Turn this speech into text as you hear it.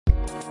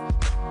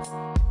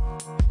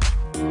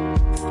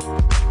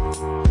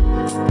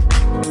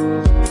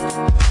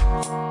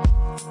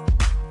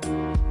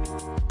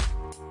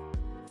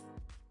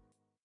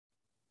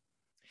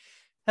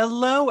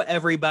Hello,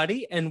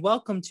 everybody, and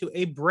welcome to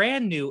a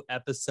brand new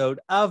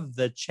episode of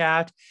The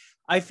Chat.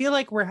 I feel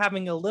like we're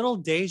having a little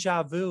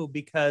deja vu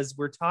because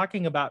we're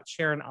talking about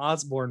Sharon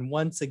Osbourne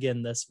once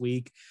again this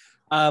week,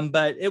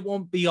 but it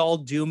won't be all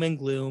doom and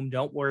gloom.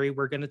 Don't worry,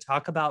 we're going to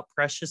talk about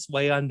Precious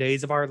Way on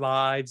Days of Our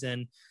Lives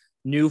and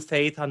New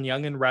Faith on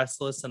Young and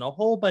Restless and a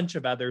whole bunch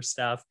of other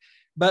stuff.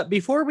 But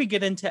before we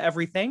get into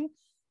everything,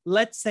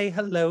 let's say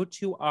hello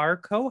to our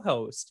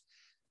co-host,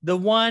 the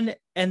one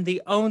and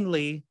the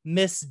only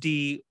Miss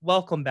D.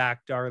 Welcome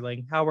back,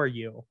 darling. How are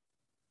you?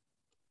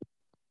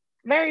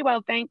 Very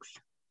well, thanks.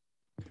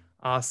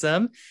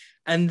 Awesome.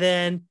 And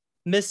then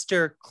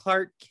Mr.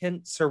 Clark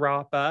Kent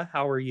Serapa,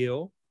 how are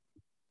you?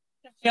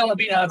 Yellow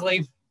being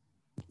ugly.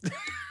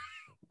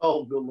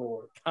 Oh, good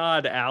Lord.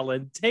 God,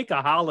 Alan, take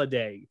a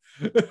holiday.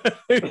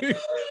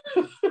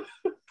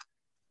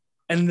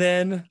 And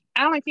then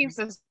Alan keeps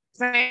the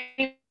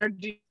same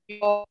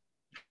deal.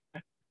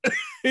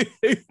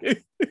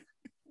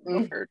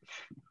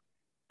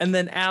 And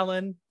then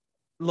Alan,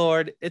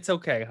 Lord, it's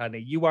okay, honey.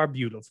 You are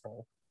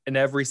beautiful in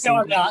every single.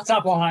 No, I'm not.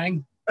 Stop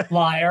lying,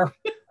 liar.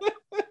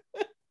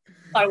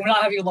 I will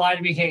not have you lie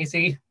to me,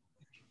 Casey.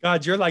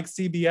 God, you're like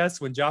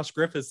CBS when Josh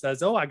Griffith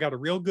says, "Oh, I got a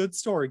real good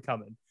story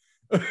coming."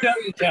 No,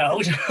 you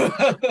don't.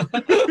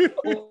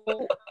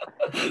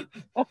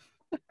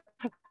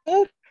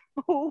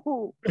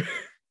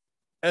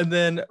 And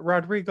then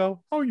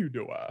Rodrigo, how you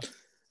doing?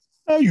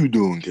 How you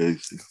doing,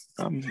 Casey?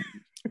 I'm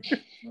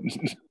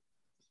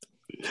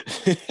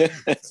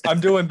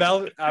doing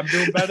better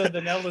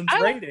than Ellen's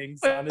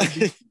ratings on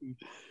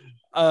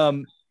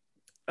NBC.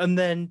 And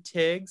then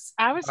Tiggs.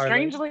 I was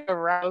strangely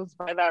aroused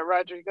by that,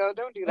 Rodrigo.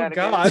 Don't do that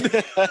again.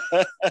 God.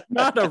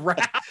 Not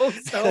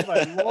aroused. Oh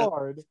my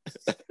Lord.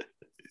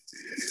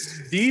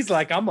 D's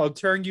like, I'm gonna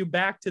turn you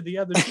back to the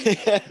other team.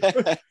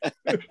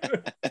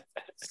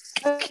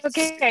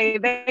 Okay,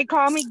 they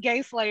call me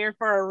Gay Slayer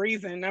for a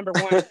reason, number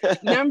one.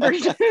 Number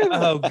two,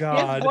 oh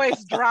God, his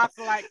voice dropped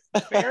like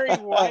very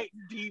white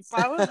deep.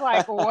 I was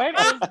like, what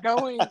is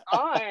going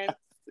on?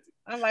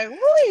 I'm like,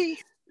 whee.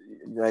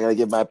 I gotta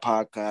get my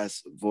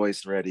podcast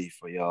voice ready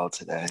for y'all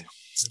today.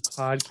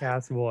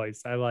 Podcast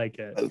voice, I like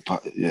it.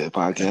 Yeah,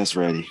 podcast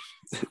ready.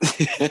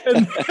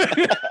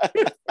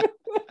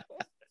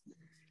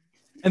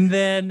 And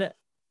then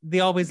the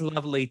always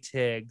lovely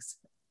Tiggs.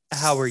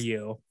 How are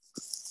you?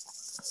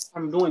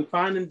 I'm doing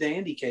fine and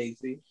dandy,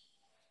 Casey.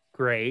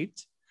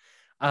 Great.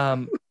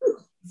 So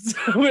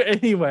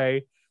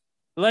anyway,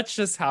 let's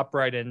just hop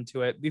right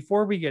into it.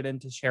 Before we get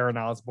into Sharon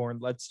Osbourne,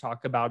 let's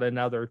talk about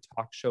another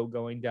talk show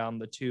going down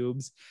the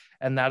tubes.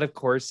 And that, of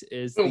course,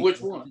 is...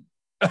 Which one?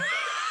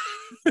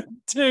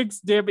 Tiggs,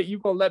 damn it, you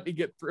gonna let me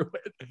get through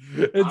it.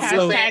 And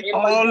so,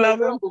 all of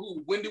them.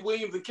 Wendy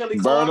Williams and Kelly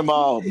Burn them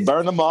all.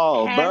 Burn them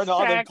all. Burn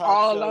all them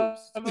all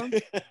talk of them.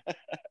 Give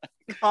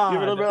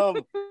it a real.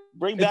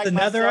 Bring back it's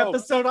another my soaps.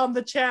 episode on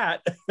The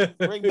Chat.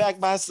 Bring back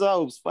my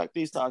soaps. Fuck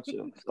these talk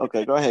shows.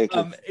 Okay, go ahead.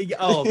 Thank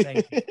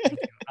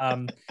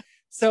you.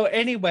 So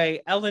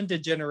anyway, Ellen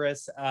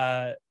DeGeneres,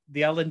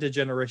 the Ellen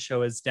DeGeneres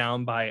show is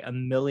down by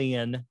 1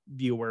 million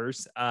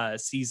viewers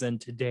season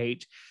to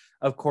date.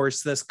 Of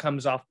course, this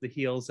comes off the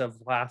heels of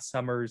last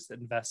summer's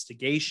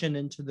investigation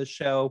into the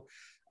show.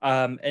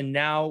 And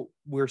now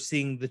we're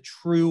seeing the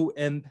true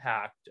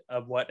impact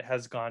of what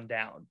has gone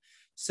down.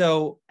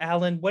 So,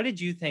 Alan, what did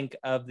you think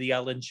of the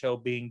Ellen show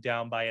being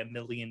down by 1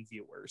 million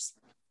viewers?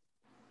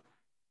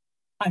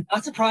 I'm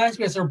not surprised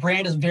because her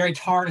brand is very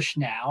tarnished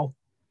now.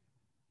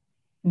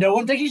 No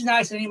one thinks she's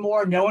nice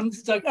anymore. No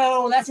one's like,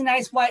 oh, that's a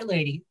nice white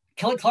lady.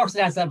 Kelly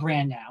Clarkson has that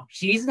brand now.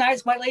 She's a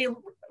nice white lady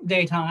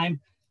daytime.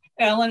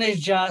 Ellen is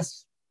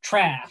just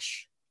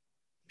trash.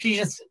 She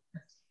just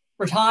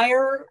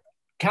retire,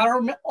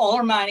 count all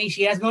her money.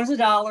 She has millions of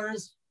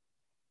dollars,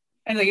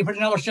 and they can put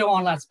another show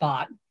on that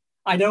spot.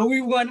 I know we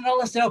want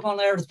another soap on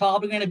there. It's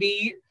probably going to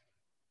be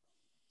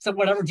some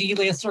whatever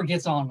D-lister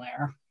gets on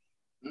there.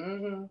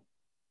 Mm-hmm.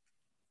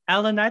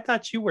 Alan, I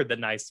thought you were the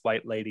nice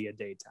white lady of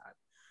daytime.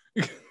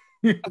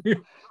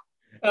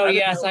 Oh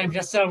yes, I'm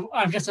just so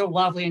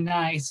lovely and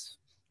nice.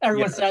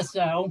 Everyone says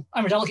so.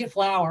 I'm a delicate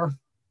flower.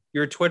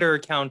 Your Twitter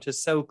account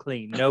is so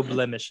clean, no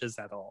blemishes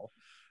at all.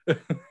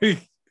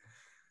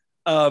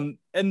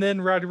 And then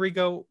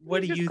Rodrigo,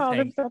 what do you call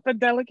think? Himself a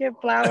delicate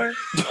flower.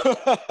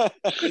 I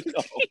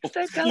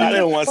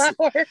didn't want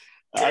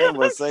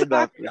to say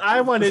nothing.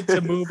 I wanted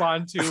to move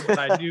on too, but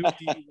I knew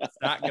he was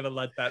not going to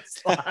let that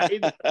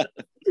slide.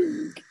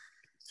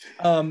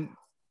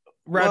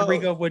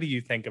 Rodrigo, what do you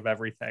think of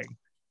everything?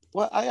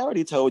 Well, I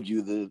already told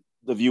you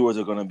the viewers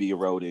are going to be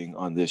eroding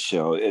on this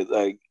show.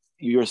 Like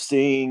you're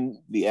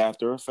seeing the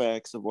after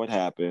effects of what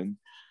happened.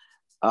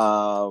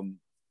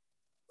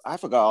 I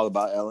forgot all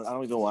about Ellen. I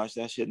don't even watch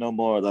that shit no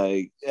more.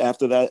 Like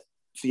after that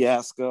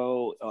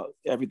fiasco,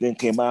 everything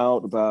came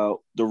out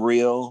about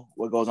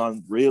what goes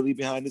on really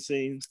behind the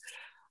scenes.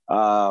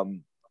 I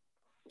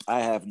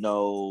have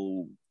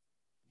no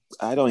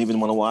I don't even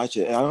want to watch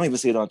it. And I don't even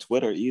see it on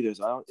Twitter either.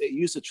 So it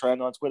used to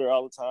trend on Twitter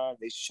all the time.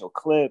 They show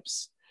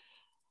clips,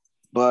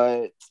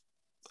 but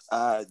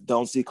I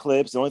don't see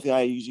clips. The only thing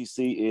I usually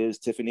see is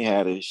Tiffany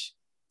Haddish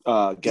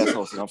guest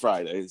hosting on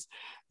Fridays.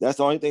 That's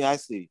the only thing I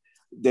see.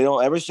 They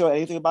don't ever show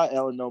anything about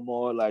Ellen no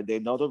more. Like they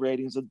know the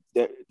ratings are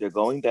they're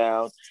going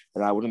down,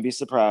 and I wouldn't be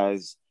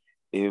surprised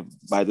if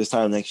by this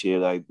time next year,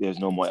 like there's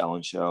no more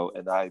Ellen show,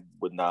 and I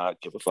would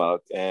not give a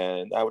fuck,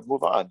 and I would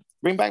move on.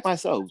 Bring back my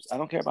soaps. I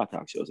don't care about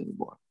talk shows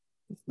anymore.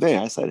 There,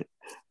 I said it.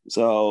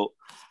 So,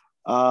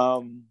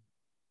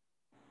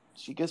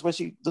 she gets what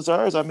she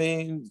deserves. I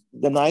mean,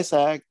 the nice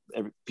act.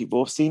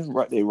 People have seen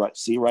right. They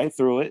see right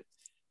through it.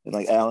 And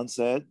like Alan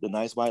said, the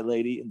nice white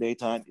lady in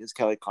daytime is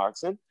Kelly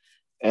Clarkson,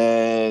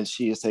 and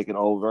she has taken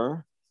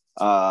over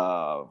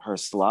her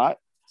slot,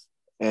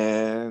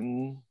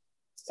 and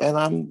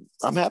I'm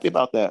happy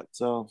about that.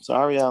 So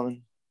sorry,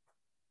 Alan.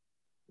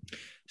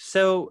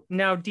 So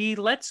now, Dee,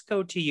 let's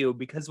go to you,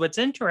 because what's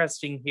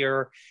interesting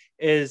here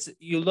is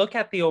you look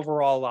at the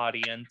overall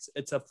audience,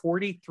 it's a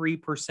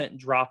 43%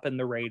 drop in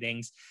the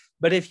ratings.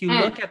 But if you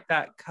look at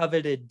that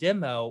coveted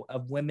demo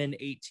of women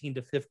 18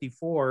 to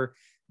 54,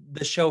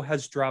 the show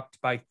has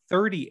dropped by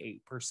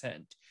 38%.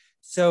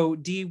 So,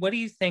 Dee, what do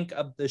you think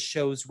of the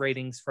show's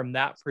ratings from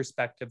that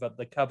perspective of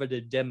the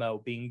coveted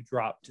demo being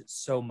dropped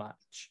so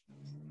much?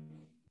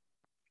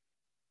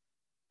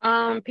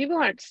 People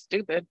aren't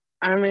stupid.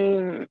 I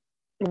mean,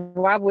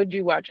 why would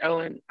you watch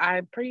Ellen?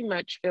 I pretty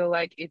much feel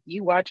like if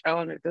you watch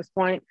Ellen at this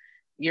point,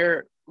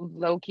 you're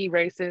low-key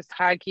racist,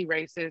 high-key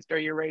racist, or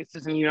you're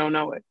racist and you don't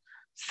know it.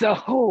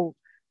 So,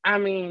 I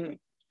mean,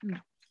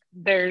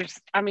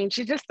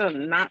 she's just a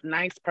not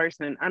nice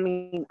person. I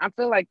mean, I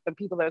feel like the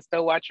people that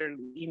still watch her,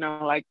 you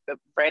know, like the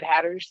Red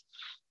Hatters,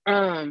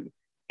 and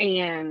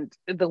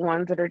the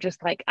ones that are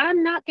just like,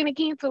 I'm not going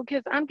to cancel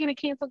because I'm going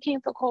to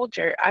cancel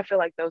culture. I feel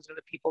like those are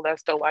the people that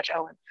still watch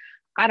Ellen.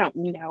 I don't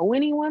know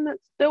anyone that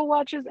still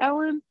watches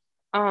Ellen.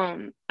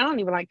 I don't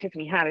even like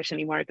Tiffany Haddish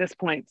anymore at this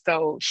point,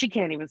 so she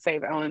can't even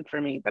save Ellen for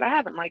me. But I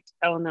haven't liked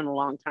Ellen in a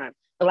long time.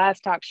 The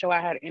last talk show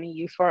I had any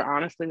use for,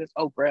 honestly, was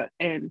Oprah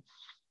and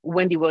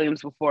Wendy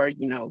Williams before,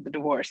 you know, the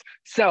divorce.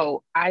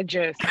 So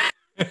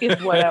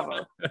it's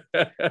whatever.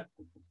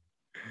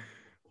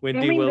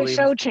 Wendy The Williams.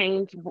 show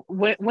changed.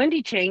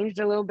 Wendy changed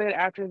a little bit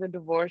after the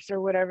divorce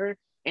or whatever.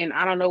 And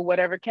I don't know,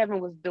 whatever Kevin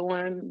was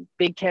doing,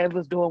 Big Kev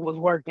was doing was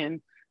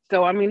working.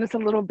 So, I mean, it's a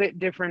little bit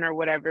different or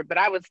whatever, but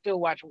I would still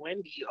watch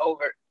Wendy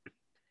over.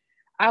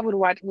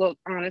 Well,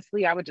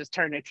 honestly, I would just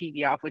turn the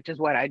TV off, which is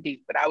what I do,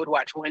 but I would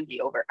watch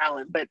Wendy over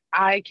Ellen. But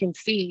I can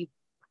see,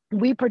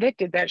 we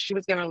predicted that she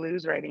was going to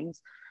lose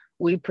ratings.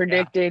 We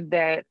predicted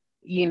that,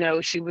 you know,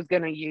 she was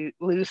going to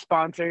lose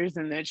sponsors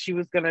and that she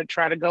was going to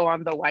try to go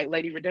on the White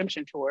Lady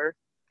Redemption Tour.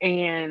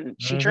 And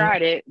she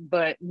tried it,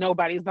 but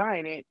nobody's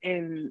buying it.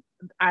 And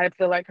I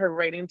feel like her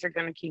ratings are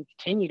going to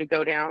continue to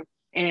go down.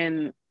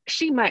 And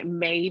she might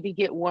maybe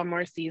get one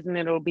more season.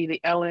 It'll be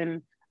the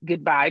Ellen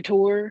Goodbye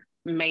Tour.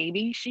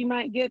 Maybe she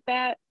might get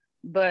that.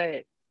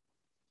 But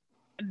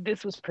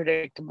this was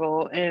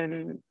predictable,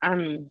 and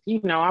I'm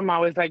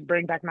always like,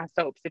 bring back my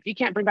soaps. If you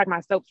can't bring back my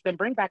soaps, then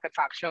bring back a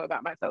talk show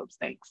about my soaps.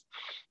 Thanks.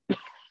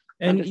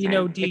 And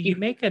Dee, you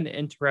make an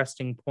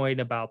interesting point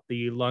about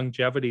the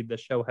longevity the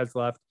show has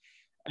left,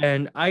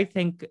 and I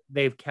think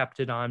they've kept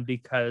it on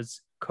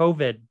because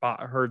COVID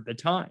bought her the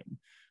time.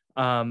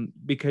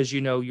 Because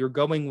you're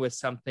going with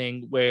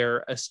something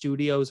where a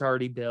studio's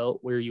already built,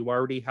 where you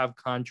already have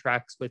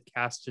contracts with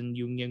cast and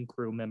union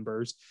crew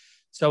members.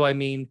 So I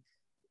mean,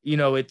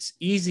 it's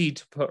easy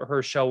to put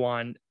her show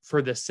on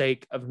for the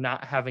sake of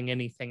not having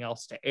anything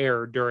else to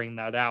air during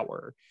that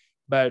hour.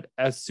 But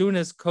as soon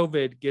as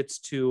COVID gets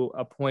to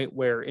a point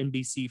where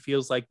NBC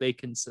feels like they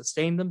can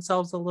sustain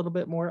themselves a little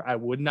bit more, I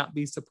would not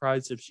be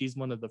surprised if she's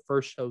one of the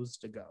first shows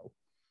to go.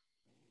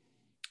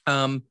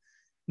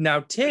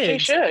 Now,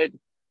 Tiggs. She should.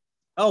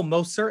 Oh,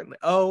 most certainly.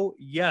 Oh,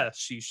 yes,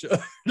 she should.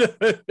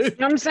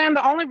 I'm saying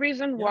the only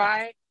reason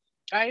why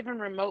I even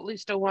remotely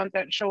still want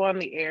that show on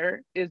the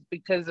air is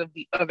because of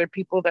the other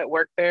people that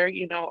work there,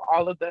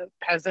 all of the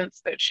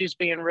peasants that she's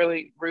being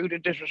really rude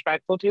and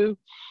disrespectful to,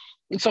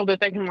 so that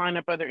they can line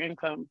up other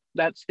income.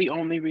 That's the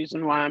only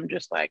reason why I'm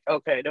just like,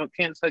 okay, don't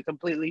cancel it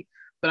completely.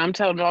 But I'm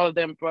telling all of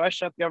them,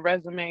 brush up your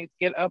resumes,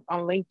 get up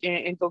on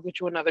LinkedIn and go get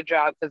you another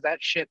job, because that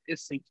shit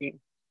is sinking.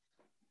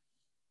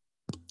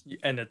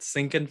 And it's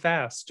sinking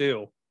fast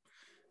too.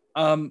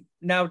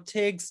 Now,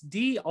 Tiggs,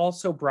 Dee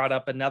also brought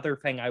up another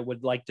thing I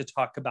would like to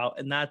talk about,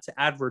 and that's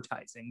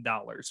advertising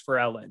dollars for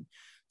Ellen.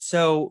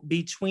 So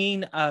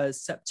between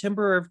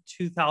September of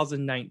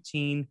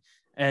 2019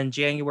 and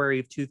January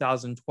of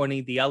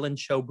 2020, the Ellen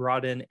Show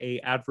brought in a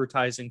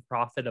advertising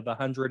profit of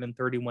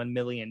 $131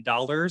 million.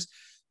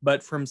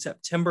 But from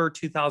September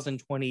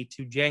 2020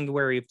 to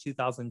January of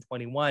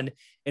 2021,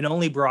 it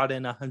only brought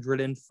in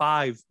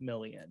 $105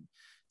 million.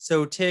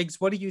 So,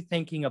 Tiggs, what are you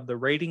thinking of the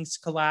ratings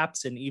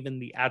collapse and even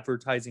the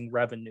advertising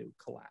revenue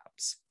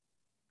collapse?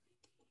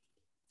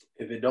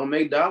 If it don't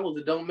make dollars,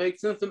 it don't make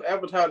sense. Some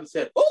advertisers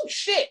said, "Oh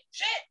shit."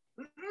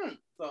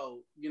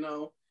 So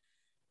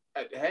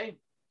Hey,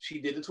 she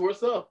did it to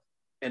herself.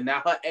 And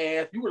now her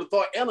ass, you would have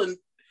thought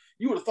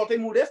they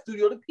moved that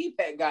studio to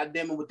P-Pack,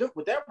 goddammit,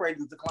 with that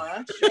ratings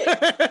decline. Shit.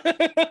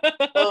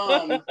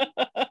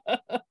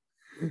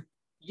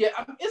 Yeah,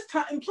 I mean, it's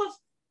time. And plus,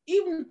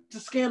 even the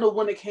scandal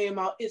when it came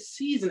out, it's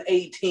season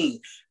 18.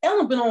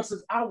 Ellen been on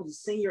since I was a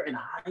senior in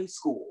high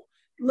school.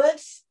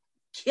 Let's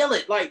kill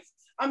it. Like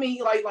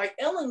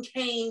Ellen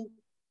came,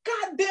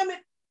 god damn it,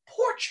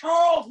 poor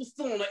Charles was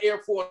still on the air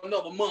for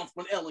another month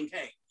when Ellen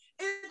came.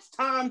 It's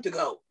time to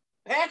go.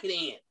 Pack it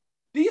in.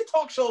 These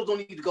talk shows don't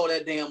need to go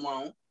that damn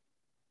long.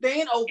 They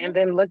ain't Oprah. And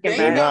then looking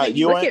back,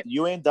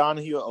 you ain't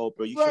Donahue or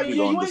Oprah. You shouldn't be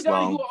going this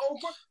long. You ain't Donahue or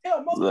Oprah.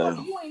 Hell,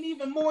 motherfucker, you ain't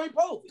even Maury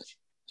Povich.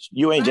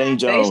 You ain't Jane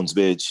Jones,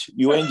 bitch.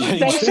 You ain't Jane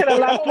Jones.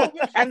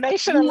 They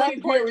should have left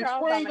Port Jerry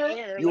Charles on the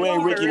Springer. air. You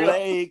ain't Ricky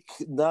Lake.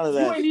 None of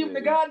that. You ain't even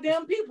the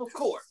goddamn People's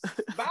Court.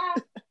 Bye.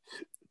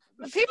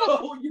 The People's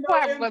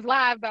Court was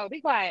live, though.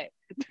 Be quiet.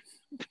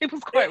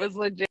 People's Court was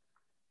legit.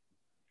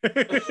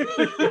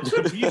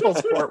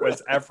 People's Court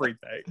was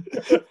everything.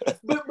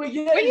 But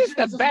yeah, we used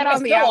to bet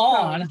on the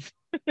outcome.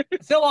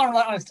 Still on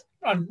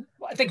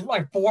I think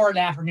like 4 in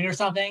the afternoon or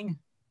something.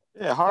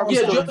 Yeah, Harvey.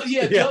 Joe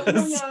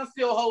Leon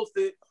still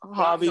hosted.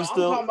 Harvey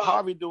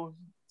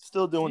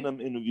still doing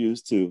them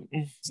interviews too.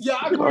 Yeah,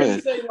 I agree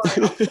to say like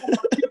I'm talking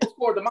about People's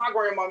Court that my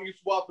grandma used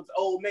to watch with the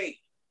old maid.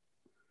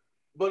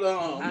 But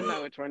I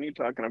know which one you're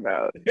talking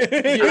about.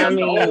 Yeah, I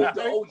mean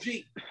the OG.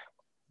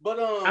 But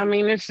I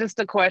mean, it's just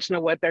a question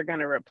of what they're going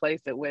to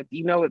replace it with.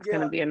 You know, it's going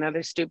to be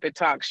another stupid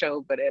talk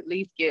show, but at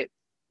least get,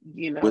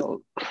 you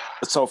know,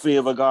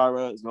 Sofia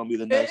Vergara is going to be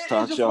the next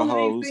talk show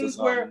host or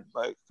something.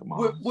 Like, come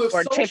on.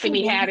 Or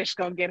Tiffany Haddish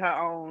going to get her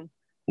own.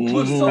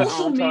 With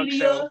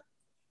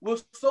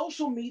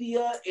social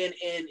media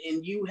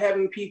and you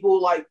having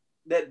people like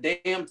that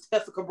damn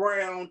Tessica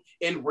Brown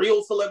and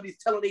real celebrities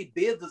telling their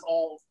business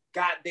all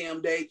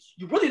goddamn day,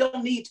 you really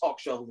don't need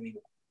talk shows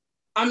anymore.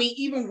 I mean,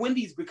 even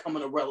Wendy's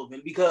becoming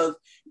irrelevant because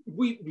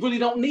we really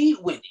don't need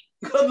Wendy.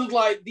 Because it's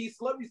like these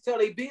celebrities tell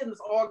their business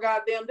all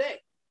goddamn day.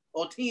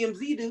 Or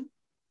TMZ do.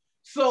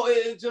 So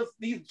it's just,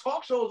 these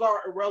talk shows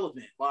are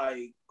irrelevant.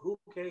 Like, who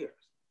cares?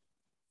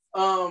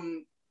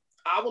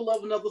 I would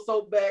love another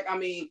soap back. I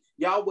mean,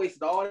 y'all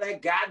wasted all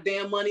that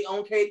goddamn money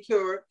on Katie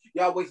Couric.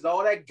 Y'all wasted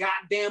all that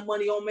goddamn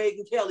money on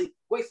Megyn Kelly.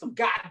 Waste some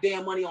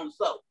goddamn money on the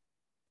soap.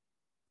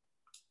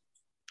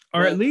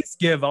 Or at least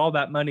give all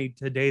that money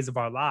to Days of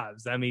Our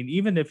Lives. I mean,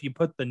 even if you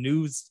put the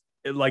news,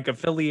 like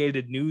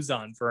affiliated news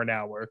on for an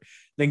hour,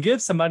 then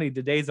give some money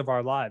to Days of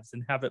Our Lives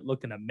and have it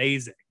looking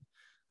amazing.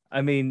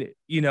 I mean,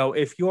 you know,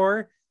 if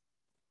you're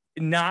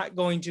not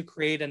going to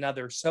create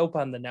another soap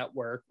on the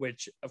network,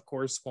 which of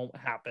course won't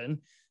happen,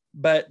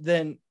 but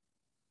then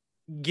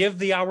give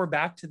the hour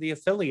back to the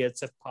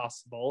affiliates if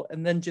possible,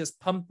 and then just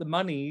pump the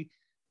money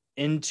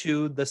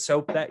into the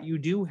soap that you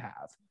do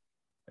have.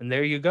 And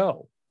there you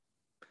go.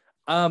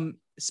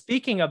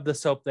 Speaking of the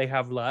soap they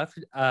have left,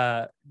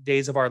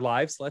 Days of Our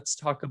Lives, let's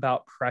talk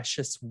about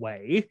Precious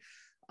Way.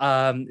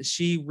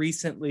 She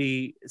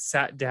recently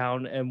sat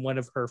down in one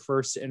of her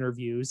first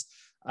interviews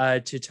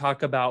to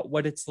talk about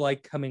what it's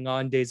like coming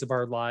on Days of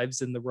Our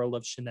Lives in the role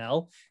of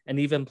Chanel and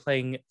even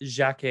playing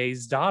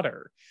Jacquet's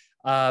daughter.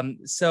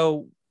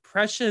 So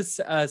Precious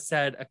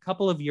said, a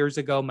couple of years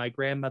ago, my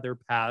grandmother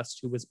passed,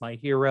 who was my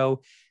hero,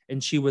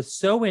 and she was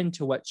so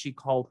into what she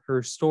called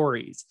her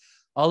stories.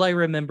 All I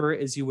remember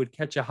is you would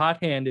catch a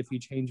hot hand if you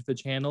changed the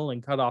channel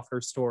and cut off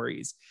her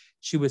stories.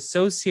 She was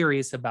so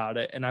serious about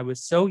it, and I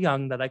was so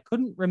young that I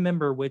couldn't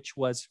remember which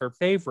was her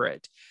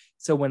favorite.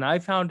 So when I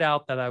found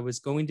out that I was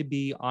going to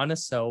be on a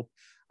soap,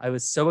 I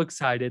was so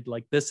excited,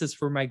 like, this is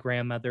for my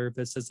grandmother.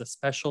 This is a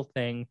special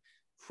thing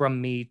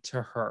from me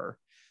to her.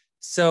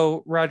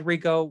 So,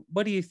 Rodrigo,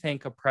 what do you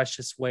think of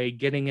Precious Way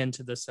getting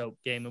into the soap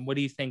game, and what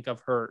do you think of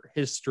her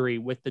history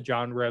with the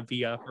genre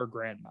via her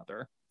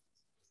grandmother?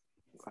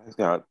 I've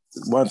got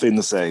one thing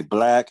to say: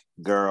 Black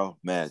girl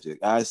magic.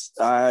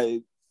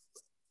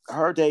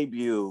 Her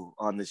debut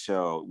on the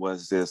show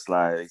was just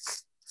like,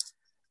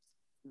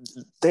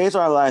 Days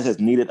of Our Lives has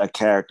needed a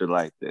character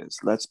like this.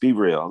 Let's be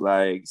real.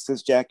 Like,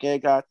 since Jackie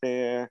got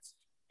there,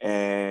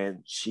 and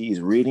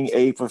she's reading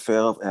A for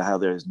Filth and how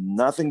there's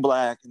nothing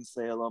Black in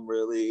Salem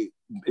really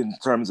in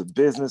terms of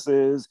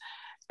businesses,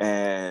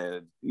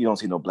 and you don't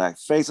see no Black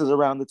faces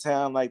around the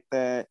town like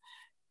that.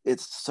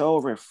 It's so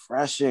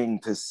refreshing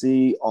to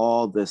see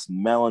all this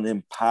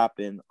melanin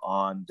popping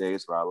on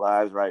Days of Our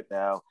Lives right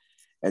now.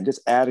 And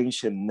just adding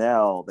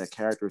Chanel, that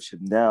character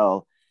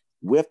Chanel,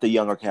 with the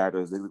younger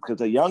characters, because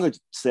the younger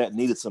set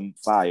needed some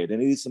fire. They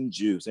needed some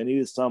juice. They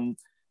needed some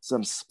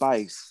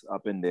spice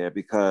up in there,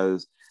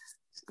 because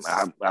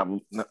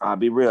I'll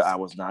be real,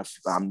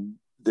 I'm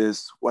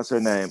this, what's her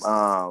name?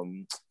 I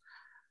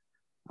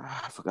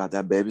forgot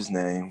that baby's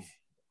name.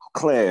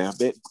 Claire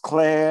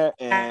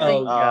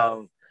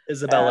and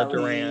Isabella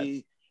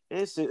Durant.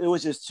 It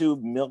was just too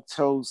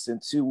milquetoast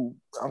and too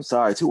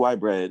white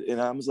bread.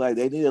 And I was like,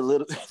 they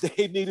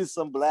needed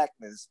some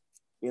Blackness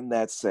in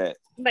that set.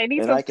 They need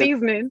And some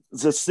seasoning.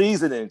 The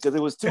seasoning, because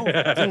it was too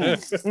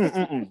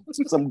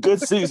some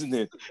good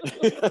seasoning.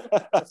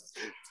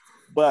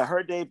 But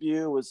her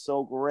debut was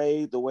so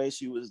great. The way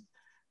she was,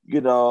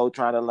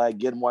 trying to like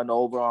get one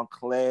over on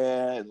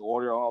Claire and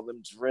order all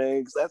them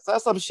drinks.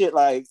 That's some shit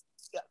like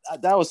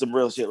that was some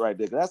real shit right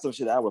there. That's some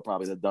shit I would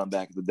probably have done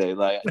back in the day.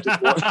 Like,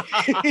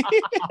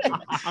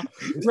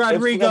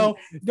 Rodrigo,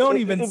 don't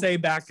even say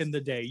back in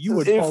the day. You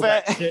would pull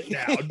that shit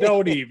now.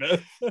 Don't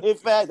even. In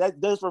fact,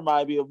 that does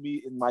remind me of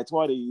me in my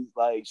 20s.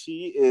 Like,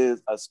 she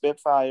is a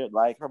spitfire,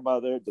 like her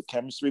mother. The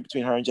chemistry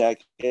between her and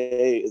Jack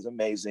is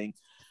amazing.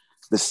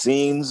 The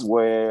scenes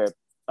where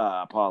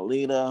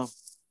Paulina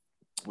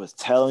was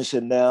telling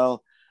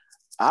Chanel,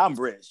 I'm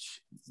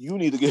rich. You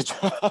need to get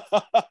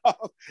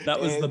that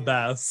was the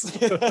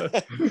best.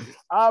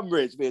 I'm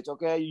rich, bitch.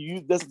 Okay,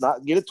 you let's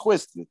not get it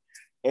twisted.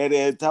 And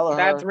then tell her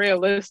that's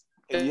realistic.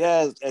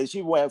 Yes, and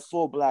she went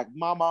full black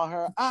mama on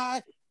her.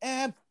 I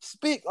am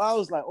speak. I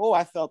was like, oh,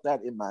 I felt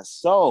that in my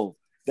soul.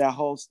 That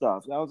whole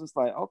stuff. I was just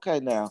like, okay,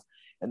 now,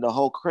 and the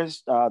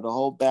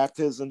whole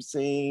baptism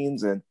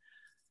scenes, and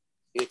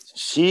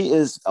she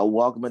is a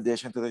welcome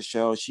addition to the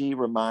show. She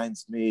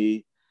reminds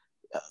me,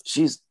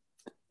 she's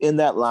in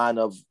that line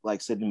of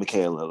like Sydney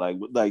Michaela,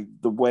 like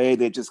the way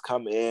they just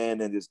come in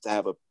and just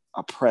have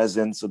a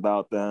presence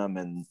about them.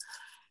 And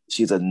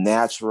she's a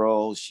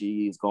natural.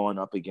 She's going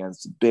up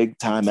against big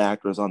time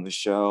actors on the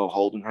show,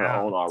 holding her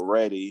own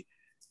already.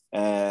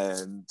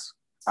 And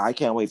I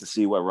can't wait to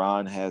see what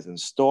Ron has in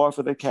store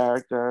for the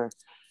character.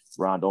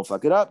 Ron, don't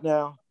fuck it up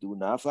now. Do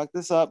not fuck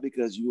this up,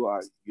 because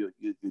you're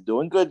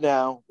doing good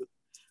now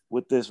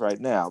with this right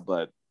now.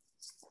 But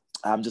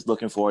I'm just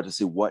looking forward to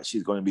see what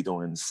she's going to be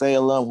doing in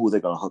Salem, who they're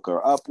going to hook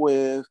her up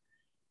with,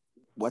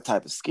 what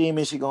type of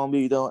scheming she's going to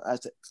be doing.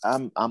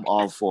 I'm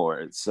all for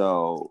it.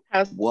 So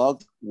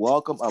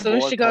welcome aboard.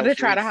 So she go to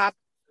try to hop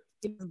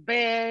in his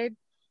bed.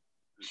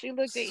 She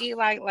looked at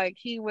Eli like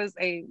he was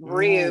a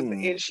rib,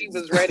 and she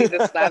was ready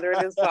to slather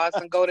in his sauce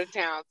and go to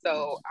town.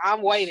 So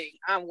I'm waiting.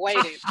 I'm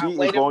waiting for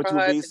her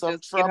to just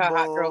get her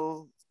hot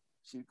girl.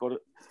 She's going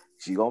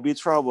to be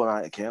trouble.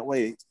 I can't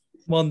wait.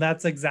 Well,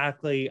 that's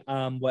exactly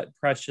what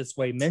Precious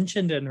Way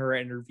mentioned in her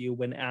interview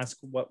when asked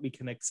what we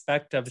can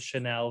expect of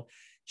Chanel.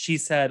 She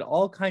said,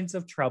 all kinds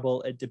of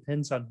trouble. It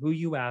depends on who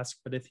you ask.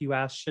 But if you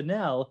ask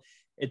Chanel,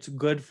 it's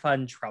good,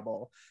 fun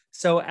trouble.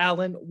 So,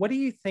 Alan, what are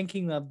you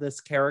thinking of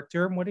this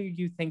character? And what are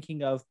you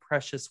thinking of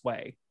Precious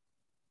Way?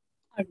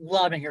 I'm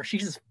loving her.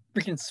 She's a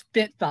freaking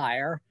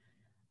spitfire.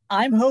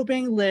 I'm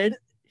hoping, Lyd,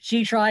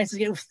 she tries to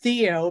get with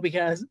Theo,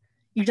 because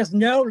you just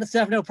know that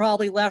Stefano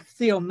probably left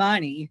Theo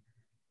money.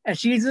 And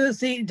she's going to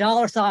see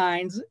dollar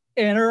signs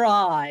in her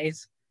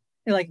eyes.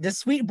 And like, this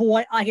sweet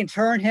boy, I can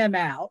turn him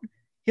out.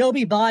 He'll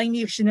be buying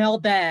me Chanel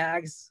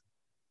bags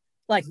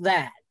like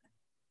that.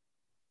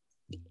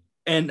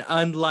 And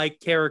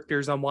unlike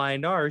characters on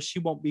Y&R, she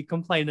won't be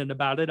complaining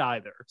about it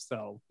either.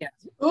 So, yes.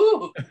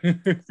 Ooh,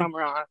 I'm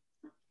wrong.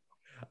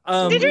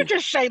 Did you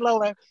just say,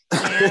 Lola?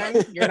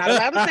 Man, you're not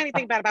allowed to say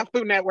anything bad about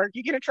Food Network.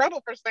 You get in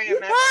trouble for saying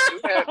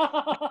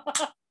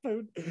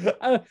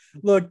that.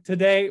 Look,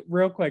 today,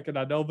 real quick, and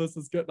I know this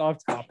is getting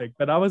off topic,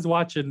 but I was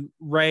watching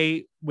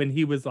Ray when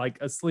he was like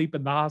asleep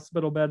in the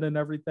hospital bed and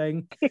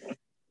everything.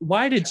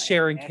 Why did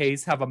Sharon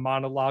Case have a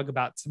monologue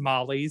about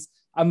tamales?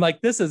 I'm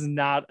like, this is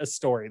not a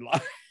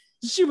storyline.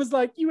 She was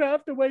like, you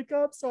have to wake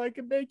up so I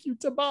can make you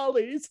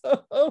tamales.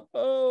 I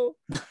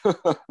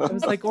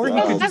was like, or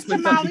you could just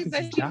tamales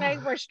that she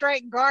made were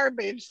straight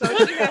garbage. So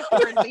she has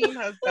to redeem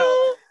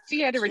herself.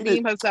 She had to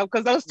redeem herself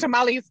because those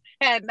tamales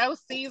had no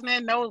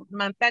seasoning, no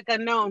manteca,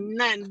 no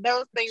nothing.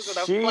 Those things are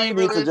the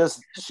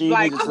flavorless.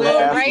 Like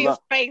Ray's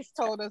face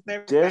told us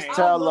everything. Just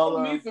tell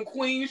Lola. Me some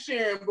Queen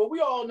Sharon, but we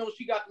all know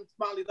she got them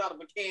tamales out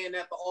of a can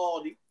at the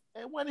Aldi.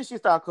 And when did she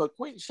start cooking?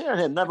 Queen Sharon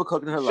had never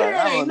cooked in her life.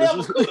 Sharon ain't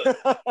never cooked.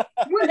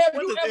 When have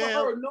you ever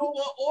heard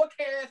Noah or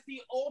Cassie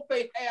or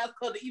Faith ask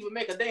her to even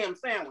make a damn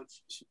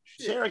sandwich?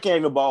 Sharon can't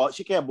even boil.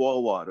 She can't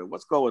boil water.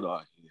 What's going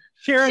on here?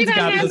 Sharon's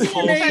got this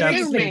whole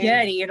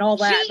spaghetti and all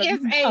that. She is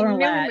a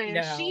Newman.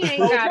 No. She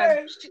ain't got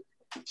a.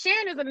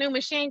 Sharon is a Newman.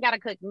 She ain't got to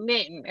cook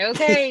knitting.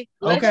 Okay,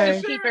 let's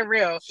just keep it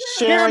real.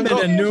 Sharon been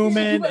a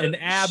Newman and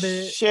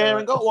Abbott.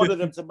 Sharon, go order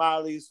them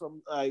tamales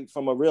from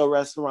a real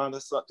restaurant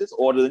or something. Just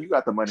order them. You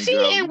got the money, she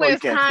girl. In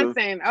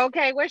Wisconsin.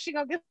 Okay, where's she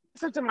gonna get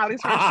some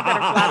tamales from? She better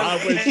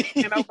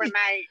fly them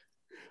overnight.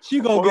 She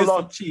go get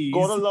some cheese.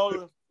 Go to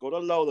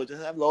Lola.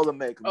 Just have Lola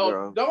make them,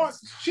 girl. Don't.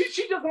 She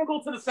just wanna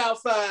go to the South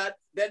Side.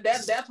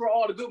 That's where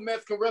all the good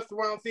Mexican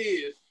restaurants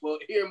is. Well,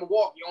 here in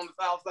Milwaukee on the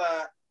South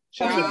Side.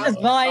 She just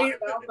buy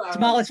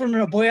tamales from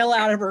a boil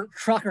out of her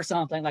truck or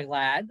something like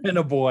that. And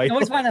a boy.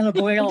 Always find an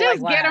boil.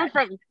 Just get them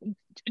from.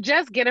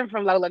 Just get him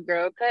from Lola,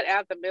 girl. Cut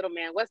out the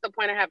middleman. What's the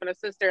point of having a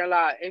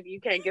sister-in-law if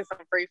you can't get some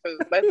free food?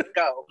 Let's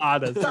go.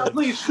 Honestly. Now,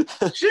 please,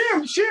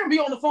 Sharon be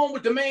on the phone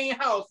with the main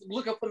house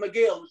looking for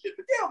Miguel and shit.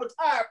 Miguel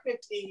retired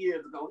 15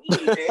 years ago. He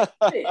ain't that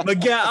shit.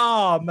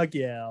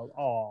 Miguel.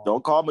 Oh.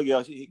 Don't call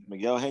Miguel.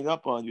 Miguel hang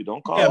up on you.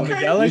 Don't call Yeah, him.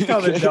 Miguel ain't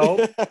coming.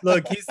 Nope.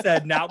 Look, he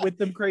said not with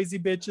them crazy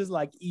bitches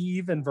like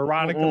Eve and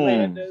Veronica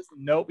Landis.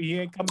 Nope, he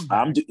ain't coming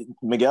back.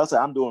 Miguel said,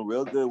 I'm doing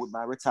real good with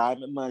my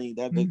retirement money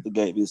that Victor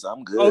gave me, so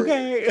I'm good.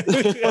 Okay.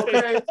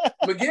 Okay.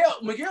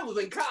 Miguel was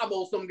in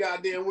Cabo some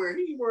goddamn where.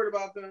 He ain't worried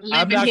about them.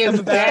 I'm not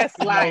coming back.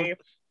 Life.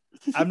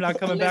 I'm not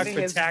coming back Living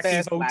for his tacky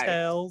best life.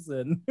 hotels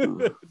and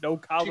no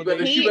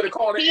college. She better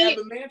call the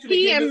Abbott Mansion.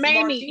 He and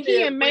Mamie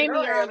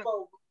are on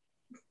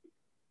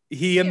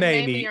He and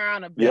Mamie are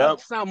on a beach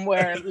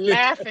somewhere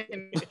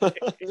laughing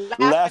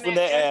laughing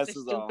their at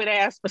asses the off. stupid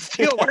ass, but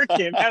still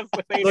working. That's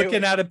what they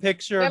looking do. at a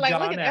picture They're of like,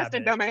 John look at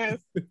Abbott. dumbass.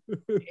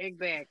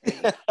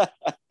 Exactly.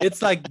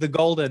 It's like the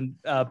Golden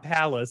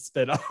Palace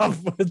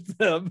spinoff with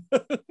them.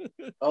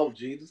 Oh,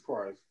 Jesus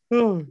Christ.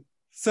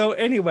 So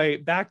anyway,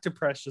 back to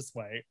Precious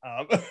Way.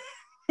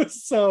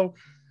 So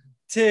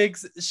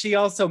Tiggs, she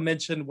also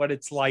mentioned what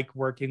it's like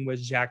working with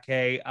Jacques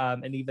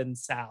and even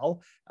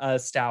Sal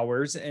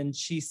Stowers. And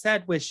she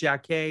said with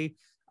Jacques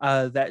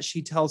that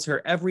she tells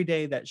her every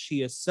day that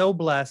she is so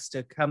blessed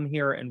to come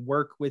here and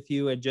work with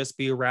you and just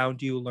be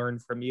around you, learn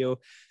from you.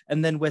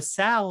 And then with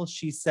Sal,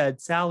 she said,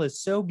 Sal is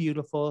so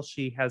beautiful.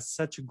 She has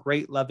such a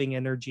great loving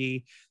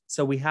energy.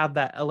 So we have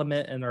that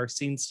element in our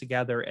scenes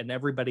together, and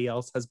everybody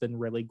else has been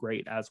really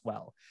great as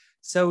well.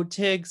 So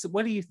Tiggs,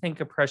 what do you think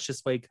of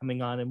Precious Way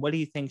coming on, and what do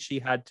you think she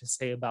had to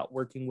say about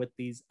working with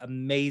these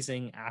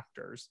amazing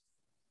actors?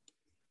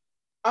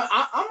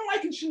 I'm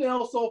liking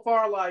Chanel so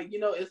far. Like,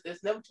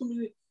 it's never too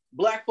many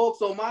Black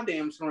folks on my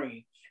damn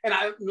screen, and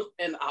I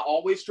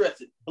always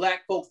stress it: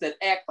 Black folks that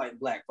act like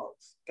Black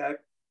folks. Okay,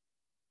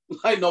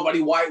 like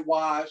nobody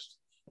whitewashed,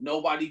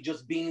 nobody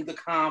just being the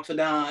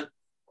confidant.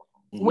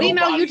 We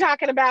know you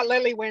talking about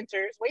Lily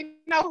Winters. We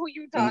know who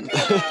you talking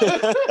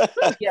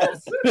about.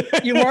 Yes,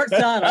 you weren't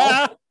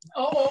subtle.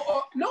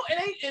 No,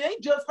 it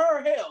ain't just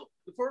her. Hell,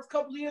 the first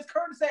couple of years,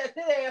 Curtis had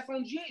his ass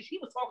on GH. He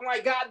was talking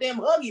like goddamn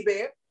Huggy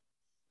Bear.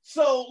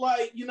 So,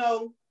 like,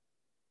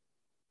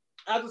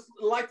 I just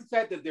like the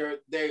fact that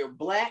they're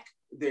Black.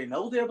 They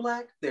know they're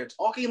Black. They're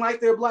talking like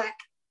they're Black.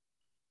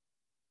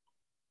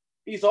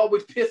 He's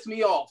always pissed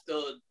me off.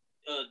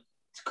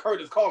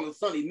 Curtis calling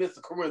Sonny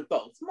Mr.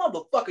 Corinthos.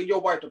 Motherfucker, your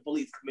wife the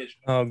police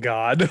commissioner. Oh,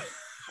 God.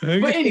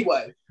 But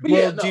anyway.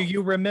 Do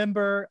you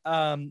remember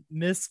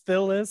Miss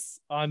Phyllis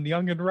on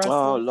Young and Restless?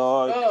 Oh,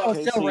 Lord.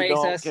 Casey, still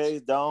racist.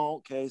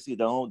 Casey,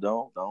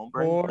 don't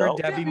bring Or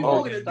Debbie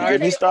Morgan. Don't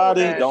get me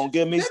started. Don't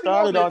get me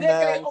started on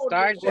that. Or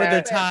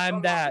the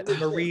time that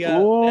Maria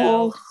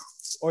Bell,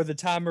 or the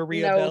time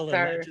Maria Bell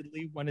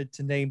allegedly wanted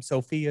to name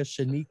Sophia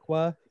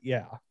Shaniqua.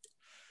 Yeah.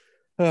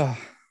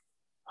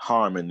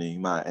 Harmony,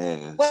 my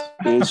ass.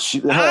 Her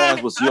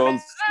ass was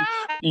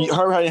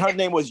her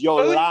name was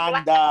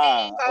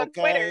Yolanda.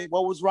 Okay,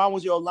 what was wrong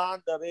with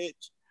Yolanda,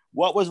 bitch?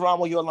 What was wrong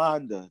with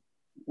Yolanda?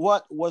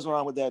 What was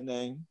wrong with that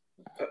name?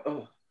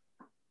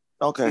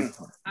 Okay.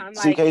 I'm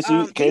See, like,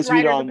 Casey, these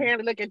writers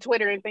apparently look at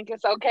Twitter and think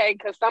it's okay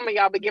because some of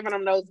y'all be giving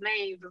them those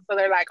names, and so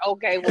they're like,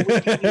 okay, well,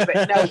 we can use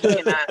it. No,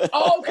 you cannot.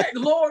 Oh, okay,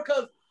 Lord,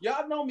 because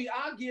y'all know me,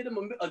 I'll give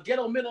them a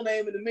ghetto middle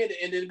name in a minute,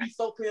 and then be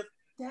so clear.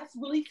 That's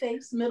really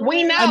Faith's middle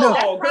We name. know.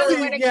 That's probably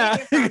where they get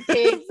it from,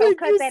 Tig. So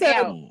cut that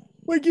out.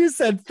 When you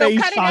said Faith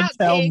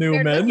Chantel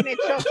Newman. They're looking at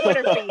your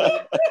Twitter feed.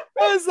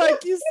 I was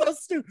like, you so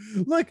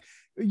stupid. Look,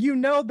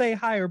 they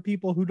hire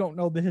people who don't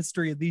know the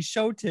history of these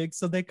show Tiggs,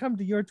 so they come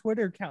to your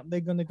Twitter account and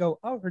they're going to go,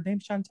 oh, her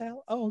name's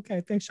Chantel? Oh,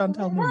 okay, Faith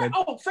Chantel Newman.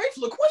 Oh, Faith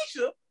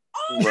LaQuisha?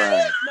 Oh,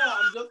 right. No,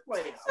 I'm just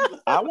playing.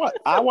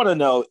 I want to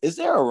know, is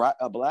there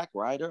a Black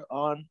writer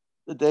on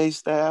the day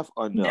staff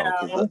or no?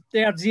 No, they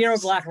have 0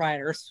 Black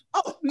writers.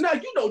 Oh, now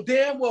you know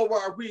damn well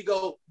where we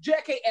go.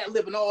 Jack ain't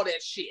ad-libbing all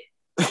that shit.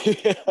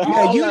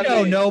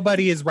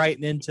 Nobody is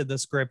writing into the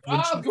script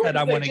when she said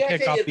I want to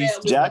kick off these.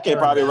 Jackie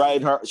probably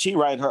writing her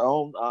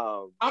own.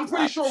 I'm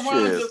pretty sure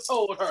Ron just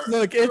told her.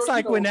 Look, it's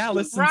like when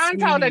Allison Ron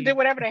Sweeney, told her to do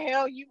whatever the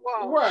hell you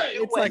want. Right.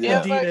 It's like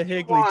Adina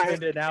Higley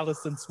turned in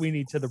Allison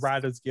Sweeney to the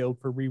Writers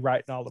Guild for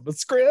rewriting all of the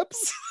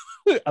scripts.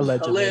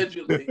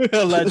 Allegedly.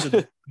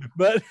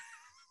 But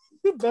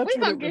we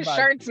gonna get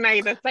shirts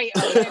made that say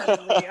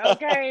allegedly,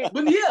 okay?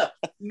 But yeah,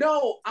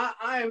 no,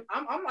 I'm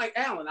like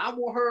Alan. I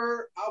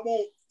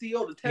want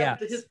Theo to tap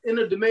to his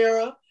inner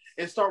Demera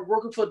and start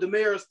working for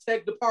Demera's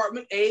tech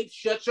department. Abe,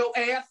 shut your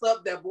ass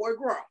up, that boy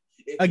grown.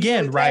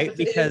 Again, right?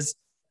 Because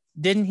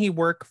didn't he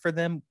work for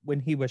them when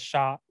he was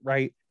shot,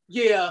 right?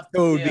 Yeah.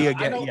 So it would be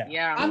again.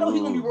 I know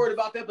he's gonna be worried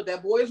about that, but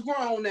that boy is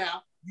grown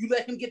now. You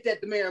let him get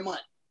that Demera money.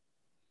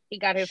 He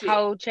got his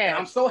whole chest. And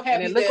I'm so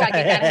happy. And it looked like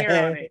he got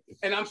hair on it.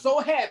 And I'm so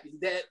happy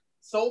that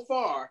so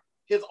far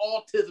his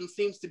autism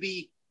seems to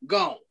be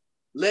gone.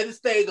 Let it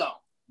stay gone.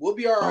 We'll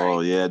be all right. Oh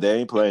yeah, they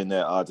ain't playing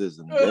that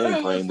autism. They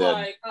ain't playing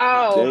that.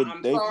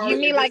 Like, you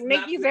mean like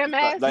Nikki's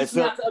MS?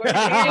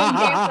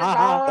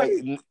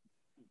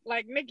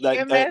 Like Nicki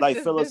like MS like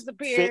just Phillips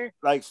disappeared.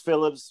 like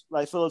Phillips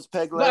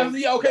peg leg.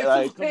 Yeah, okay,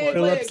 Like, come on.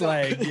 Phillips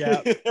leg,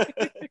 yeah.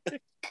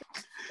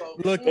 So,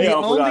 Look, Hey, the I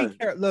only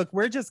forgot. look,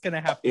 we're just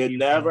gonna have to. It be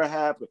never real.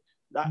 happened.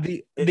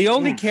 The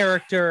only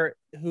character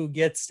who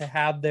gets to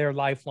have their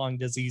lifelong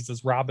disease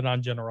is Robin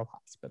on General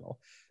Hospital.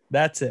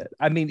 That's it.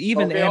 I mean,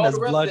 even okay, all Anna's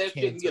the rest blood of that shit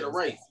can cancer get is gone.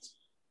 erased.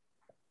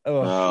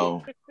 Oh,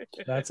 No.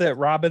 that's it.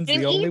 Robin's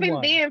And the only even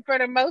one. then, for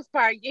the most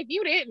part, if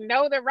you didn't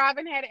know that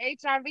Robin had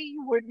HIV,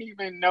 you wouldn't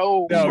even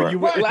know. No, Right. you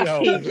would Right. no.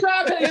 Like, They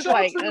tried to it's show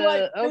like, treat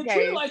like they treat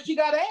okay. it like she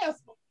got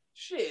asthma.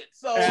 Shit.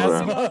 So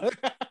Asthma.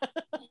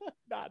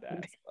 Not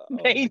asthma. Oh,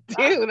 They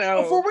my do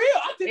though. for real,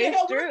 I think they It's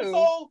held true. it.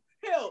 So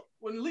hell,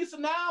 when Lisa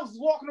Niles was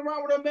walking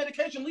around with her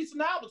medication, Lisa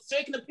Niles was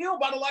shaking the pill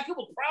bottle like it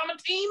was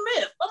Primatine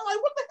Mist. I'm like,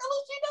 what the hell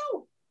is she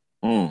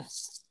doing?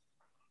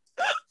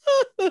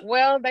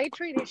 Well, they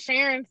treated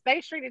Sharon's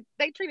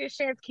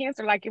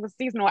cancer like it was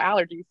seasonal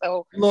allergy.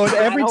 So Lord,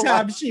 every I don't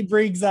time know. she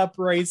brings up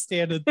Ray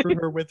standing through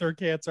her with her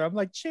cancer, I'm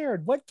like,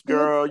 Sharon, what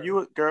Girl,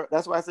 cancer? girl.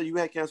 That's why I said you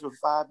had cancer for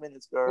 5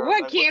 minutes, girl.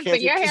 What Like, cancer?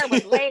 Your hair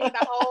was laid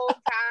the whole time.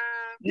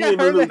 You didn't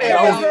her even lose the your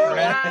hair Been was on girl.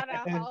 red.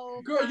 dry the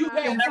whole Girl, you time.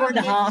 had Never in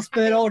the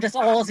hospital, just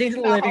all seen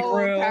in the The living whole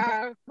room.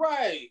 time.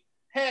 Right.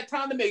 Had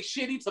time to make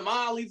shitty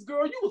tamales.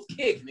 Girl, you was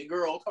kicking it,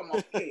 girl. Come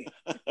on.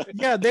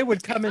 Yeah, they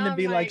would come in and I'm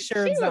be like, she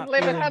Sharon's was not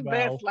living feeling her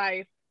well. best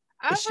life.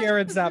 I was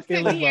Sharon's not just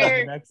sitting feeling well. The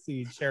here, next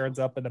scene, Sharon's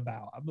up and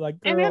about. I'm like,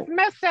 and girl, it's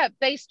messed up.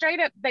 They straight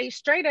up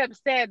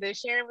said that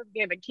Sharon was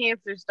getting a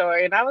cancer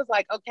story, and I was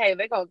like, okay,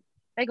 they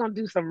gonna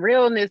do some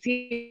realness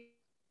here.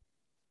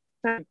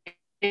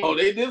 Oh,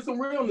 they did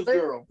some realness,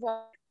 girl.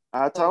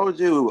 I told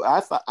you. I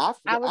was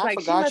like,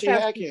 she forgot must she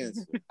have. had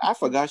cancer. I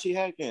forgot she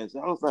had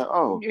cancer. I was like,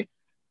 oh,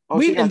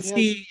 we she got didn't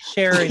see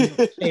Sharon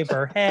shave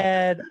her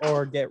head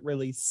or get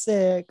really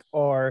sick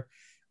or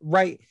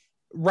write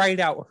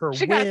out her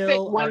She will got sick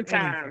or one anything.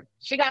 time.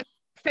 She got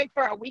sick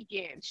for a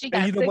weekend. She And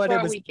got you know sick what? for It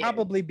a was weekend.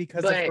 probably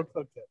because of her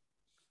cooking.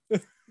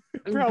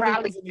 It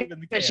probably wasn't even the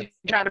because cancer.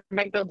 she's trying to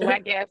make those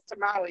black ass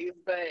tamales,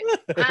 but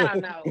I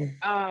don't know.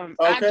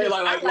 Okay,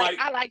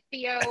 I like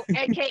Theo,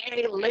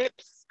 aka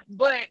Lips,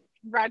 but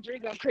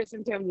Rodrigo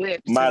christened him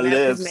Lips. my and that's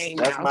his lips. name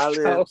That's now. my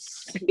So,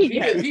 lips.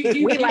 yeah, He's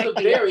we like a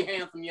Theo. very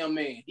handsome young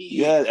man.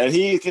 Yeah, and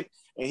he can.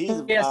 And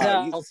he's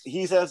Yes,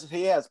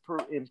 he has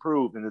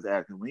improved in his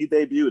acting. When he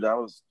debuted, I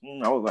was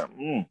like,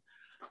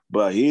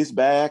 but he's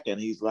back, and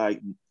he's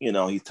like,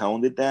 he's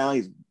toned it down.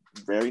 He's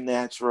very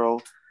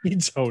natural. He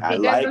told He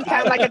me. doesn't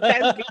sound like a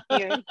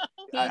thespian.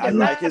 He I does like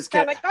not his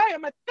sound like I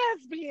am a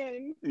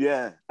thespian.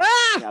 Yeah,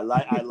 Ah!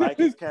 I like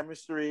his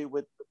chemistry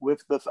with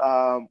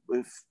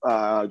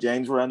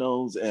James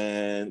Reynolds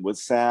and with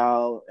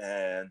Sal,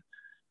 and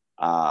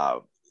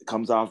it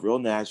comes off real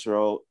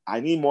natural.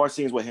 I need more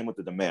scenes with him with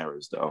the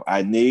Damaras, though.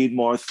 I need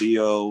more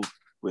Theo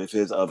with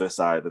his other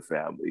side of the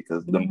family,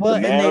 because the And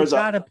they've Damaras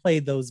got to play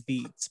those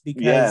beats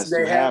because yes, They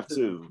you have have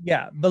to.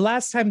 yeah, the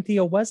last time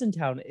Theo was in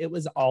town, it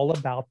was all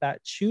about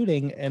that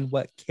shooting and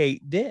what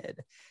Kate did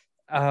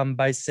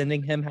by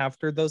sending him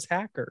after those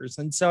hackers.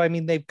 And so, I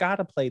mean, they've got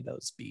to play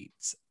those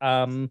beats.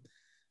 Overall,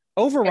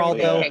 Everything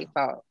though, Kate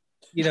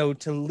thought.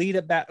 to lead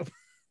it back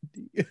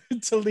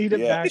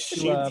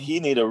to he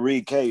need to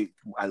read Kate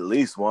at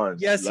least once.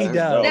 Yes, Let he her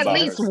does. know At about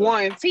least herself.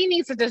 once. He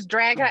needs to just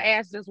drag her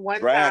ass just one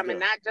Drag time, and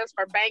her. not just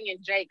for banging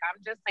Jake.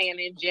 I'm just saying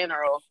in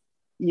general.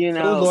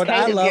 Oh Lord, Kate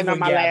I is love getting on when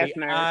my Gabby. last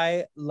nerve.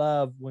 I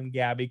love when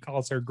Gabby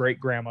calls her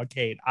great grandma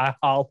Kate. I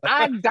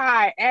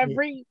die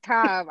every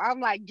time. I'm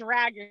like,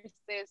 drag her,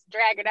 sis,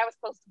 drag her. That was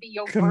supposed to be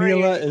your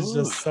Camila friend. is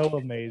just so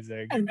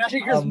amazing. And especially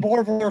because more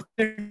of her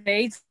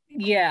dates,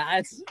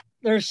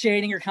 they're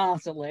shading her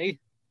constantly.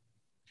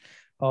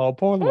 Oh,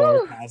 poor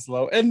Laura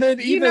Paslow. And then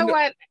You know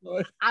what?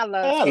 I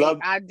love Kate.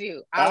 I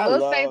do. I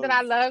will say that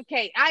I love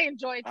Kate. I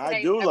enjoyed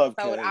today's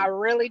episode. I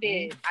really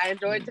did. I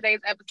enjoyed today's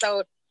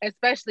episode,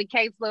 especially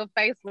Kate's little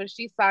face when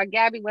she saw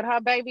Gabby with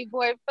her baby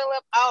boy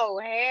Philip.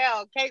 Oh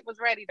hell, Kate was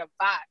ready to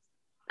box.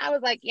 I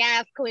was like,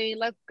 yes, queen,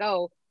 let's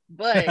go.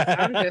 But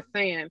I'm just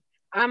saying,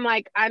 I'm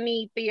like, I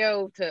need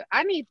Theo to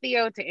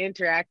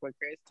interact with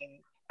Kristen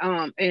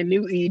and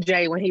new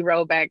EJ when he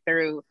rolled back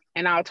through,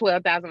 and all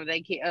 12,000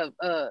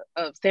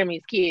 of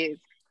Sammy's kids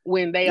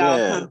when they all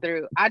come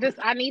through. I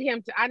need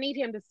him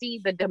to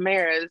see the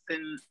Damaras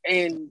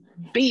and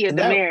be a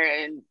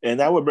Damara, and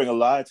that would bring a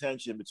lot of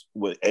attention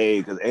with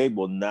Abe, because Abe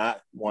will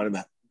not want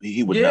him.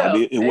 He would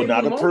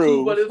not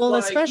approve. Well,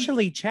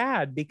 especially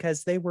Chad,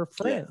 because they were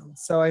friends. Yeah.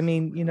 So I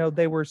mean,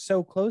 they were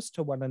so close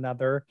to one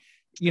another.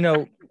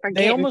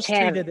 They almost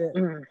treated it.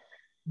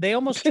 They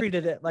almost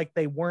treated it like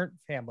they weren't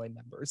family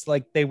members,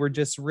 like they were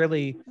just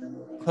really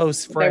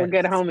close friends. They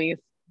were good homies.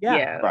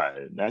 Yeah.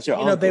 Right. That's your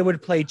uncle. They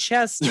would play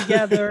chess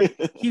together.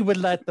 He would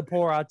let the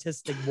poor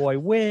autistic boy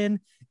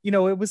win.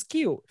 It was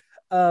cute.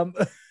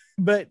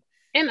 But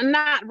and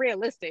not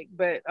realistic,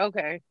 but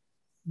okay.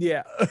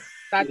 Yeah. The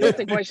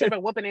autistic boy should have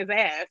been whooping his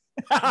ass.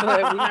 But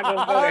we're not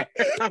gonna go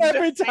there.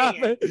 Every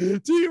time.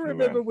 Do you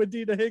remember when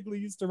Dina Higley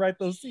used to write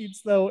those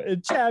scenes though?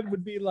 And Chad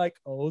would be like,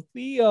 "Oh,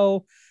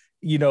 Theo,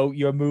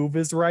 your move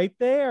is right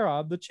there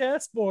on the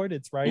chessboard.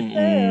 It's right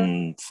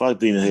there. Fuck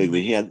Dina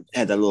Higley. He had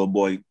that little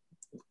boy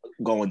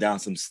going down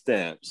some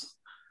steps.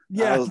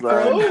 Yeah, I was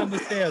thrown like, down the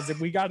stairs, and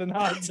we got an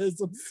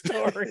autism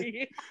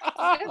story.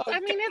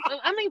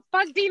 I mean,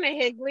 fuck Dina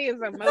Higley is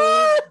a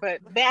move, but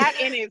that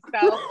in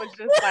itself was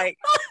just like,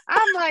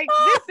 I'm like,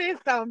 this is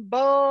some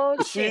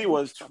bullshit. She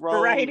was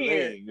trolling. Right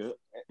here.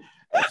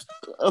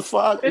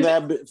 Fuck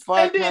that.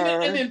 Fuck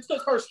her. And then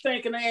took her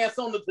stinking ass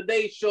on the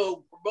Today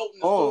Show promoting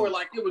the story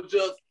like it was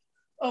just,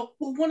 well,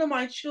 one of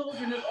my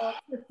children is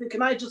autistic,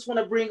 and I just want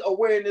to bring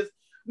awareness.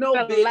 No,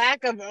 the bitch.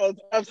 lack of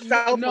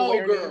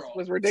self-awareness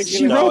was ridiculous.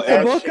 She wrote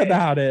the book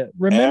about it.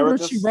 Remember,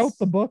 she wrote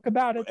the book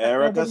about it.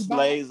 Erica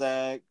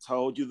Slezak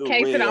told you the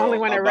real the only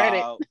one that read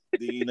it.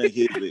 Dina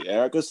Higley.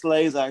 Erica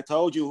Slezak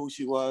told you who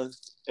she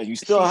was, and you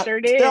still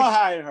sure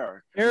hired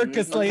her.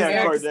 Erica Slezak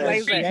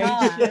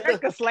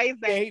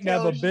ain't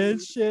never been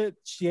shit.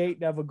 She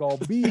ain't never gonna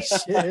be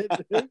shit.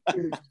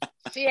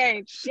 She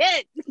ain't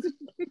shit.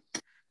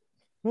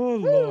 Oh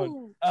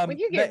Lord. When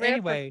you get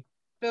anyway.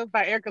 Filled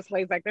by Erica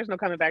Slezak, there's no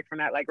coming back from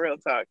that. Like real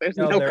talk, there's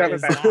no there coming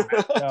back from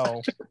that.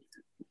 No.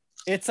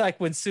 It's like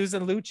when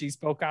Susan Lucci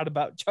spoke out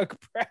about Chuck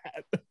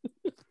Pratt.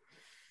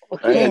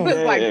 It was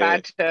like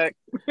bad Chuck.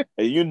 And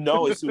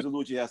if Susan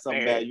Lucci has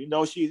something bad,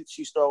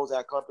 she strolls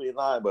that company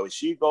line, but when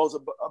she goes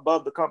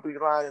above the company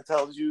line and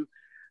tells you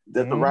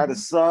that the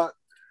writers suck,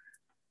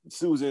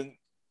 Susan,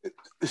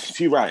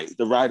 she right.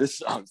 The writers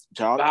suck.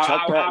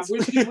 I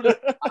wish she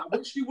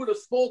would have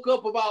spoke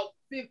up about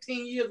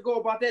 15 years ago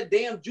about that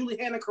damn Julie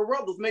Hannah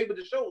Carruthers. Maybe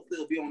the show would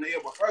still be on the air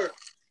with her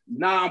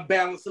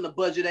non-balancing the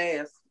budget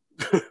ass.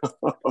 How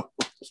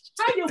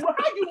you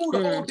move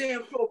the whole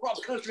damn show across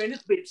the country and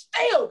this bitch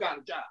still got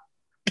a job?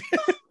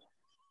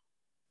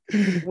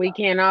 We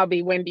can't all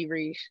be Wendy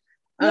Reach.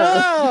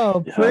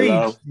 No,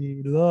 preach.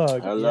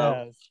 Look,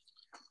 hello. Yes.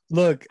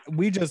 Look,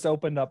 we just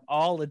opened up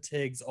all of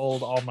Tig's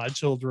old All My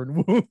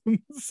Children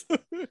wounds.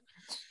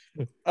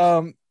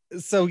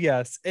 So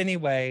yes,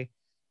 anyway,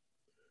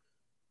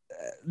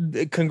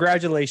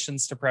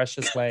 congratulations to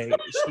Precious Way.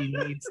 She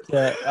needs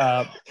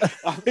to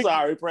I'm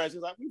sorry,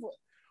 Precious.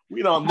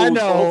 We don't move I know,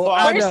 so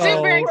far. We're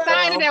super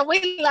excited and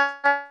we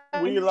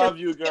love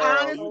you, girl.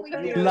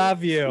 Honestly, we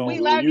love you. We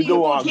love you.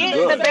 Get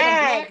good. the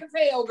bag.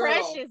 Hell,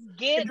 Precious,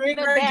 get the great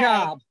bag.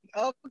 job.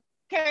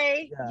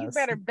 Okay, Yes. You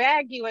better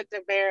bag you at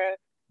Tamara.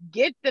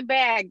 Get the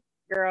bag,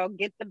 girl.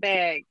 Get the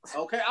bag.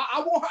 Okay,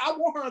 I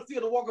want her to see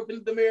her to walk up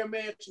into the Tamara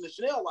mansion and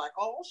Chanel like,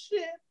 oh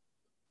shit.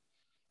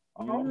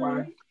 All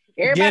right.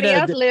 Everybody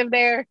else live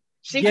there.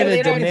 She get can a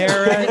live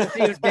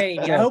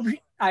Tamara.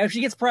 I hope she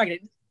gets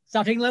pregnant.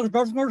 Stop taking those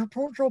birth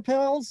control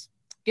pills.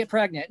 Get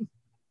pregnant.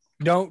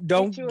 Don't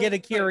get a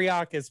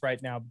Kyriakis right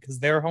now because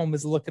their home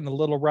is looking a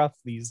little rough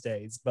these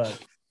days. But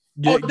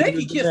they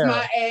can kiss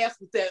my ass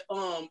with that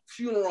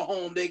funeral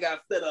home they got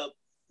set up.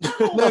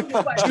 Look,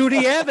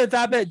 Judy Evans.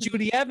 I bet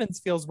Judy Evans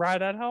feels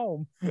right at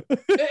home.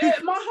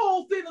 My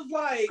whole thing is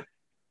like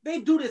they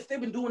do this.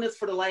 They've been doing this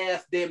for the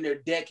last damn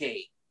near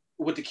decade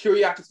with the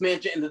Kyriakis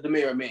mansion and the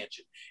Tamara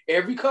mansion.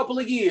 Every couple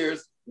of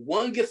years,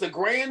 one gets a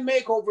grand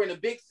makeover in a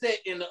big set,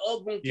 and the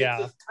other one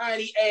gets this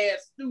tiny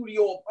ass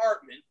studio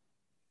apartment.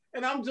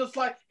 And I'm just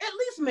like, at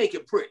least make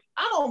it pretty.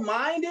 I don't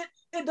mind it.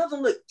 It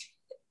doesn't look.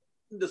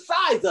 The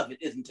size of it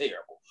isn't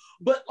terrible,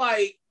 but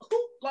like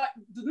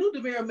the new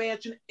Tamara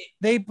mansion.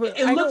 I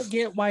don't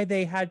get why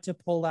they had to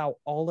pull out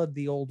all of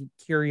the old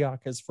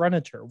Kyriakis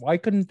furniture. Why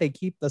couldn't they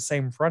keep the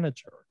same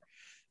furniture?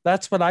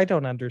 That's what I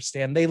don't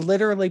understand. They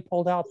literally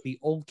pulled out the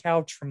old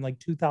couch from like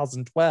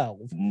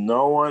 2012.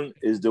 No one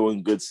is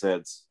doing good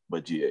sets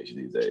but GH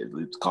these days.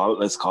 Let's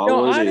call it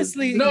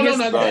honestly, No.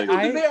 The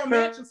Tamara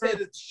mansion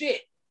said it's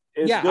shit.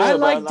 It's good, I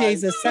like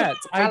Days of Sets.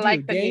 I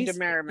like the new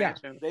Tamara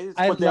mansion. They just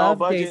put their own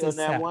budget in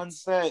that one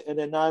set, and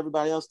then now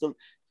everybody else still.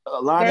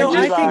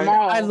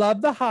 I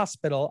love the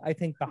hospital. I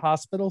think the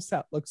hospital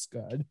set looks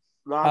good.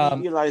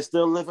 Eli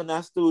still live in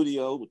that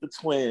studio with the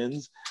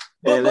twins.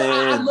 But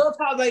I love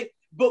how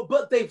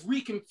but they've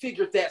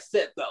reconfigured that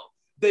set though.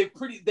 They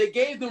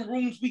gave them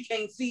rooms we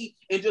can't see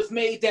and just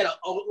made that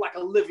like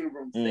a living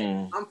room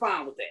set. I'm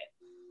fine with that.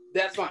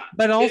 That's fine.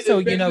 But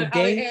also,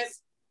 Days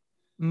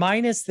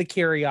minus the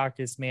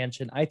Kyriakis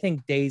mansion, I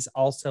think Days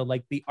also,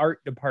 like, the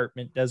art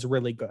department does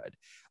really good.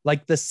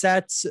 Like the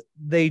sets,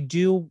 they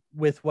do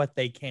with what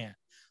they can.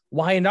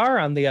 Y&R,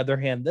 on the other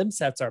hand, them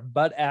sets are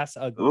butt ass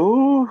ugly.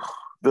 Ooh,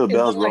 Bill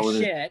Bell's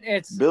rolling.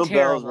 Bill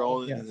Bell's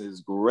rolling in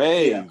his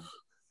grave.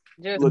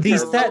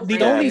 The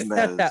only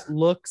set that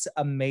looks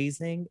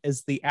amazing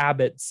is the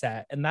Abbott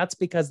set, and that's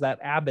because that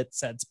Abbott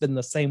set's been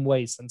the same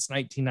way since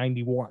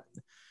 1991.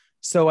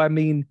 So I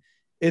mean,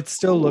 it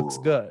still looks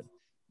good.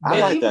 I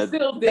like that.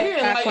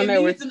 That's when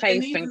there was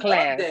taste and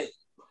class.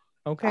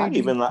 Okay. I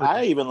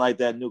even like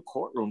that new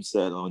courtroom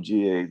set on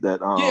GA.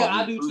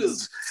 I do too.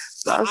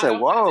 I said,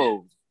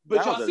 whoa.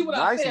 But y'all see what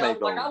I said?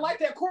 I like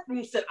that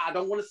courtroom set. I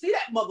don't want to see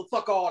that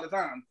motherfucker all the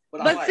time.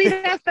 But see,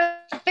 that's the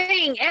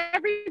thing.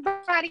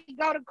 Everybody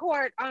go to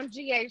court on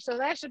GH, so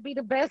that should be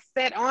the best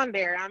set on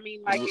there. I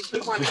mean, like, if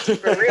you want to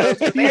keep it real.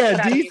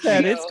 Yeah, D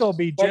said it's going to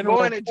be General.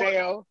 Or going to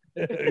jail.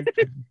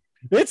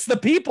 It's the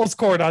People's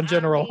Court on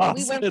General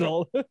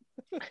Hospital.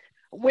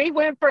 We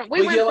went from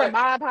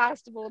Mob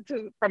Hospital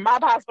to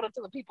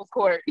the People's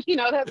Court. You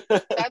know, that's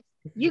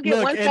you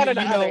get one set of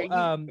the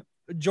other.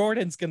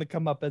 Jordan's gonna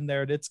come up in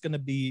there, and it's gonna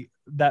be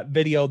that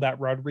video that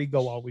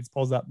Rodrigo always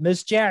pulls up.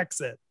 Miss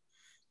Jackson.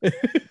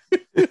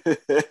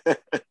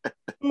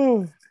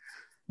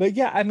 But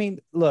yeah, I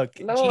mean, look,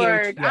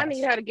 Lord, I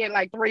need her to get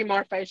like 3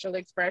 more facial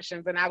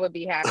expressions, and I would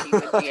be happy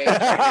with GH.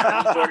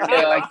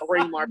 Like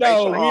 3 more.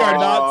 No, we are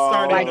not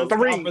starting like this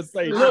 3.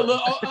 Conversation.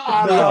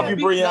 I love you,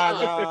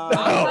 Brianna.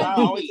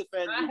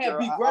 I have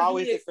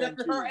begrudgingly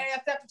accepted her ass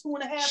after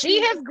 2.5 She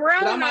years, has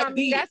grown on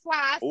me. That's why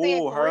I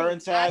said. Her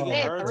and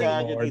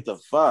Tagger need to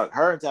fuck.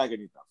 Her and Tagger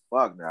need to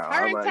fuck now.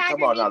 I'm like,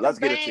 come on now, let's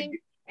get it together.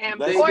 And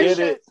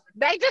Portia,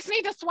 they just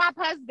need to swap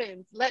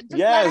husbands. Let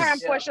her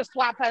and Portia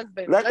swap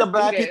husbands. Let the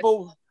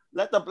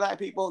black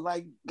people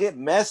like get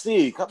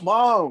messy. Come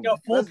on.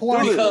 Let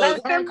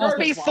them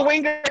be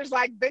swingers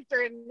like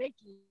Victor and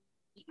Nikki.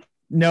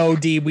 No,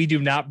 D, we do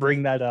not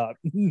bring that up.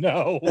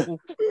 No.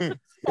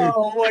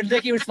 When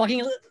Nikki was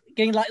fucking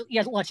getting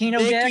Latino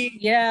dick?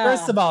 Yeah.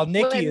 First of all,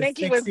 Nikki is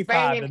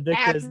 65 and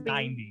Victor is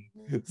 90.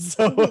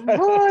 So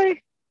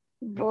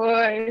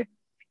boy.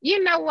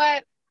 You know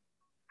what?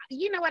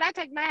 I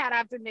take my hat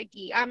off to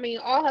Nikki. I mean,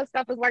 all her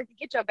stuff is work to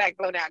get your back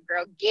blown out,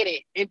 girl. Get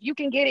it. If you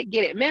can get it,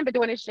 get it. Men been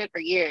doing this shit for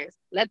years.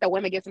 Let the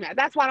women get some.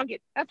 That's why I'm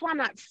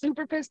not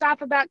super pissed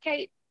off about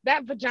Kate.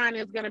 That vagina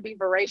is gonna be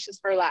voracious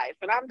for life.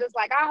 And I'm just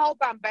like, I hope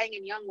I'm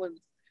banging young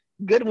ones,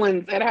 good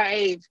ones at her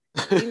age.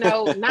 You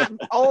know, not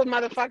old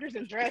motherfuckers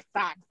in dress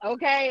socks.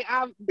 Okay.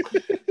 I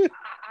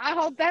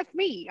hope that's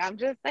me. I'm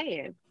just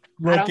saying.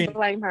 I don't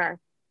blame her.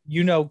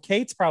 You know,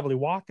 Kate's probably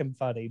walking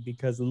funny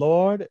because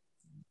Lord.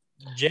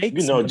 Jake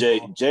hitting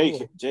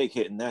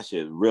that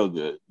shit real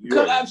good.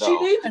 Because she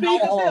needs to be.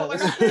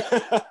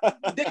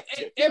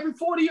 Every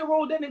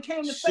 40-year-old that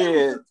came to say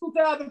since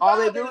 2005. All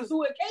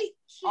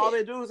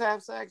they do is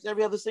have sex.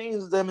 Every other scene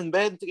is them in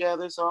bed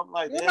together. So I'm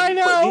like, I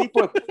know.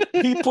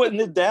 He putting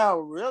it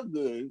down real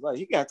good. Like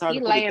he got time to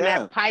put it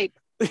down. That pipe.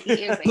 He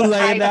is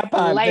a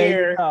pipe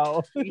layer.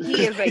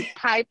 He is a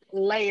pipe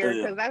layer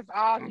because that's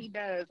all he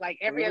does. Like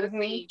every other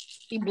scene,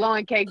 he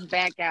blowing Kate's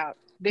back out.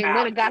 Then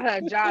went and got her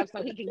a job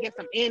so he can get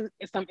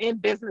some in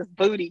business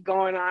booty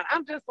going on.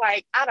 I'm just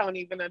like, I don't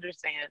even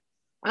understand.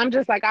 I'm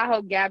just like, I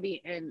hope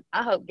Gabby and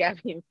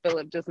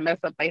Philip just mess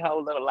up their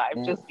whole little life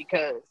just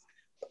because,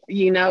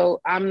 you know,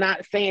 I'm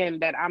not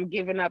saying that I'm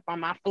giving up on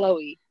my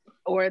Floey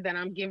or that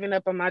I'm giving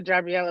up on my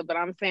Gabriella, but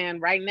I'm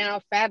saying right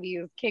now,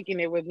 Fabi is kicking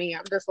it with me.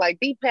 I'm just like,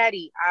 be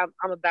petty.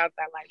 I'm about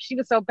that life. She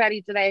was so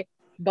petty today.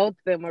 Both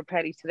of them were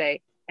petty today.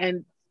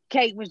 And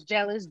Kate was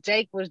jealous.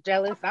 Jake was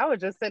jealous. I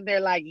was just sitting there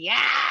like,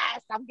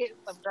 yes, I'm getting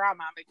some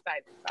drama. I'm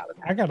excited.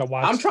 I gotta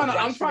watch. I'm trying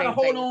to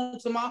hold on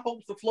to my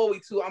hopes of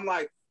Floey too. I'm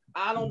like,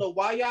 I don't know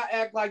why y'all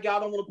act like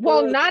y'all don't want to.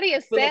 Well, Nadia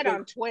said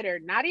on Twitter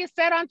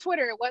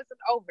it wasn't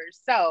over.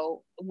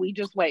 So we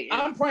just wait.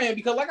 I'm praying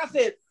because, like I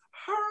said,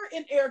 her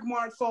and Eric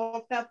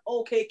Martsolf have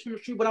okay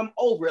chemistry, but I'm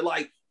over it.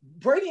 Like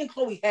Brady and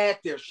Chloe had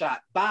their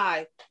shot.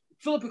 Bye.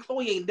 Philip and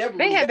Chloe ain't never.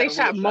 They had their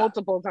shot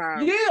multiple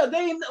times. Yeah,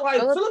 they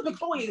like Philip and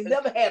Chloe ain't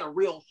never had a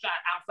real shot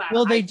outside.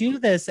 Well, they do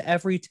this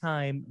every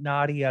time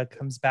Nadia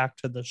comes back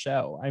to the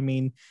show. I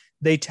mean,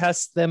 they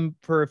test them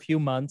for a few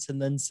months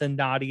and then send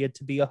Nadia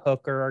to be a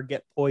hooker or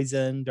get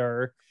poisoned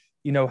or,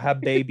 you know, have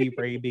baby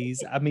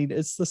rabies. I mean,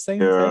 it's the same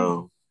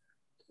thing.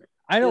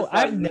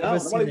 I've never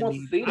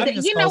seen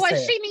it. You know what?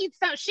 She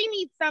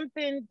needs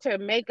something to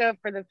make up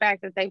for the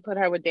fact that they put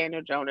her with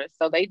Daniel Jonas.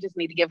 So they just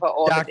need to give her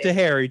all Dr.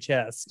 Harry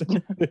chest.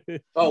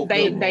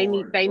 They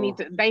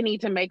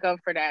need to make up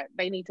for that.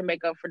 They need to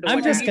make up for doing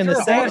I'm just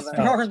gonna say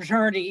her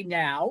maternity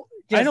now.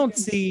 I don't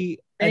see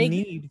a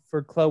need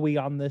for Chloe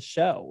on this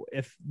show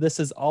if this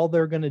is all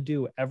they're gonna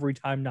do every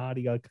time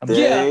Nadia comes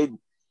in.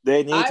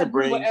 They need to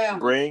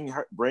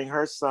bring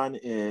her son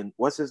in.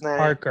 What's his name?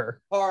 Parker.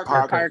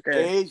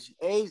 Age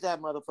that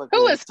motherfucker.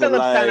 Who is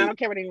Philip's son? I don't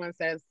care what anyone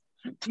says.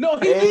 No,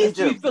 he needs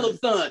to be Philip's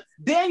son.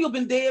 Daniel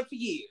been dead for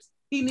years.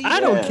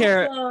 I don't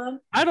care.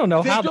 I don't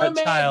know how that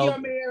child. Maggie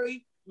are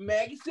married.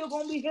 Maggie's still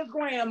gonna be his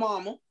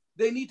grandmama.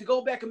 They need to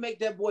go back and make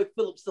that boy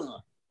Philip's son.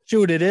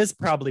 Shoot, it is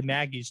probably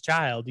Maggie's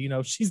child. You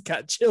know, she's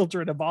got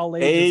children of all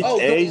ages.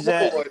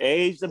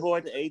 Age the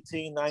boy to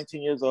 18,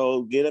 19 years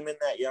old. Get him in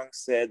that young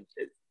set.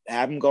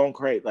 Have him going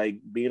crazy, like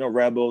being a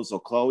rebel. So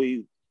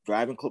Chloe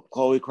driving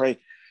Chloe crazy.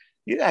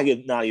 You gotta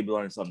get Nadia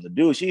learning something to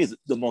do. She is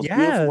the most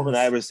beautiful woman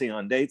I ever seen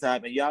on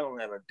daytime, and y'all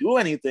don't ever do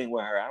anything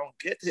with her. I don't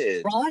get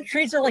this. Ron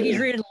treats her like he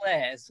treated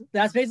Liz.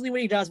 That's basically what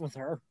he does with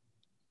her.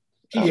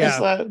 She's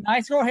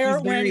nice girl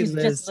hair when he's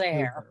just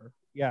there.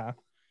 Yeah,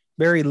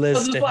 very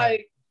Liz.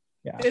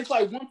 It's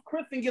like once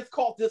Kristen gets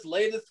caught this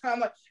latest time,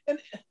 like, and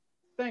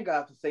thank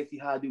God for Stacey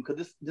Haddu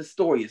because this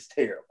story is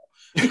terrible.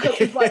 Because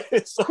it's like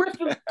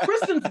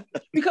Kristen,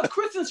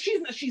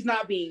 she's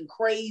not being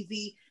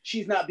crazy,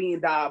 she's not being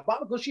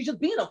diabolical, she's just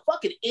being a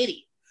fucking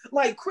idiot.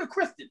 Like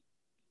Kristen,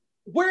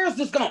 where is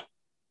this going?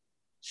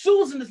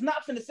 Susan is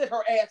not finna sit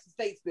her ass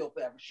in Statesville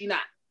forever. She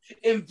not.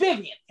 And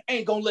Vivian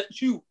ain't gonna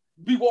let you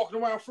be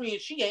walking around free,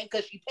 and she ain't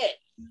because she petty.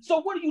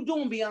 So what are you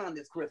doing beyond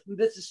this, Kristen?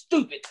 This is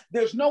stupid.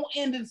 There's no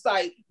end in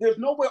sight. There's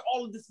nowhere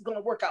all of this is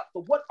gonna work out.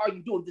 So what are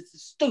you doing? This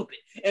is stupid.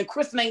 And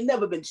Kristen ain't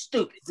never been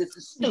stupid. This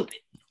is stupid.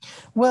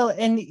 Well,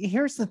 and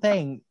here's the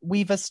thing.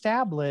 We've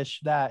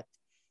established that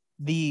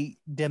the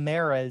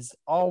Demaras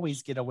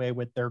always get away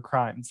with their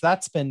crimes.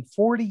 That's been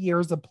 40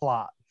 years of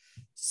plot.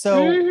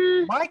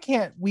 So why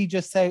can't we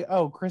just say,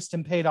 oh,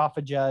 Kristen paid off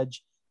a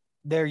judge.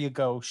 There you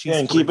go. She's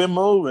and keep it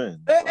moving.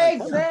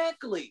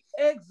 Exactly.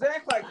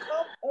 Like,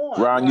 come on.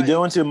 Ron, you're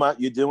doing too much.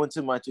 You're doing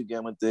too much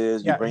again with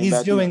this. Yeah,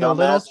 he's doing a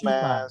little too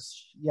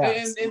much.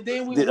 Yes. And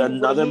then we did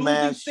another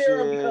mass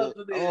Sarah because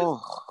of this. Oh,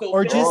 so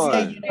or just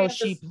God. say,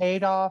 she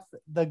paid off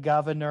the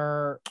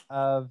governor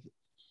of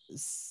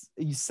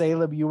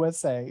Salem,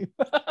 USA.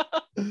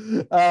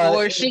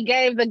 Or she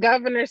gave the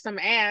governor some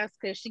ass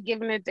because she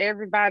giving it to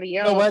everybody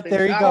else. You know what?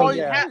 There you go.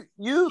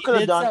 You could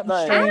have done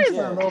that.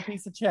 A little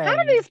piece of change.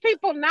 How do these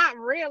people not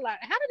realize?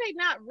 How do they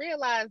not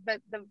realize that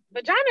the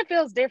vagina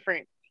feels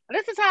different?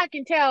 This is how I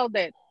can tell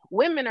that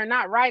women are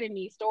not writing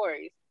these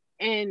stories,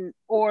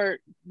 or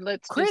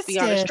let's just be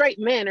honest, straight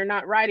men are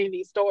not writing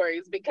these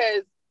stories,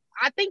 because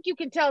I think you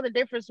can tell the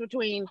difference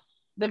between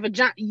the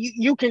vagina.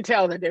 You can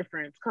tell the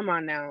difference. Come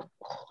on now.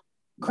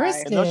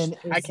 Kristen, don't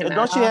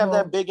she have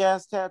that big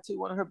ass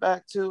tattoo on her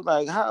back too?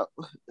 Like how?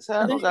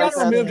 You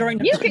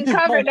can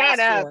cover that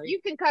up. You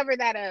can cover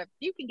that up.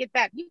 You can get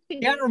that. You can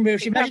get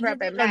removed. She cover up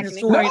that Mac. But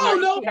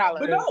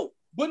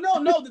no,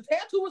 the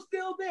tattoo was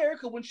still there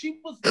because when she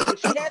had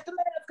the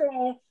mask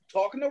on,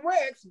 talking to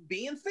Rex,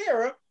 being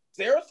Sarah's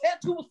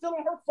tattoo was still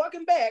on her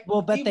fucking back.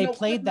 Well, but they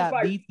played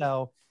that beat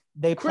though.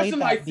 They played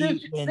that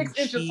beat when 6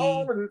 inches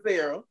taller than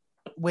Sarah.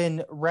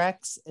 When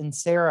Rex and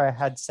Sarah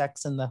had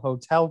sex in the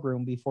hotel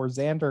room before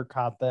Xander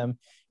caught them,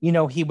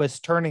 he was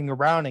turning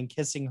around and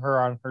kissing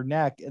her on her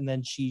neck, and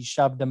then she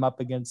shoved him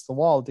up against the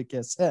wall to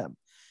kiss him.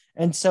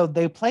 And so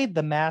they played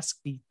the mask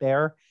beat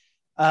there.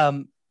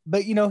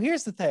 But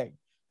here's the thing.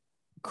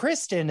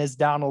 Kristen is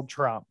Donald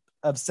Trump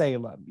of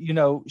Salem.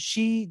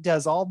 She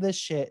does all this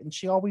shit and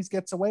she always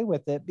gets away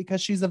with it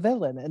because she's a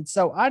villain. And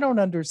so I don't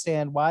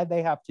understand why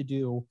they have to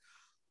do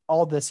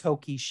all this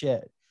hokey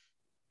shit.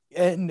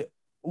 And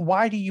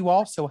why do you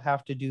also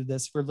have to do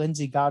this for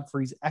Lindsay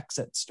Godfrey's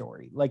exit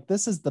story? Like,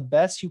 this is the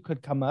best you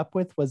could come up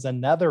with, was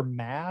another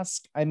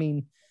mask. I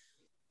mean,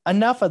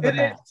 enough of the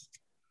mask.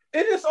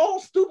 It is all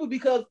stupid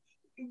because,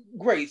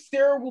 great,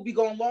 Sarah will be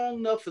gone long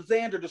enough for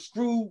Xander to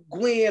screw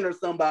Gwen or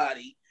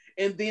somebody,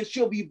 and then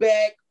she'll be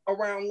back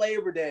around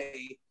Labor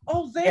Day.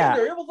 Oh,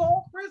 Xander, It was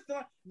all Kristen.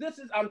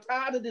 I'm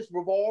tired of this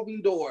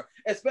revolving door,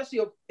 especially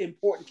of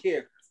important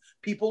characters.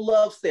 People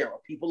love Sarah.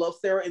 People love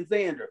Sarah and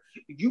Xander.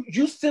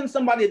 You send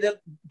somebody that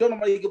don't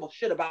nobody give a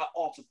shit about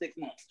off for 6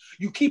 months.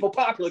 You keep a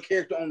popular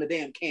character on the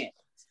damn campus.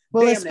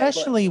 Well,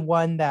 especially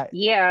one that...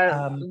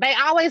 they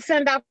always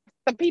send out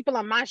the people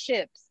on my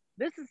ships.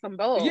 This is some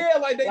bull.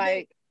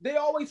 Yeah, they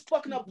always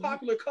fucking up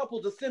popular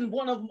couples to send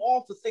one of them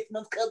off for 6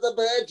 months because of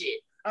budget.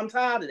 I'm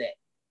tired of that.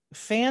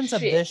 Fans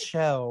of this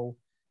show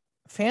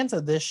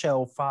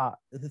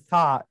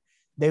thought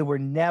they were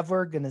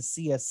never going to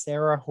see a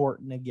Sarah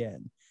Horton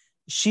again.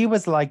 She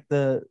was like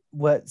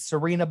what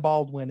Serena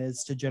Baldwin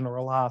is to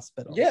General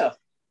Hospital. Yeah.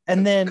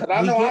 And then because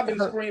I know I've been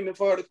screaming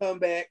for her to come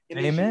back, and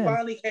then she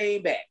finally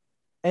came back.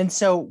 And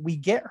so we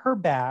get her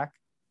back.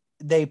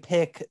 They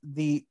pick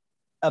the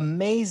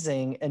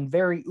amazing and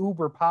very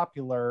uber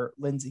popular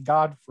Lindsay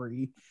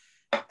Godfrey.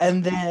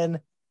 And then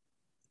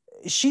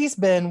she's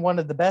been one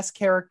of the best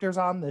characters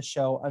on this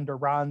show under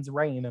Ron's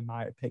reign, in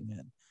my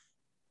opinion.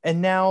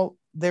 And now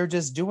they're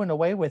just doing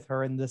away with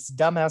her in this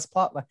dumbass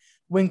plotline.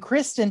 When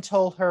Kristen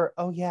told her,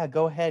 oh yeah,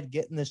 go ahead,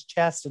 get in this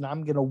chest and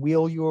I'm going to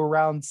wheel you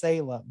around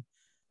Salem.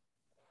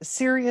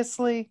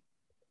 Seriously?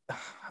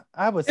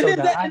 I was so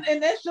done.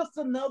 And that's just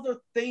another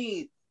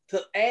thing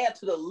to add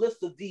to the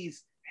list of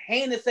these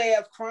heinous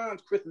ass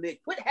crimes, Kristen.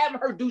 Quit having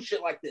her do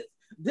shit like this.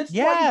 This is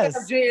why you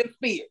have Jan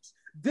Spears.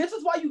 This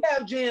is why you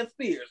have Jan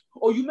Spears.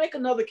 Or you make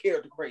another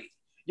character crazy.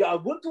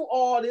 Y'all went through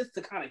all this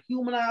to kind of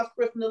humanize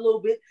Kristen a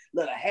little bit.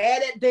 Let her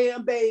have that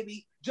damn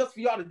baby just for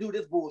y'all to do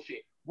this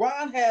bullshit.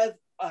 Ron has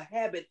a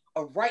habit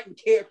of writing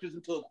characters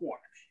into a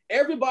corner.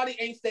 Everybody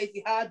ain't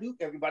Stacey Haddu.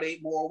 Everybody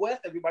ain't Maura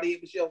West. Everybody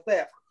ain't Michelle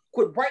Stafford.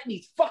 Quit writing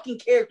these fucking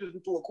characters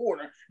into a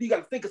corner. You got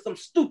to think of some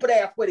stupid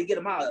ass way to get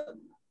them out of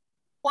them.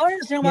 Well, I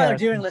understand why they're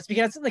doing this,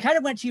 because they kind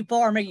of went too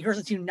far making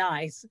Kristen too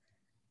nice.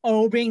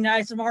 Oh, being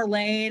nice to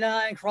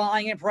Marlena and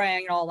crying and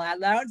praying and all that.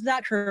 That's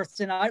not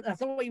Kristen.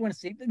 That's not what you want to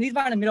see. You need to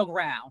find a middle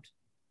ground.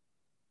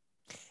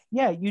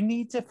 Yeah, you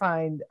need to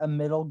find a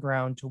middle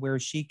ground to where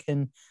she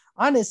can,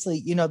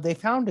 honestly, they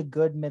found a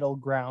good middle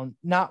ground,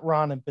 not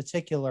Ron in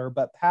particular,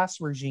 but past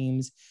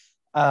regimes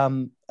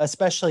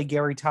especially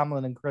Gary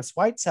Tomlin and Chris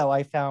Whitesell,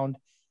 I found,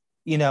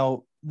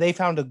 they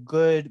found a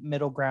good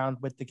middle ground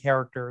with the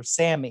character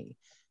Sammy.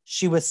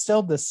 She was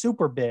still the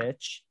super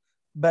bitch,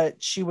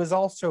 but she was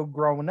also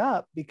grown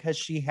up because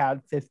she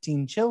had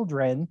 15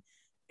 children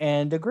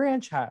and a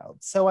grandchild.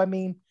 So, I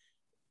mean,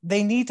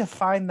 they need to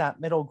find that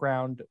middle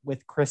ground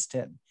with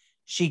Kristen.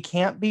 She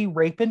can't be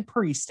raping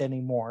Priest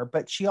anymore,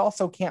 but she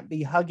also can't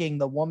be hugging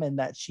the woman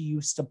that she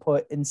used to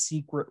put in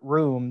secret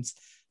rooms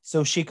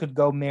so she could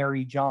go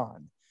marry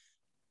John.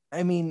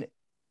 I mean,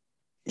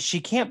 she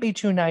can't be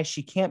too nice.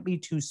 She can't be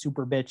too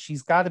super bitch.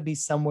 She's got to be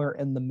somewhere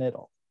in the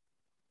middle.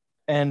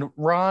 And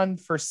Ron,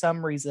 for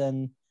some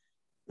reason,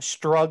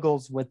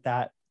 struggles with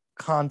that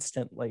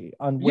constantly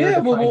on where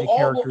to find a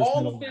character's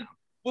middle ground.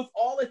 With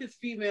all of his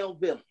female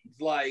villains,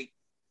 like,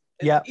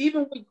 yeah,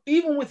 even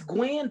with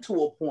Gwen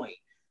to a point.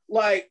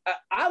 Like,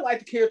 I like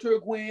the character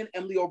of Gwen.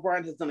 Emily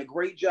O'Brien has done a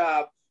great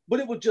job, but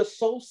it was just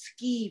so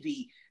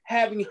skeevy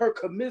having her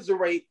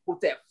commiserate with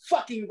that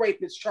fucking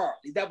rapist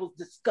Charlie. That was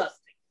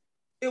disgusting.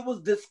 It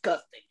was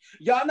disgusting.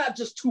 Y'all not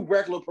just two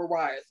regular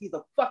pariahs. He's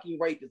a fucking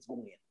rapist,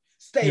 Gwen.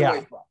 Stay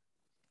away from him.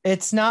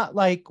 It's not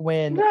like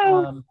when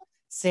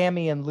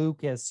Sammy and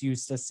Lucas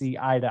used to see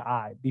eye to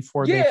eye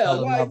before they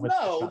fell in love with each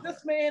other.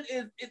 This man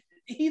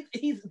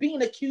he's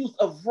being accused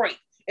of rape.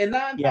 And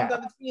 9 times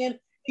out of 10,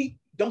 he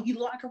look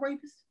like a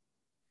rapist?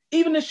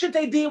 Even the shit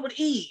they did with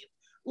Eve.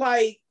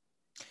 Like,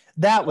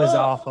 that was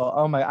awful.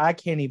 Oh my, I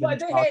can't even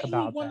talk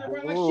about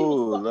that.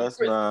 Ooh,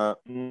 that's not.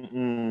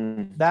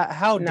 That,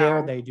 how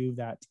dare they do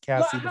that to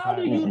Cassie? Like, how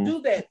do you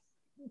do that?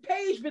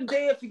 Paige been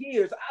dead for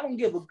years. I don't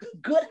give a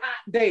good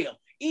hot damn.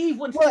 Eve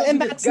went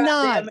and that's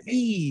not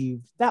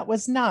Eve. That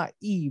was not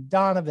Eve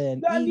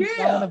Donovan.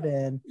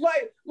 Donovan.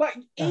 Like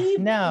Eve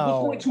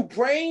was going to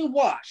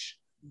brainwash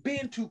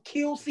Ben to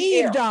kill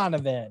Sierra. Eve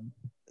Donovan.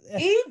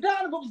 Eve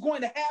Donovan was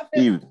going to have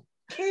him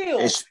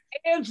kill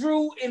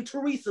Andrew and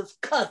Teresa's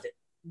cousin.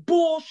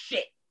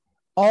 Bullshit.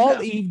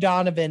 Eve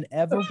Donovan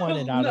ever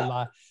wanted out of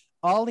life.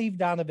 All Eve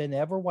Donovan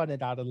ever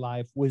wanted out of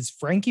life was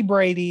Frankie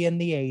Brady in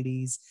the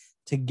 80s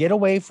to get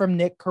away from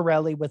Nick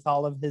Corelli with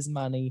all of his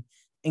money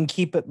and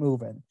keep it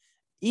moving.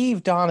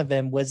 Eve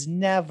Donovan was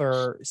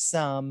never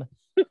some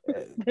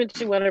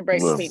she wanted to break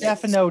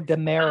Stefano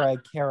Demera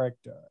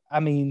character.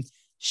 I mean,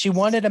 she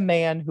wanted a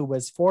man who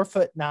was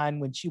 4'9"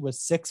 when she was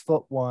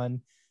 6'1",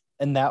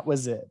 and that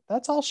was it.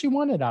 That's all she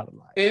wanted out of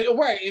life.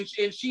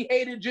 And she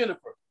hated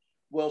Jennifer.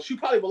 Well, she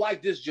probably would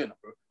like this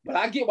Jennifer, but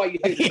I get why you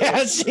hate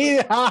her.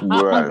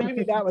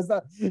 Maybe that was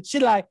she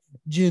like,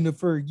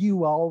 Jennifer,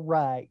 you all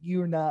right.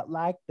 You're not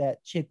like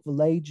that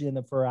Chick-fil-A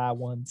Jennifer I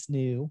once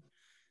knew.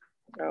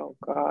 Oh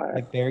God.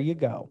 Like, there you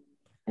go.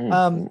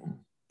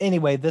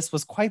 Anyway, this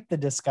was quite the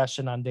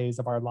discussion on Days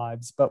of Our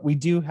Lives, but we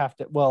do have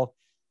to,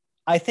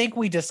 I think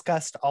we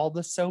discussed all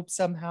the soap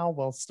somehow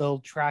while still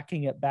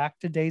tracking it back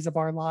to Days of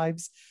Our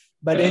Lives.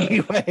 But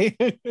anyway,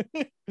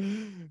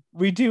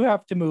 we do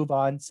have to move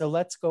on. So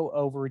let's go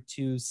over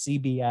to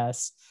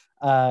CBS.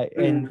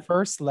 And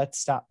first, let's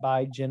stop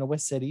by Genoa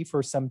City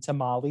for some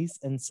tamales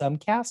and some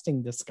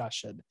casting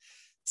discussion.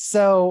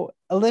 So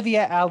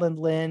Olivia Allen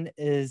Lynn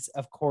is,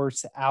 of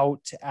course,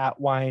 out at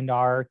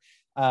Y&R.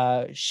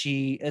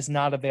 She is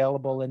not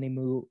available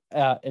anymore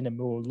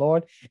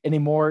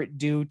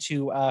due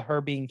to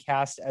her being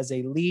cast as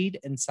a lead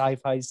in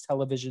Sci-Fi's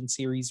television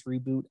series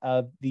reboot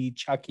of the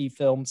Chucky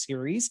film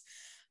series.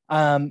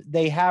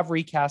 They have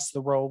recast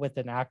the role with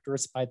an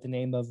actress by the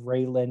name of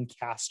Raylan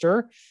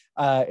Castor,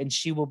 and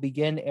she will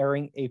begin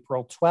airing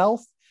April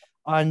 12th.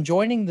 On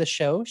joining the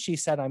show, she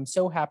said, "I'm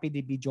so happy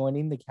to be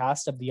joining the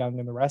cast of The Young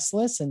and the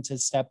Restless and to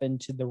step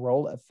into the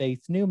role of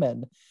Faith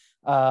Newman."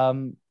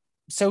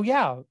 So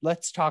yeah,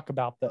 let's talk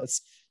about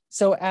this.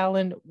 So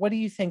Alan, what do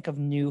you think of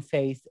New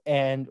Faith,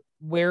 and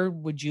where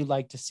would you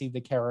like to see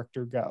the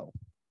character go?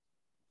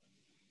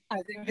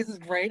 I think this is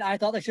great. I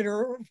thought they should have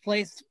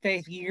replaced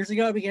Faith years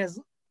ago because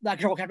that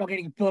girl kept on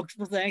getting booked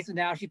for things, and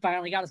now she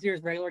finally got a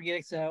serious regular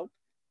gig. So,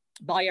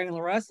 by Young and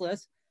the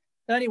Restless.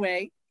 But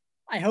anyway,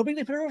 I'm hoping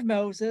they put her with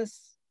Moses,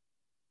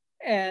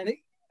 and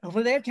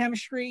hopefully they have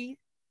chemistry.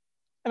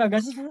 And my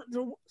message for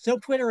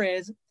Soap Twitter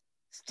is,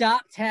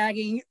 stop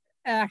tagging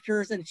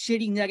actors and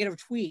shitty negative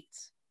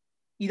tweets.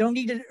 You don't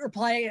need to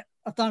reply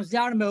a thumbs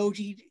down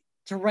emoji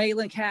to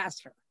Raylan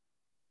Castor.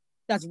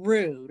 That's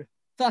rude.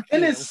 Fuck you.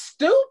 And it's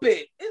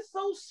stupid. It's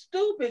so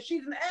stupid.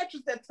 She's an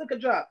actress that took a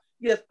job.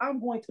 Yes,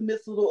 I'm going to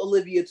miss little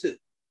Olivia too.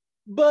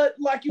 But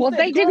like you said,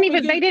 they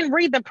didn't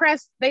read the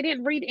press. They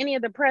didn't read any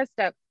of the press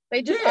stuff.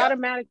 They just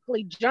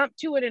automatically jumped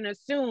to it and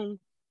assumed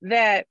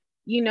that,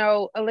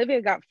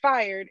 Olivia got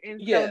fired.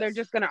 And so they're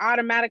just going to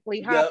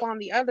automatically hop on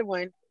the other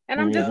one. And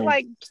I'm just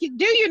like,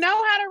 do you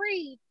know how to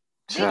read?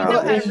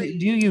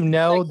 Do you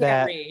know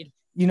that,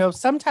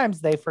 sometimes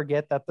they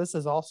forget that this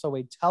is also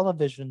a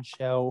television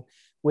show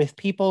with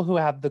people who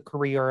have the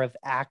career of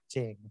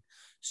acting.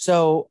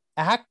 So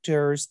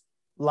actors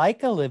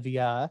like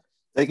Olivia,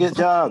 they get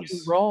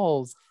jobs,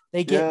 roles,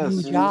 they get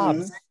new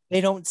jobs.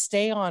 They don't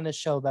stay on a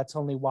show that's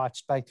only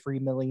watched by 3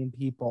 million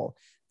people.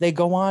 They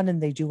go on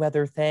and they do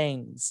other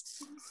things.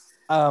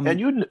 And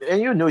you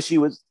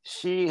knew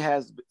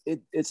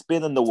it's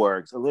been in the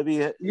works.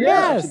 Olivia,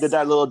 Yes, she did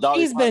that little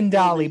Dolly. She's been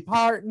Dolly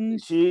Parton.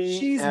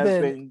 She's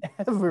been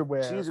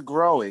everywhere. She's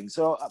growing.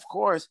 So of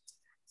course,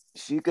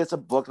 she gets a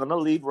book on the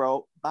lead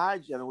role by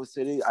Genoa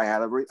City. I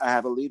have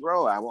a lead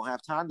role. I won't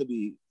have time to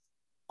be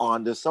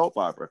on this soap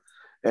opera.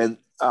 And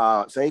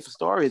Faith's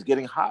story is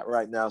getting hot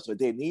right now, so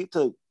they need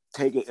to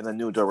take it in a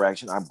new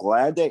direction. I'm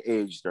glad they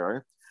aged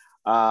her.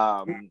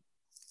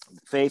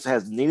 Faith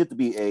has needed to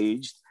be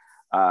aged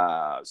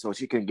so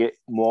she can get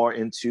more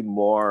into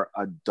more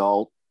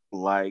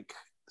adult-like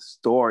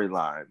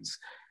storylines,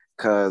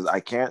 because I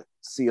can't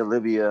see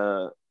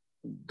Olivia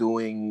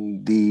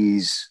doing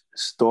these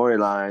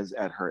storylines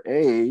at her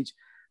age.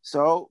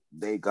 So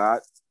they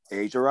got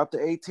age her up to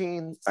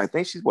 18. I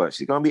think she's going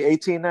to be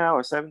 18 now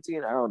or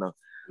 17? I don't know.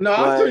 No,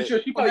 I'm pretty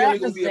sure she probably only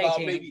going to be about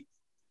 18.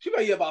 She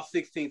might be about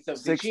 16,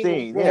 17.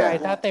 16, yeah. I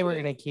thought they were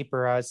going to keep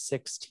her as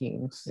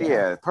 16.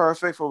 Yeah,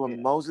 perfect for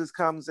when Moses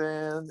comes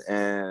in,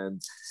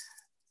 and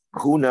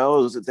who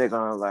knows if they're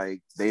gonna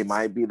they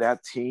might be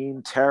that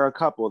team terror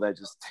couple that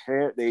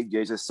they're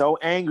just so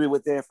angry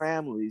with their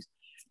families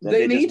that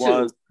they need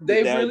to.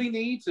 They that, really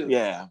need to.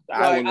 Yeah,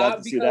 I would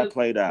love to see that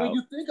played out. When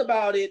you think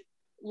about it,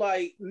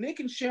 Nick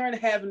and Sharon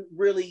haven't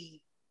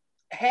really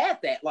had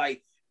that.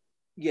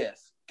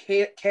 Yes,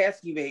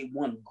 Cassie made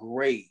one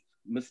grave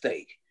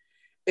mistake.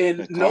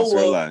 And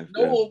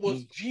Noah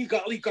was, gee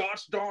golly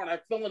gosh darn, I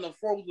fell in a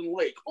frozen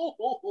lake.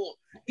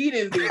 He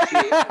didn't do shit.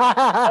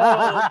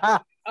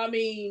 I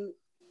mean,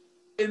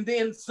 and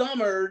then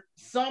Summer,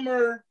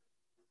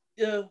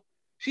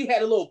 she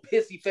had a little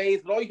pissy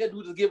face, but all you had to do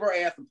was just give her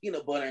ass some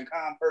peanut butter and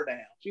calm her down.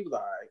 She was all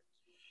right.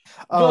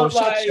 Oh,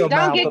 shut your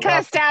mouth. Don't get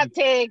cussed out,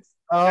 Tiggs.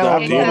 Oh,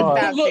 look,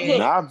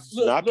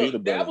 not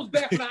peanut butter. That was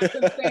back when I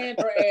couldn't stand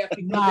her ass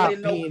because not they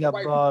didn't know peanut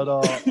right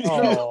butter.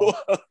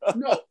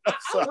 No,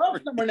 I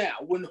love Summer now.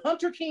 When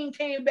Hunter King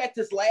came back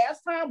this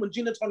last time, when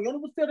Gina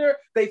Tonioni was still there,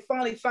 they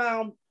finally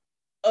found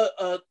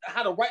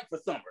how to write for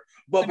Summer.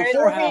 But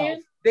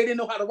beforehand, they didn't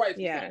know how to write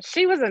for Summer.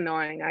 She was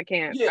annoying. I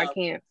can't say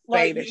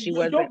that she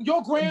wasn't.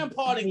 Your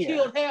grandpa that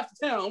killed half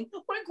the town.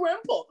 My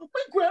grandpa.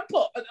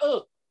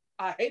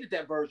 I hated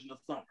that version of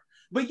Summer.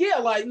 But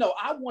no,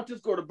 I want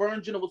this girl to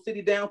burn Genoa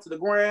City down to the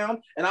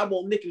ground, and I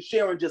want Nick and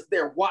Sharon just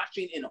there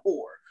watching in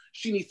horror.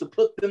 She needs to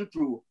put them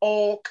through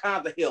all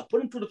kinds of hell. Put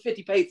them through the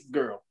 50 paces,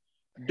 girl.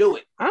 Do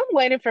it. I'm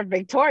waiting for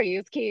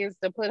Victoria's kids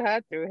to put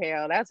her through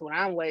hell. That's what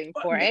I'm waiting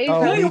for.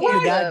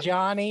 That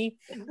Johnny.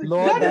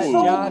 Lord, that is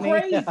so Johnny.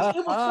 crazy. It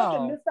was such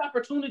a missed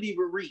opportunity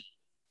with Reed.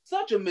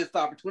 Such a missed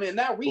opportunity. And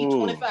now Reed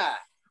 25.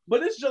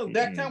 But it's just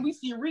that time we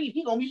see Reed,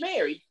 he gonna be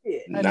married.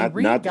 Yeah.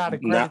 Reed got a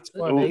credit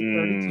score of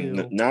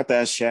 832. Not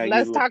that shaggy.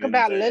 Let's talk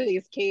about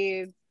Lily's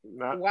kids.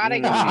 Why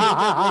they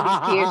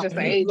gonna use Lily's kids just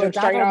to age them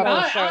straight off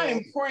the show? I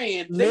am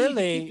praying they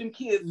need to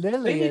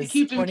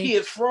keep them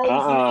kids frozen in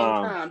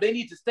time. They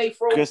need to stay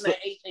frozen at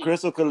 18.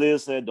 Crystal Khalil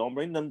said, "Don't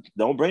bring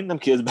them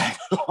kids back."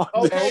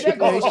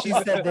 She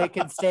said they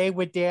can stay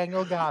with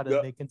Daniel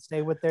Goddard. They can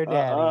stay with their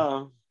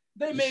daddy.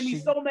 They made me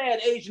so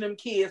mad aging them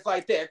kids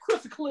like that.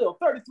 Crystal Khalil,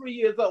 33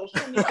 years old. She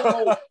don't need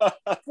no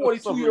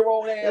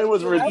 42-year-old ass. It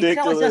was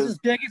ridiculous. That's his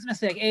biggest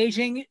mistake.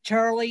 Aging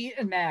Charlie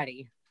and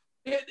Maddie.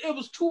 It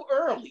was too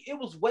early. It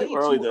was way too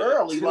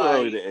early. Too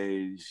early to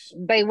age.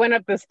 They went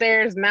up the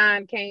stairs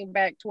 9, came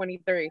back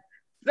 23.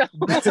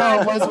 That's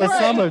how it was with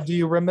Summer. Do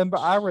you remember?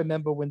 I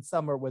remember when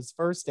Summer was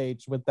first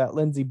aged with that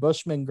Lindsay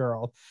Bushman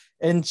girl,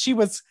 and she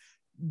was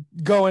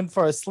going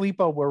for a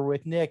sleepover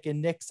with Nick,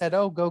 and Nick said,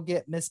 "Oh, go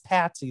get Miss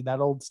Patsy,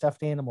 that old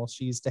stuffed animal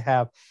she used to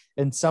have."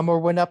 And Summer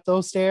went up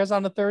those stairs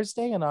on a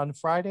Thursday, and on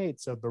Friday it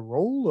said the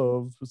role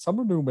of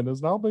Summer Newman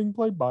is now being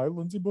played by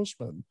Lindsay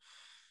Bushman.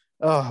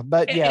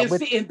 But yeah,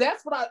 and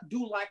that's what I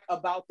do like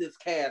about this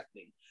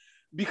casting,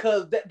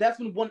 because that's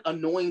been one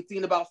annoying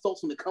thing about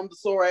soaps when it comes to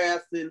sore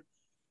ass, and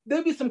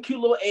there'd be some cute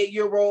little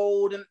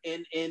 8-year-old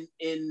and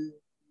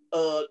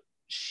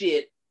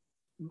shit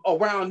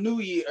around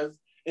New Year's.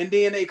 And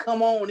then they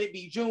come on, it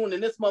be June,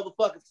 and this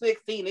motherfucker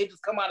 16. They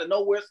just come out of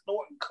nowhere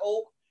snorting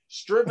coke,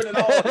 stripping and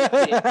all this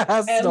shit.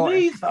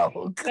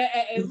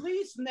 At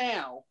least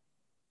now,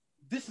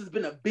 this has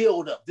been a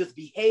build-up. This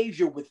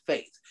behavior with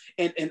Faith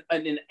and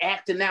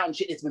acting out and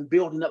shit. It's been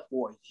building up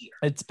for a year.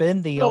 It's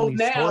been the only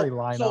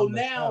storyline. So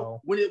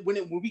now, when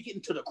we get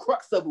into the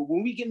crux of it,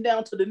 when we get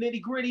down to the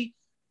nitty-gritty,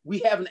 we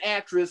have an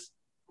actress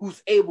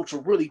who's able to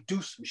really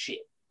do some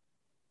shit.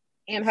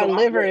 And her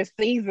liver is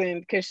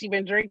seasoned because she's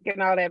been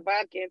drinking all that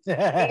vodka for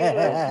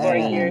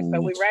a year. So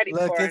we're ready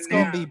for it. It's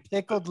gonna be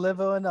pickled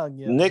liver and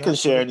onion. Nick and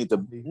Sharon need to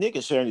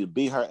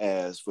beat her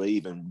ass for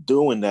even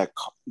doing that,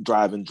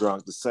 driving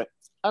drunk.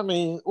 I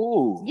mean,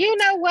 ooh. You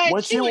know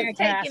what? She was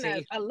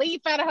taking a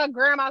leaf out of her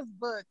grandma's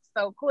book.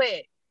 So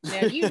quick.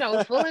 Now you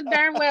know full and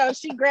darn well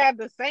she grabbed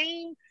the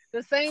same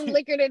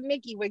liquor that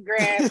Nikki would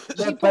grab.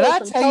 But I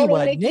tell you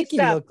what, Nikki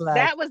looked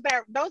like.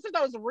 Those are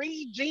those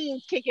Reed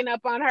genes kicking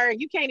up on her.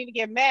 You can't even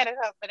get mad at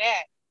her for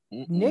that.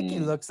 Nikki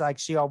looks like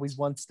she always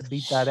wants to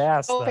beat that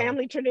ass.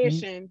 Family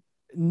tradition.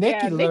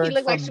 Nikki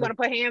looked like she want to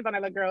put hands on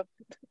that little girl.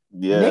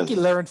 Yes. Nikki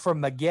learned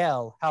from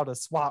Miguel how to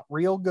swat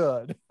real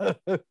good.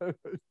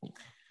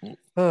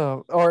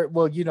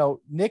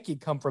 Nikki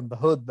come from the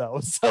hood though,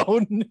 so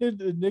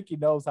Nikki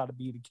knows how to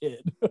beat a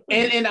kid.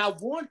 and I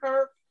want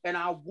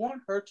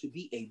her to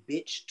be a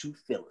bitch to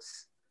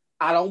Phyllis.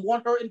 I don't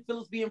want her and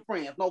Phyllis being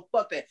friends. No,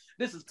 fuck that.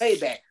 This is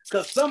payback.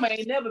 Because Summer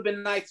ain't never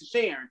been nice to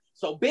Sharon.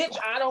 So, bitch,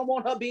 I don't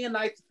want her being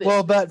nice to Phyllis.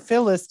 Well, but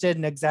Phyllis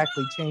didn't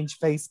exactly change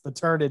face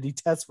paternity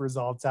test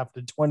results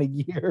after 20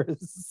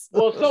 years.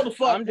 Well, so the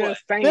fuck I'm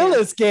just saying.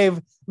 Phyllis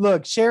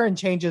Sharon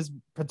changes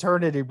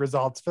paternity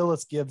results.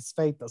 Phyllis gives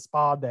Faith a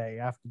spa day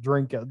after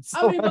drinking.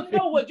 So, I mean, but you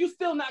know what? You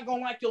still not going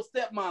to like your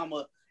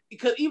stepmama.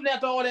 Because even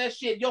after all that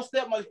shit, your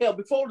stepmother, hell,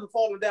 before the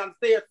falling down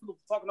the stairs,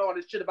 talking all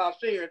this shit about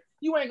Sharon,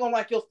 you ain't gonna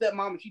like your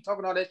stepmom if she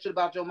talking all that shit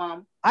about your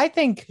mom. I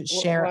think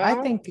Sharon. Well,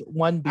 I think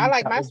one beat I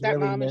like that my was really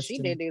stepmom, and missed she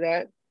in- did do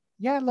that.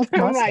 Yeah, I love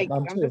my I'm like,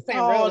 stepmom I'm too. just saying,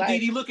 real life. Dee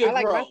Dee, look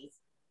at Rose.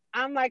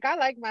 I'm like, I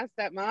like my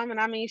stepmom, and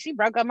I mean, she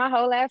broke up my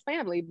whole ass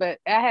family, but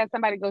I had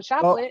somebody to go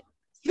shop Well- with.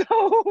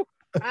 So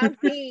I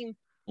mean,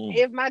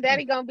 if my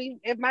dad gonna be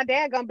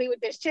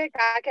with this chick,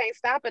 I can't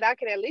stop it. I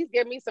can at least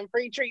give me some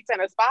free treats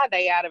and a spa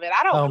day out of it.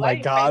 I don't Oh my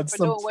blame God, Faith for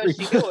some doing what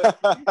she free- doing.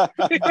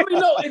 I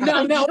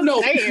mean, no, I'm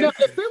no. just saying. Now,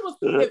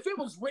 if it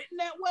was written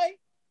that way,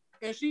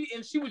 and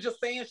she was just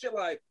saying shit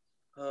like,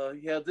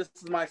 yeah, this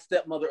is my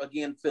stepmother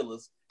again,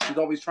 Phyllis. She's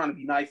always trying to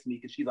be nice to me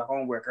because she's a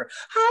homewrecker.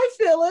 Hi,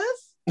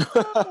 Phyllis.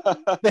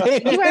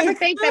 You ever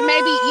think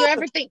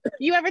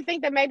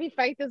that maybe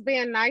Faith is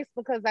being nice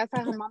because that's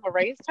how her mama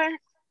raised her?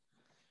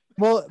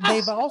 Well,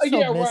 they've also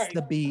Yeah, missed right.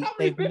 the beat. How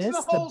many They've bitches in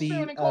missed the the whole Sharon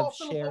beat and of called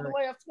Phyllis over Sharon. the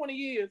last 20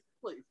 years?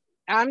 Please.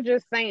 I'm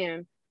just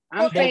saying.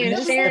 They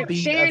missed the Sharon,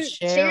 beat Sharon, of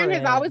Sharon has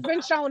Sharon. always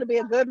been shown to be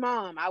a good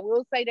mom. I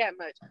will say that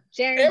much.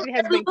 Sharon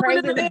has Every been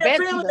crazy woman as in a the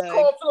Betsy family bug.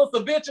 called Phyllis a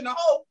bitch and a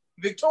hoe.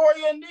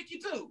 Victoria and Nikki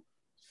too.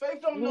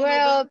 Faith don't know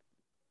Well, no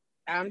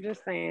I'm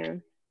just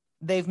saying.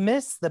 They've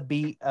missed the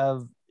beat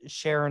of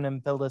Sharon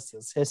and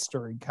Phyllis's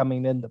history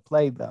coming into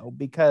play though,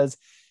 because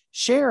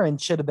Sharon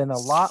should have been a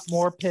lot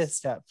more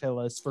pissed at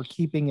Phyllis for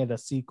keeping it a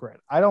secret.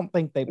 I don't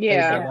think they played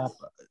that up.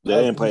 They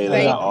didn't play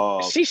that at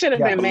all. She should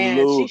have been mad.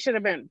 She should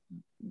have been.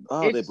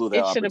 They blew that.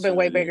 It should have been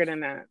way bigger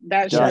than that.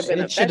 That should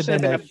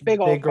have been a big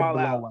old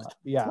fallout.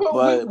 Yeah.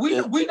 Well,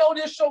 But we know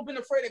this show been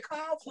afraid of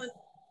conflict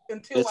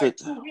until like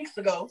 2 weeks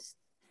ago.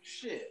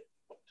 Shit.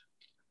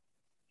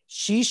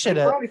 She should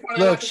have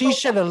she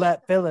should have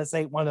let Phyllis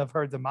eat one of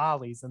her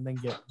tamales and then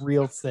get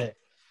real sick.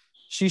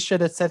 She should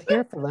have said,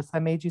 "Here, Phyllis, I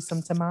made you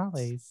some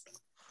tamales."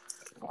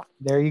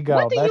 There you go.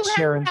 What do That's you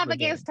Sharon's have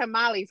revenge. against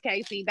tamales,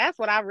 Casey? That's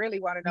what I really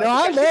want to know. No,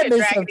 I because love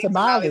me some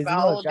tamales. The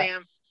whole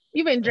damn.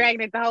 You've been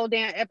dragging it the whole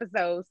damn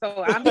episode,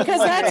 so I'm because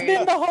that's wondering.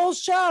 been the whole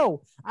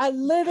show. I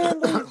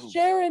literally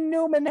Sharon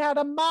Newman had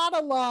a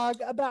monologue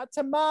about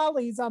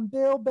tamales on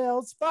Bill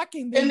Bell's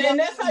fucking. And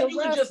that's how you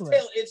can just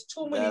tell it's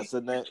too many. That's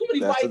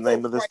the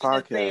name of this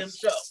podcast.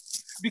 Show.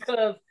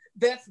 Because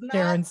that's not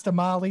Sharon's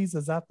Tamales.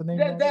 Is that the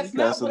name? That's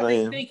not what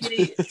they think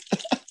it is.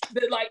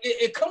 Like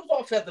it comes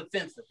off as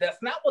offensive. That's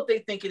not what they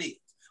think it is.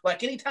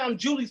 Like anytime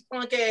Julie's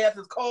punk ass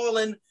is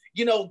calling,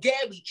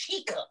 Gabby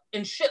Chica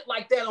and shit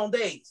like that on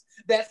days.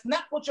 That's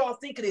not what y'all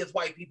think it is,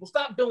 white people.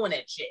 Stop doing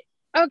that shit.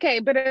 Okay,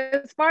 but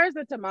as far as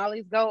the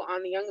tamales go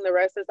on The Young and the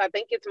Restless, I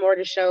think it's more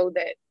to show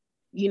that,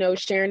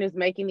 Sharon is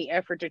making the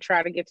effort to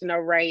try to get to know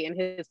Ray and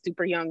his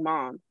super young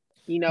mom.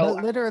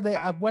 But literally,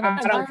 what I'm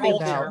talking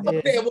about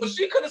is... Well,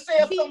 she could have said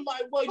something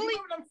like, well, you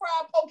remember them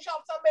fried pork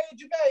chops I made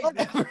you,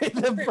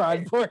 baby? The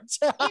fried pork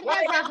chops.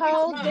 It has a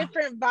whole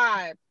different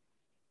vibe.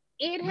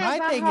 It has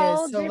a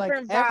whole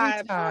different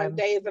vibe on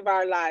Days of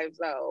Our Lives,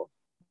 though.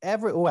 I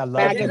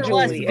love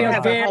it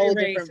has a whole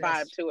different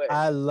vibe to it.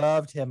 I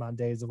loved him on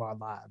Days of Our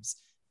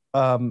Lives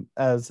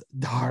as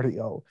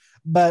Dario.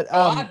 But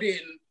I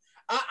didn't.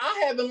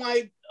 I haven't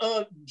liked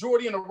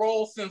Jordy in a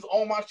role since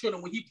All My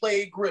Children when he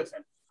played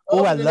Griffin.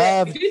 I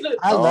love me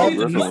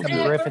some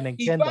Griffin and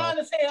Kendall. He's fine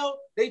as hell.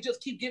 They just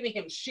keep giving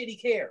him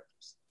shitty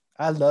characters.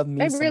 I love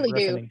me. They really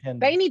do.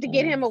 They need to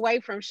get him away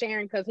from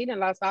Sharon because he done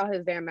lost all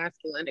his damn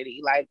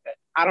masculinity. Like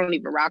I don't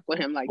even rock with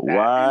him like that.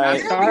 Why? I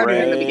started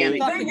in the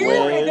beginning.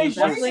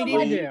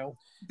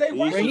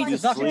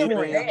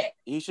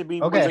 He should be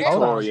with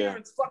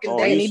Victoria.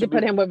 They need to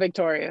put him with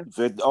Victoria.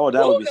 That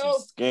would be some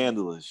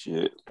scandalous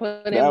shit.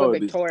 Put him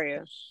with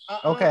Victoria.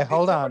 Okay,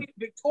 hold on.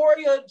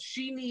 Victoria,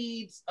 she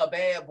needs a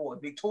bad boy.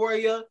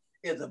 Victoria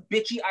is a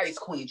bitchy ice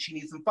queen. She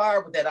needs some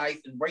fire with that ice,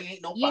 and Ray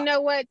ain't no fire. You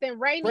know what? Then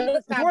Ray needs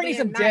to stop being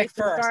some nice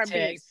dick first.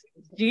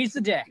 She's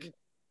the dick.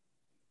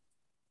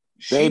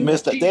 They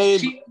missed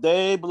it.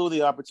 They blew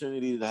the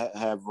opportunity to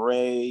have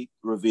Ray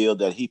reveal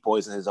that he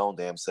poisoned his own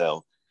damn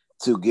self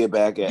to get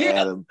back at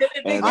Adam.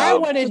 And I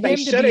wanted him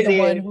to be the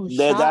one who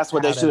shot That's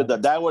what they should have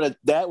Adam. done.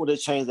 That would have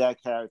changed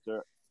that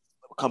character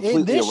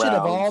completely This should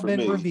have around all for been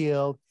me.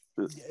 revealed.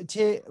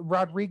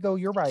 Rodrigo,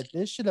 you're right.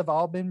 This should have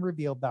all been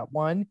revealed. That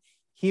one,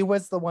 he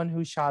was the one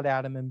who shot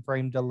Adam and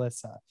framed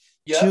Alyssa.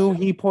 Yep. 2,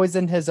 he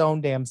poisoned his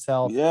own damn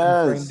self.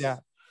 Yes. And framed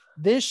Adam.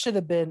 This should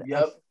have been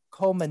a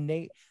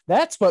culminate.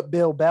 That's what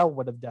Bill Bell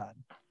would have done.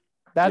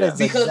 That is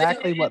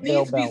exactly what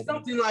Bill Bell would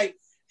have done. Like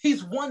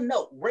He's one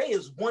note. Ray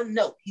is one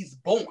note. He's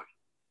boring.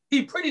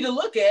 He's pretty to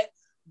look at,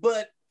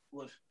 but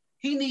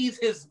he needs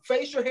his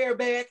facial hair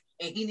back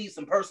and he needs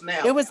some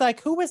personality. It was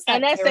like, who was that?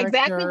 And that's character?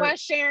 exactly why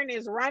Sharon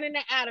is running to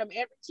Adam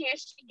every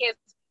chance she gets,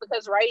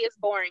 because Ray is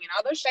boring. And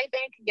although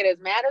Shaytan can get as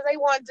mad as they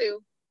want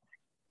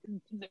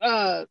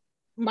to,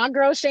 my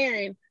girl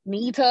Sharon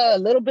needs her a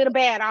little bit of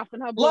bad off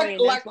in her brain.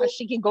 That's why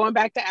she keep going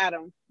back to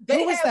Adam. They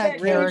who was have that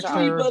chemistry,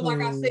 character but like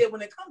I who- said,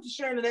 when it comes to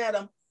Sharon and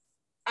Adam,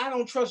 I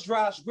don't trust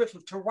Josh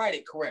Griffith to write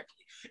it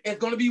correctly. It's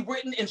going to be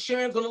written, and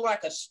Sharon's going to look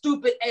like a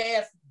stupid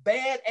ass,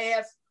 bad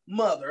ass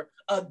mother,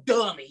 a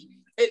dummy.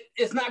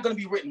 It's not going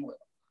to be written well.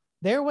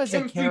 There was a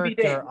Chemistry be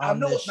character damned. I on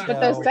know this it's not show.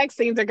 But those sex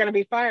scenes are going to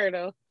be fire,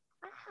 though.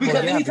 Because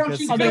Well, yeah, anytime because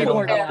she's they been don't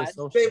with have Adam, the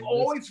social they've distance.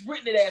 always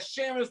written it as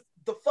Sharon's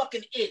the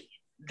fucking idiot.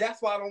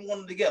 That's why I don't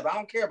want them together. I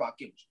don't care about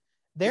chemistry.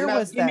 There Now,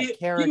 was that Give me a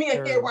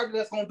character. hair writer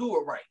that's going to do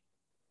it right.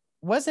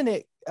 Wasn't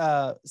it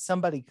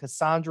somebody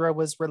Cassandra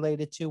was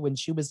related to when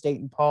she was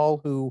dating Paul,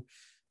 who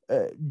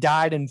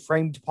died and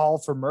framed Paul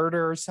for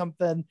murder or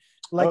something?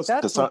 Like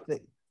that's what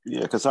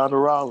Yeah, Cassandra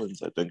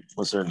Rollins, I think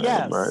was her name,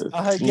 yes,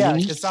 right? yeah,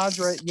 Mhm.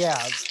 Cassandra, yeah,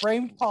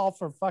 framed Paul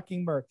for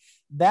fucking murder.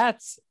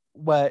 That's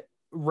what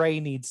Ray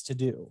needs to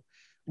do.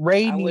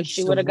 Ray I needs wish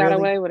she to would have got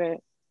really- away with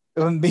it.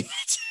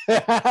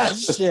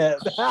 Shit.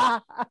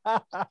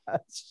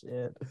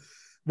 Shit.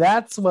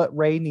 That's what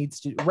Ray needs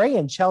to do. Ray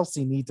and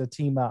Chelsea need to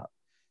team up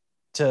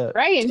to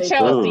Ray and take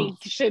Chelsea over.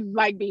 should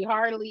like be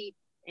Harley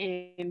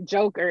and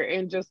Joker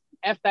and just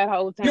F that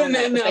whole No, town.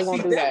 up, but they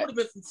won't see, do that that. would have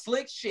been some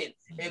slick shit.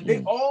 If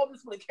they all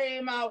this would have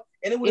came out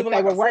and it would If have they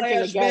been like were a working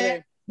flashback.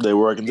 together. They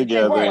working If they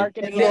were together.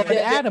 working And, together. and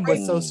Adam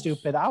was so Mm.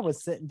 stupid. I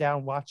was sitting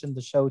down watching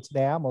the show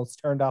today. I almost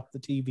turned off the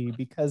TV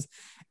because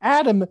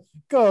Adam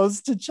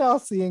goes to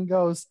Chelsea and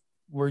goes,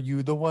 "Were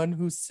you the one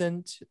who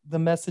sent the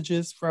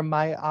messages from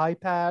my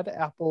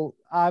Apple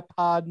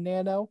iPod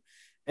Nano?"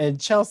 And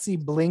Chelsea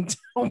blinked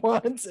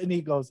once and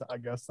he goes, "I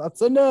guess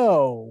that's a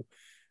no."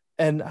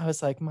 And I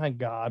was like, my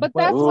God. But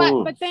what- that's why.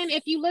 Ooh. But then,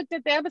 if you looked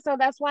at the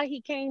episode, that's why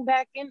he came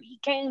back. And he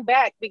came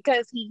back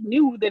because he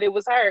knew that it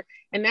was her,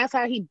 and that's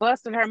how he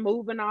busted her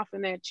moving off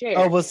in that chair.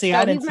 Oh, well, see, So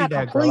I didn't he's see not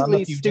that, girl. I'm a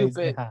completely few days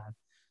stupid. behind.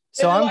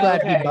 So I'm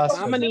glad he Okay, busted.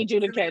 I'm gonna need you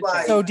to catch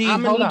up. So D,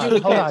 I'ma hold need on, you to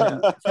hold catch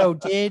on. So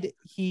did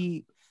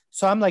he?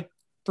 So I'm like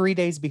 3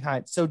 days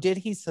behind. So did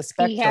he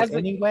suspect He her hasn't-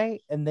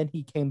 anyway, and then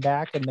he came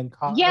back and then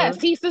caught Yes,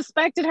 her? he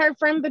suspected her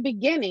from the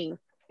beginning,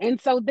 and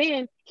so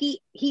then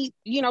he,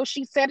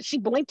 she said she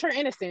blinked her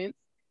innocence,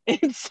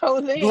 and so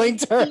then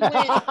Blinked her.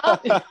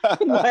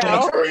 he went.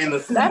 Well,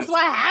 that's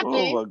what happened.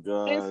 Oh my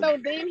God. And so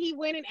then he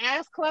went and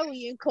asked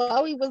Chloe, and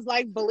Chloe was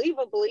like,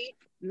 believably,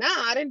 nah,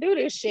 I didn't do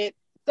this shit.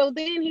 So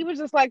then he was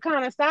just like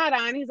kind of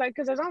side-eyeing. He's like,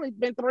 because there's only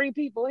been 3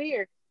 people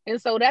here.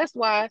 And so that's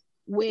why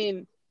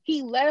when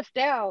he left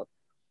out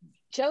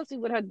Chelsea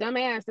with her dumb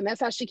ass, and that's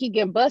how she keep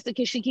getting busted,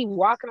 because she keep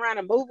walking around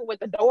and moving with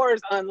the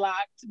doors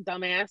unlocked,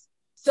 dumbass.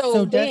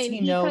 So does then he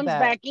he know comes that-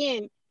 back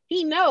in.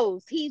 He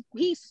knows. He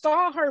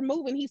saw her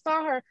moving. He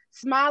saw her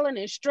smiling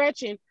and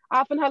stretching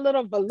off in her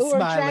little velour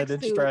Smiling and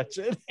tracksuit.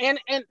 stretching.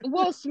 And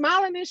well,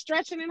 smiling and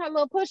stretching in her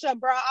little push-up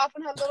bra off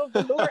in her little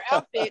velour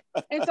outfit.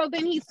 And so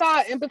then he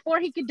saw it, and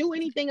before he could do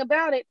anything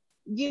about it,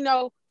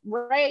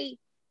 Ray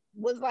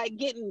was like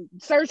getting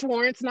search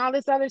warrants and all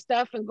this other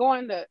stuff, and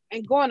going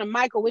to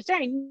Michael, which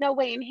there ain't no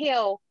way in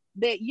hell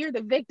that you're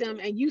the victim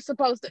and you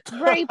supposed to.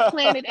 Ray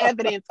planted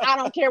evidence. I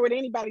don't care what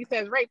anybody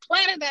says. Ray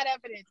planted that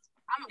evidence.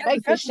 I'm gonna make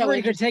this That's show where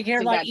you could take care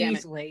of that goddammit.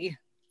 easily.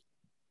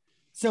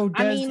 So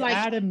does mean, like-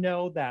 Adam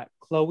know that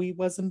Chloe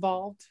was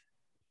involved?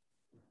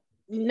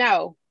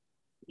 No,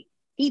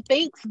 he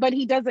thinks, but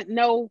he doesn't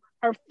know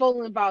her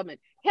full involvement.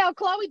 Hell,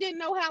 Chloe didn't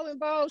know how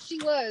involved she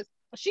was.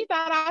 She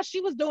thought all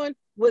she was doing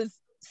was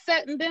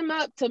setting them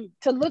up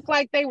to look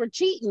like they were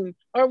cheating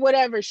or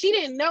whatever. She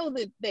didn't know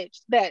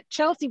that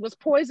Chelsea was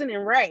poisoning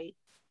Ray.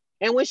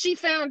 And when she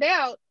found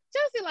out,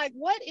 Chelsea like,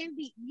 what in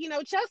the,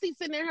 Chelsea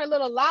sitting in her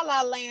little la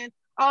land,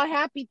 all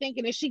happy,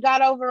 thinking that she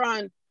got over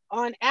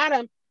on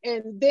Adam.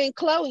 And then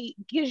Chloe,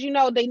 because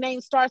their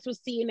name starts with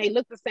C and they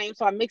look the same,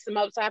 so I mix them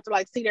up. So I have to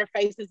like see their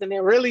faces and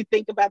then really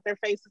think about their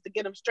faces to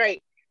get them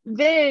straight.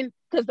 Then,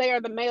 because they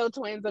are the male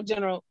twins of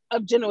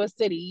Genoa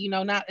City,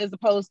 not as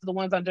opposed to the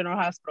ones on General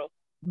Hospital.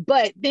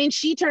 But then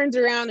she turns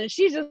around and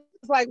she's just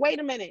like, wait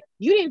a minute,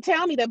 you didn't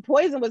tell me that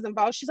poison was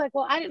involved. She's like,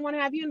 well, I didn't want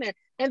to have you in there.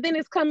 And then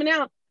it's coming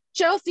out,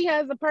 Chelsea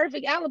has the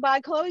perfect alibi.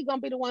 Chloe gonna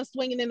be the one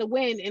swinging in the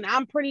wind. And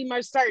I'm pretty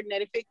much certain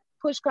that if it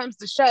push comes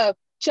to shove,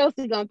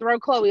 Chelsea gonna throw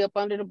Chloe up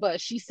under the bus.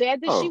 She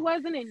said that she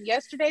wasn't in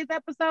yesterday's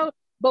episode,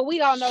 but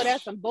we all know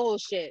that's some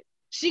bullshit.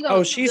 She's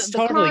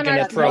Totally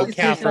gonna throw Chelsea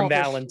Catherine selfish.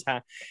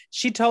 Valentine.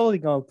 She totally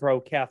gonna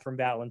throw Catherine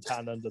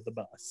Valentine under the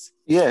bus.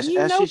 Yes, You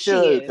as know she she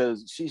should,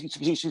 is.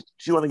 because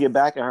she want to get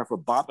back at her for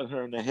bopping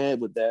her in the head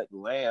with that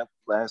lamp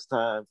last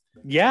time.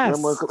 Yes.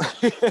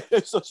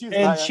 So she's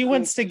And like, she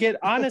wants to get,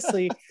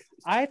 honestly,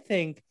 I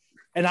think,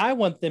 and I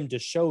want them to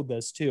show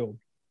this too.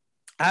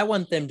 I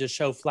want them to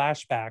show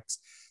flashbacks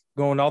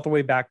going all the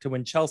way back to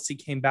when Chelsea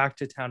came back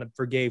to town and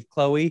forgave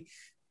Chloe.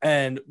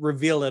 and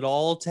reveal it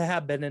all to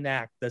have been an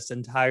act this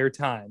entire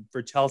time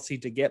for Chelsea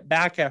to get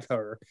back at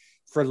her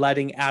for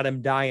letting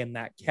Adam die in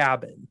that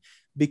cabin,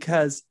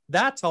 because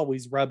that's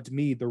always rubbed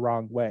me the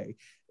wrong way.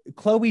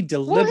 Chloe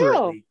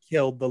deliberately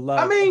killed the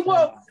love.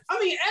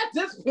 At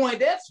this point,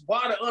 that's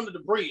water under the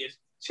bridge.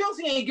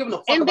 Chelsea ain't giving a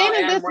fuck and about then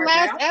in Adam this right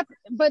last now.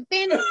 but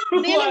then Like,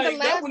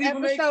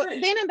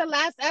 in the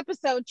last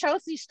episode,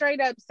 Chelsea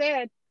straight up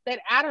said that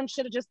Adam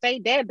should have just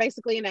stayed dead,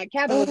 basically, in that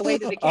cabin, was the way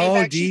that it came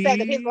back. She said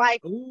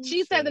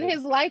that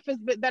his life,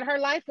 that her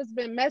life has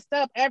been messed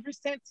up ever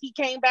since he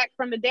came back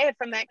from the dead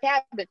from that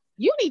cabin.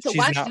 You need to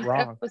watch these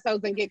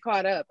episodes and get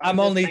caught up.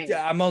 I'm only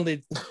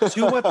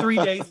 2 or 3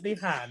 days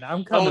behind.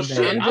 I'm coming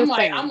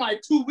back. I'm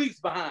like 2 weeks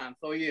behind.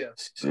 So yeah.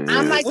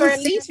 I'm like, or at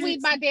least read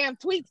my damn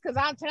tweets, because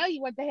I'll tell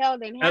you what the hell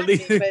didn't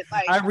happen. But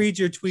like, I read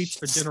your tweets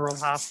for General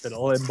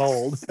Hospital in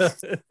bold.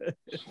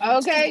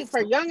 Okay,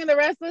 for Young and the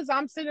Restless,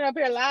 I'm sitting up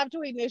here live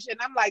tweeting this shit,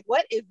 and I'm like,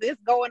 what is this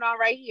going on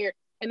right here?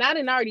 And I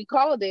didn't already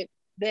called it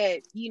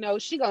that,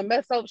 she gonna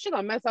mess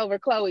over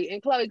Chloe,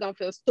 and Chloe gonna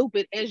feel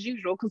stupid as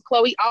usual, because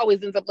Chloe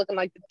always ends up looking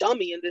like the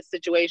dummy in this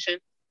situation.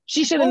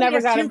 She should have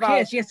never got involved.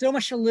 Kids. She has so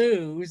much to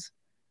lose.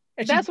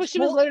 That's what she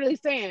was literally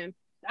saying.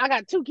 I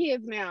got 2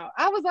 kids now.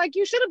 I was like,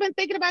 you should have been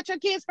thinking about your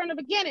kids from the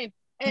beginning.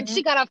 And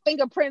she got her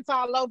fingerprints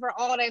all over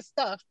all that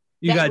stuff.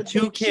 You got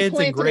 2 kids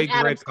and Greg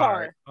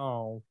Rickard.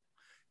 Oh,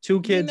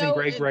 2 kids and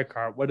Greg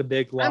Rickard. What a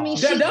big loss. I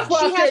mean, that's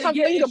why she has some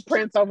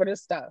fingerprints over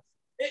this stuff.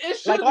 It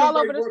should have all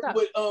over the stuff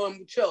with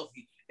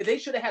Chelsea. They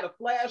should have had a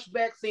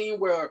flashback scene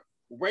where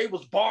Ray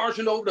was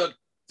barging over to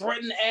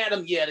threaten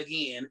Adam yet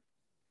again,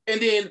 and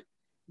then,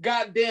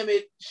 God damn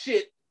it,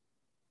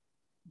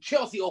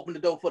 Chelsea opened the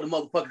door for the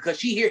motherfucker because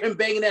she hear him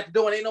banging at the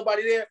door and ain't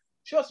nobody there.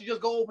 Chelsea just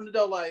go open the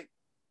door like,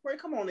 Ray,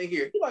 come on in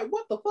here. He like,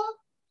 what the fuck?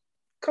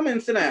 Come in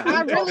and sit down.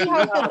 I really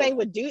hope that they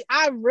would do.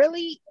 I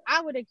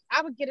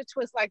would get a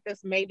twist like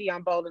this maybe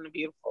on Bold and the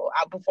Beautiful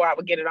before I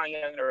would get it on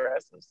Young and the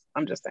Restless.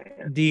 I'm just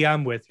saying. D,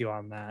 I'm with you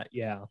on that.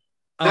 Yeah.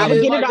 I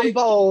would get it on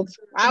Bold.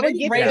 I would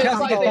get it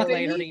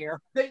later in the year.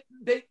 They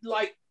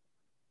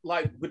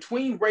like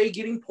between Ray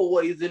getting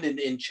poisoned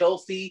and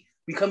Chelsea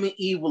becoming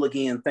evil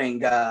again,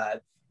 thank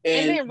God.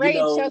 And then Ray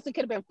and Chelsea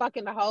could have been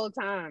fucking the whole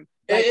time.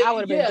 Like, I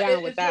would have been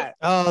down with that.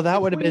 Oh,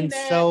 that would have been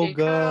so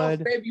good.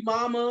 Kyle's baby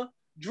mama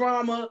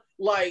drama,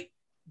 like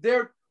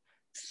they're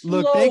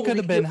look, they could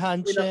have been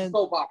hunching.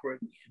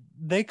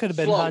 They could have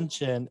been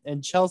hunching,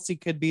 and Chelsea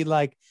could be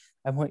like,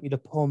 "I want you to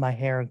pull my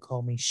hair and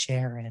call me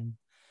Sharon."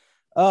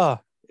 Oh,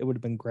 it would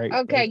have been great.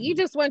 Okay, you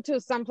just went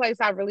to some place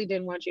I really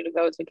didn't want you to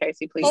go to,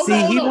 Casey. Please.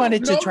 He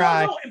wanted to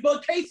try.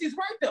 But Casey's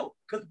right though,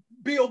 because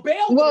Bill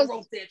Bell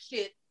wrote that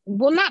shit.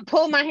 Will not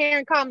pull my hair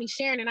and call me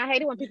Sharon, and I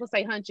hate it when people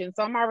say hunching,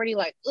 so I'm already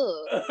like,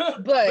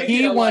 ugh. But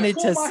he wanted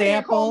to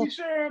sample.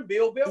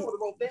 Bill Bell would have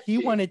wrote that. He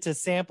wanted to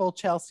sample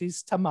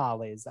Chelsea's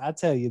tamales. I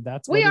tell you,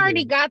 that's we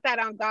already got that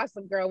on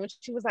Gossip Girl when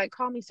she was like,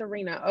 "Call me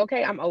Serena."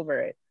 Okay, I'm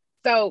over it.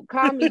 So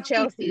call me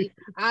Chelsea.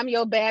 I'm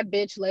your bad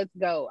bitch. Let's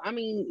go. I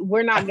mean,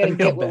 we're not gonna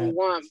get what we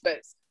want, but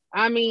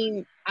I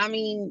mean,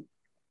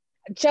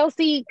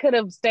 Chelsea could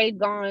have stayed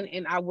gone,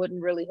 and I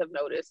wouldn't really have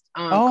noticed.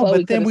 Chloe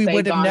but then we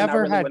would have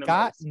never had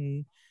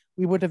gotten.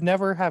 We would have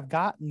never have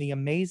gotten the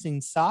amazing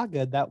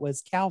saga that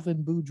was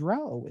Calvin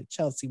Boudreaux if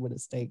Chelsea would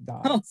have stayed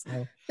gone.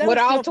 So with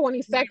all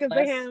 20 seconds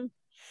of him.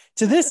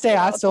 To this day,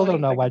 I still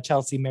don't know why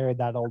Chelsea married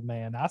that old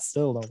man. I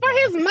still don't know. For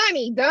his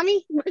money,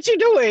 dummy. What you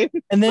doing?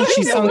 And then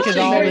she sunk it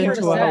all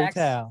into a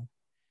hotel.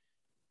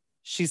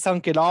 She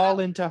sunk it all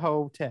into a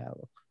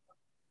hotel.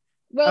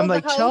 Well, I'm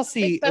like,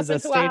 Chelsea is a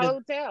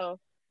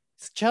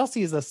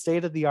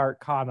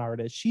state-of-the-art con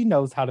artist. She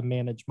knows how to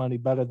manage money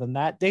better than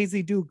that.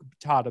 Daisy Duke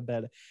taught her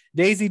better.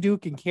 Daisy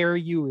Duke can carry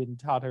you and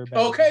taught her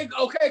better. Okay,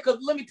 because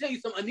let me tell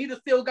you something. Anita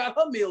still got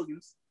her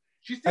millions.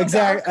 She still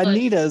exactly.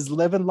 Anita's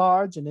living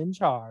large and in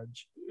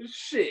charge.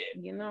 Shit.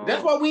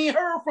 That's why we ain't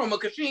heard from her,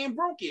 because she ain't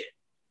broke yet.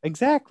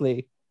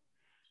 Exactly.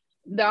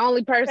 The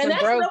only person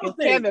broke is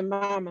Kevin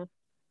Mama.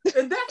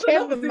 And that's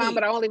Kevin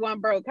Mama, the only one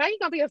broke. How you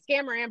gonna be a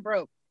scammer and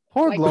broke?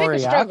 Poor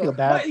Gloria, I feel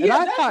bad. And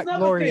I thought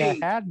Gloria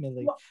had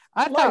Millie.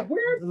 I thought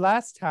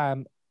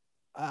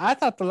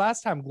the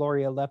last time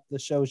Gloria left the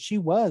show, she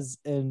was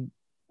in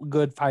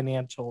good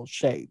financial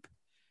shape.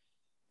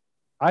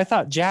 I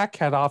thought Jack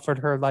had offered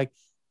her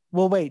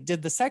well, wait,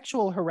 did the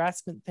sexual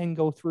harassment thing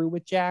go through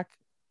with Jack?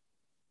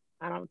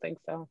 I don't think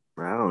so.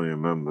 I don't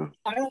remember.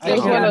 I don't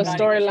think one of those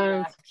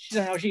storylines. She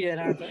doesn't know she did.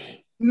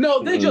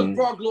 No, they just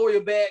brought Gloria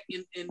back,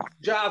 and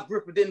Giles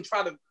Gripper didn't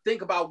try to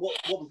think about what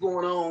was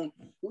going on.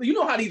 You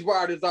know how these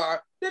writers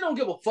are. They don't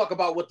give a fuck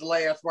about what the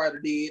last writer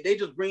did. They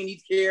just bring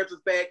these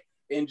characters back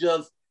and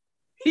just...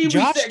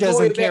 Josh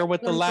doesn't care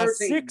what the last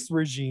 6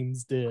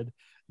 regimes did.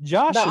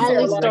 Josh the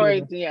only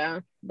stories,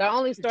 the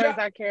only stories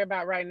I care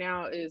about right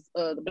now is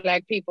the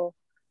Black people.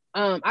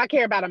 I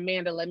care about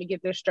Amanda. Let me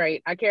get this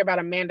straight. I care about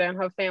Amanda and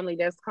her family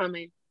that's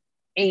coming,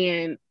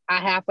 and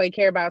I halfway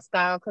care about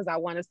Style because I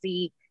want to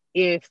see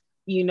if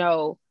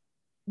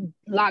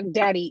Lock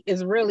Daddy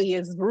is really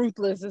as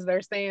ruthless as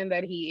they're saying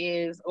that he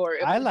is, or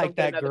if I like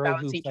that girl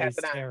who plays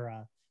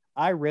Sarah.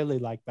 I really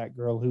like that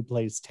girl who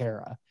plays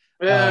Tara.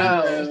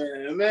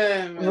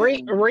 Man.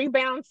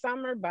 Rebound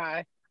Summer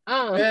by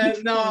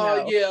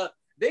yeah.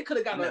 They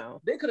could have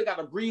got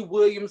a Bree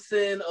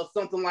Williamson or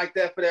something like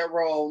that for that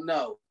role.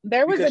 No.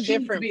 There was a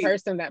different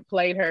person that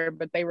played her,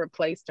 but they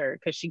replaced her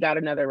because she got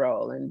another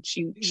role and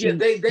she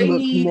they looked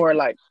need more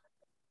like,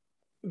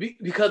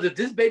 because if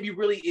this baby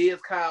really is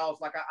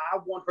Kyle's, like I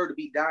want her to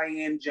be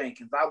Diane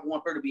Jenkins. I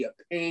want her to be a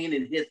pain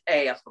in his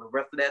ass for the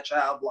rest of that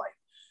child's life.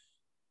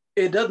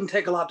 It doesn't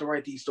take a lot to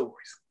write these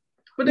stories.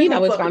 But it's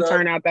going to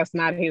turn out that's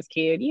not his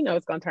kid.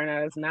 It's going to turn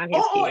out it's not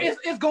his kid.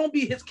 It's going to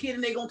be his kid,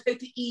 and they're going to take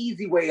the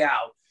easy way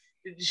out.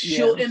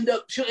 She'll end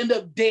up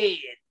dead,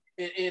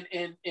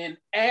 and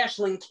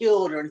Ashlyn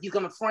killed her, and he's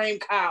going to frame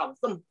Kyle,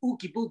 some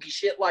booky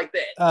shit like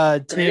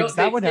that. Tiggs,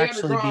 that would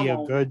actually be a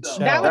good show.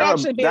 That would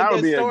actually be a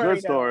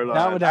good story.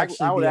 That would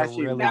actually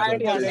be a really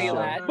good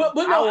show. But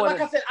no,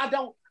 like I said, I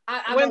don't.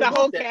 When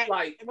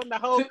the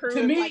whole crew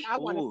to me, like, I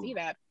want to see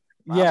that.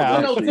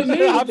 Yeah, to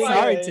me, I'm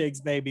sorry,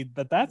 Tiggs, baby,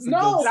 but that's a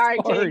good sorry,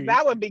 story. Tiggs,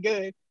 that would be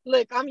good.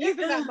 Look, I'm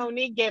using that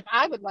Monique gift.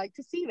 I would like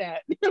to see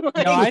that. No,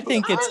 I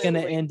think it's going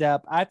to end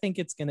up. I think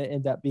it's going to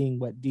end up being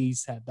what Dee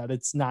said, that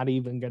it's not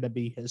even going to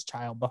be his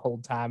child the whole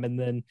time, and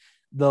then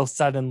they'll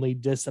suddenly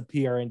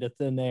disappear into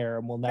thin air,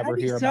 and we'll never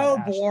hear about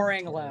it. So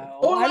boring, though.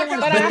 But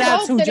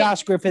that's who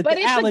Josh Griffith. But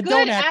it's Alan, a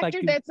good actor.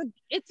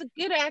 It's a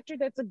good actor.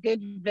 That's a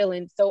good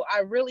villain. So I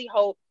really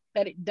hope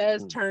that it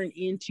does turn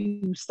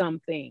into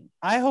something.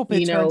 I hope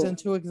it turns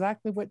into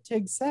exactly what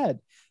Tiggs said.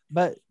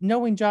 But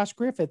knowing Josh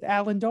Griffith,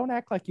 Alan, don't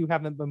act like you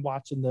haven't been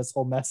watching this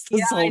whole mess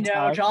this whole time.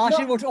 I know. Josh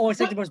will always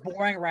take the most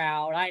boring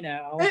route. I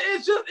know.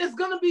 It's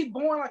gonna be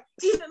boring. Like,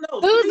 even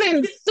though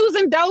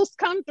Susan Dose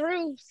come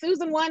through.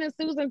 Susan 1 and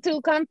Susan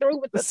 2 come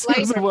through with the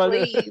flavor,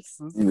 please.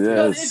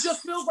 Yes. It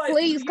just feels like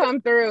please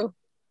come through.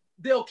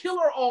 They'll kill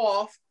her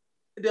off.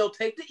 They'll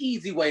take the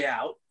easy way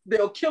out.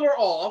 They'll kill her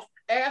off.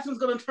 Aspen's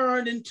gonna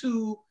turn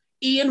into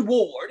Ian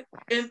Ward,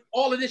 and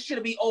all of this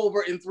should be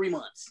over in 3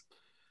 months.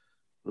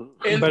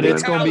 But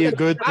it's going to be a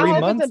good 3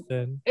 months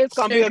then. It's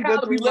going to be a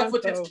good 3 months. Left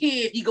with his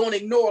kid, he going to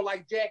ignore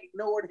like Jack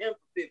ignored him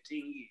for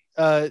 15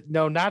 years.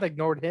 No, not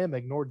ignored him,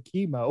 ignored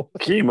Chemo.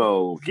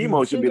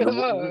 Chemo should be the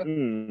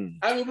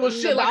I mean, well,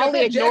 shit, like I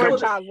said,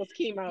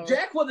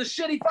 Jack was a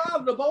shitty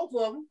father to both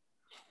of them.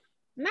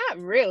 Not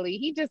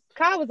really.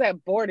 Kyle was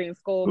at boarding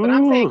school, but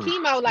I'm saying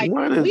Chemo, like,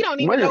 we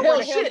don't even know where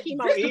the hell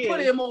Chemo is.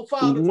 Put him on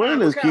father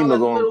when is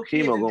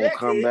Chemo gonna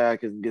come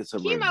back and get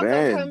some revenge? Chemo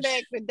gonna come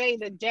back the day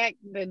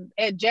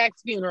at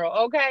Jack's funeral.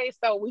 Okay,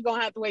 so we're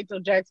gonna have to wait till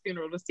Jack's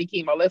funeral to see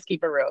Chemo. Let's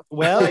keep it real.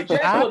 Well,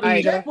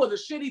 like, Jack was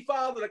a shitty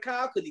father to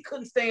Kyle because he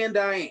couldn't stand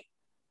Diane.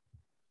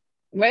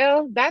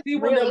 Well, he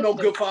wasn't no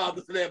good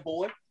father to that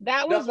boy.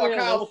 That's why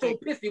Kyle was so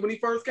pissy when he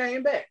first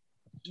came back.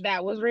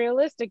 That was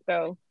realistic,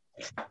 though.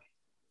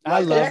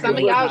 I love some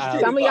of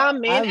y'all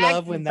men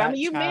act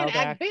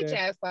actor, bitch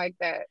ass like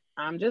that.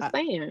 I'm just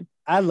saying.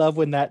 I love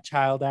when that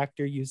child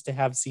actor used to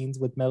have scenes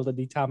with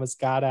Melody Thomas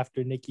Scott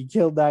after Nikki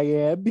killed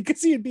Diane,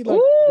 because he'd be like,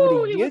 "What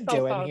are you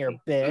doing here,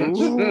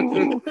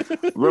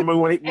 bitch?" Remember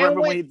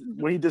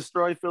when he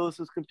destroyed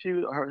Phyllis's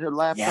computer, her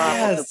laptop?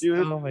 Yes.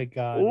 Oh my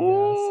god.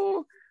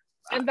 Yes.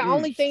 And the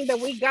only thing that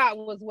we got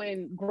was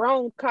when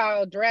grown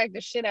Kyle dragged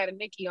the shit out of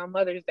Nikki on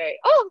Mother's Day.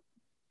 Oh,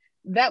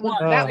 that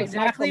was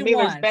exactly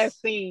Miller's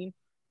best scene.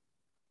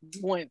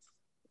 Once.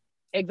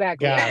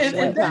 Exactly.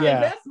 And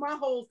that's my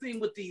whole thing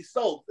with these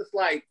soaps. It's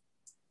like,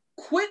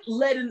 quit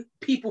letting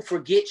people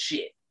forget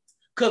shit.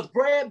 Because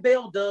Brad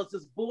Bell does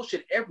this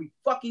bullshit every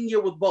fucking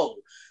year with Bold.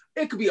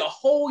 It could be a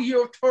whole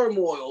year of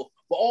turmoil,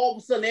 but all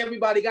of a sudden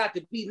everybody got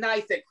to be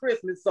nice at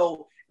Christmas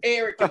so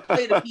Eric can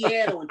play the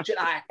piano and shit.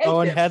 I hate that.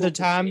 And Heather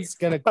Time's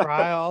gonna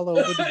cry all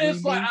over the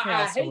It's like,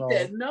 I hate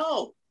that.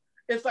 No.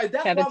 It's like,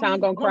 that's Heather Time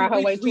gonna cry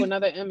her way to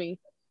another Emmy.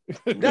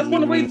 That's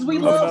one of the reasons we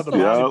love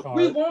stuff.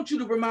 We want you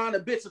to remind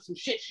a bitch of some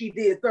shit she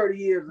did 30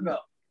 years ago.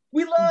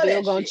 We love Bill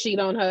that gonna shit. cheat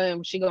on her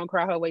and she gonna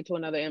cry her way to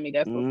another Emmy.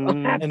 That's what's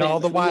gonna happen. And all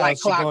the while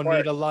she's gonna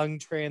need a lung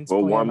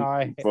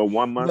transplant. For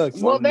 1 month. Look,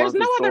 well, there's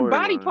no other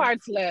body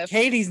parts left.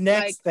 Katie's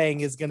next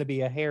thing is gonna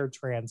be a hair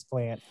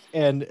transplant,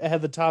 and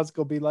Heather Todd's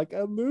gonna be like,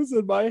 "I'm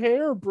losing my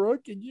hair,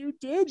 Brooke, and you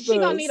did this." She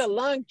gonna need a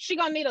lung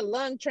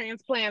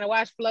transplant, and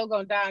watch Flo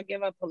gonna die and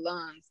give up her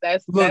lungs.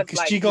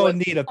 She gonna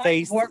need a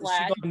face. She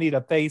gonna need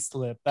a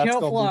facelift. That's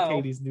gonna be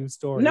Katie's new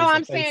story. No,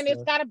 I'm saying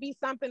it's gotta be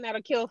something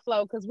that'll kill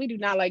Flo, because we do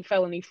not like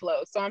felony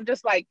Flo. So I'm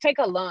just like, take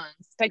a lungs.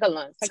 Take a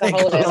lungs. Take a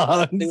whole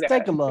lungs.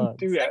 Take a lungs.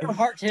 Take a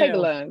heart too. Take a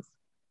lungs.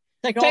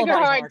 Take her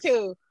heart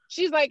too.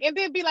 She's like, and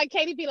then be like,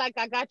 Katie be like,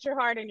 I got your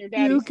heart and your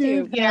daddy's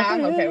too. Yeah,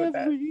 I'm okay with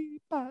that.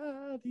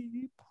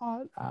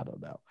 I don't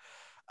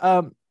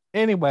know.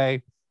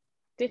 Anyway.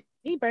 Did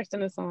he burst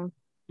in a song?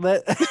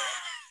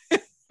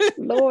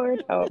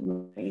 Lord help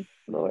me.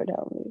 Lord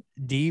help me.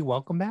 Dee,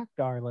 welcome back,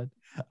 darling.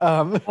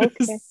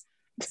 Okay.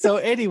 So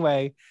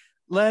anyway,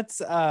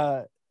 let's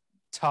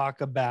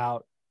talk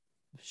about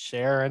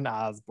Sharon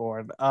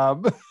Osbourne.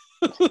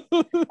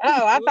 Oh,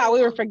 I thought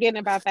we were forgetting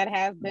about that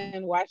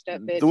has-been washed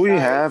up bitch. Do we Sorry.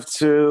 have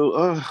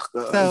to?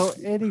 So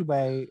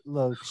anyway,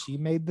 look, she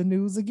made the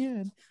news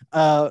again.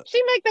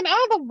 She make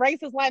all the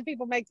racist white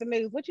people make the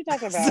news. What you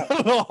talking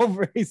about? All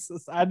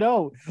racist. I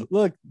know.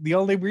 Look, the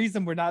only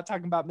reason we're not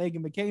talking about Meghan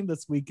McCain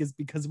this week is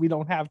because we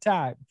don't have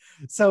time.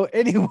 So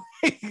anyway,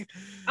 I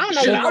don't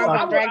know. Shit, You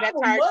want to drag that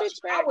tired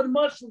bitch back? I would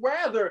much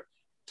rather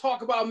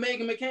talk about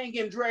Meghan McCain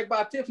getting dragged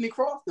by Tiffany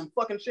Cross than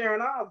fucking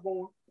Sharon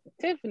Osbourne.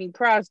 Tiffany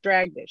Cross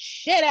dragged the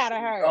shit out of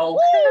her. Okay.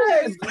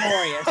 It was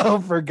glorious. oh,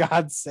 for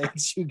God's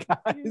sakes, you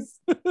guys.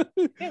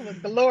 It was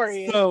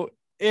glorious. So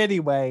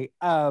anyway,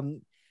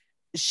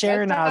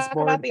 Sharon Let's talk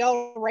Osbourne. about the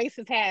old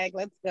racist hag.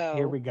 Let's go.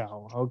 Here we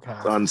go. Okay.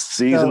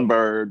 Unseasoned So-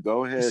 bird.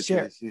 Go ahead.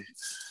 Casey.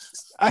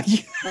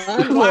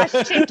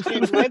 Unwashed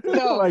chicken. Let's go.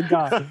 Oh my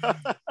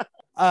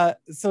God.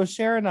 So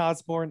Sharon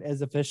Osbourne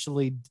is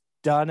officially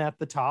done at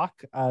the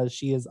talk.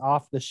 She is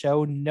off the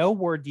show. No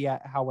word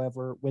yet,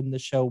 however, when the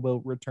show will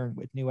return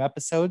with new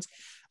episodes.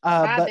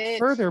 But bitch.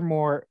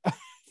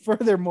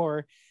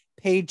 furthermore,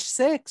 Page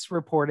Six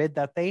reported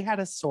that they had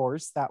a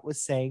source that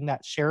was saying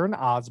that Sharon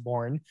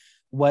Osbourne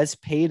was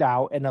paid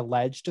out an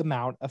alleged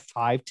amount of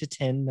 $5 to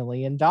 $10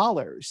 million.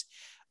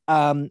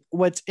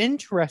 What's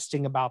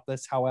interesting about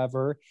this,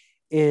 however,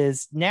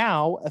 is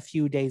now a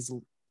few days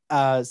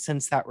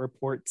since that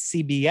report,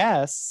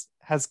 CBS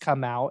has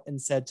come out and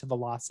said to the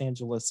Los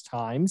Angeles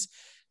Times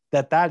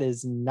that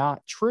is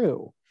not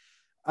true.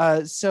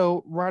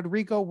 So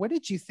Rodrigo, what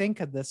did you think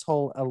of this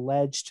whole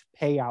alleged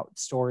payout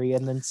story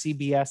and then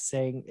CBS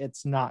saying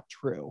it's not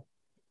true?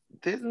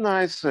 Didn't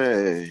I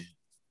say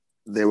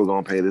they were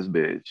gonna pay this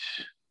bitch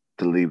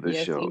to leave the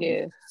Yes, show? he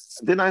did.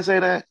 Didn't I say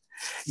that?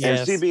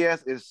 Yes. And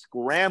CBS is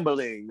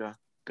scrambling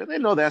because they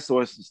know that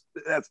source.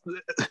 That's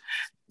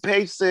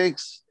Page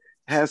Six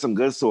has some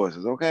good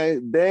sources. Okay,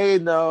 they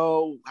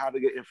know how to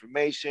get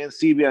information.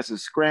 CBS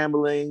is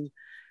scrambling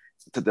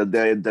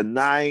they're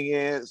denying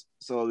it,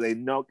 so they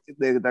know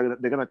they're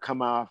gonna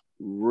come off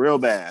real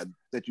bad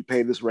that you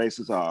paid this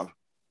racist off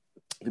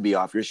to be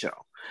off your show.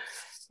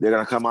 They're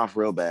gonna come off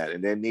real bad,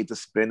 and they need to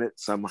spin it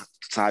some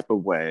type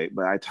of way.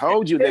 But I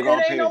told you they're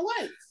gonna pay. No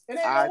way. It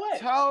ain't I no way.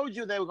 told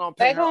you they were gonna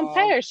pay. They're gonna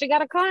pay her. She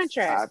got a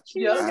contract.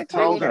 I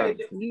told her.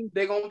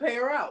 They're gonna pay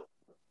her out.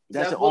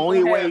 That's the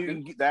only way you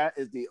can get, that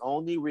is the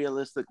only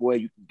realistic way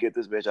you can get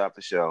this bitch off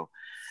the show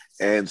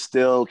and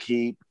still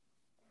keep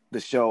the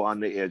show on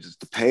the air,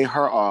 just to pay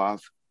her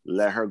off,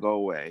 let her go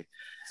away.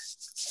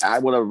 I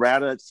would have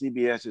rather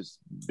CBS just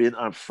been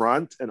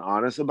upfront and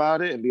honest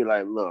about it and be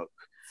like, look,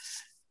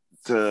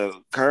 to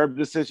curb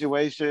the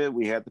situation,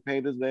 we had to pay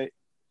this day.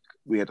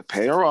 We had to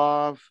pay her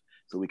off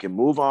so we can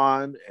move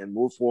on and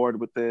move forward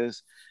with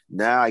this.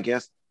 Now I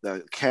guess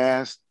the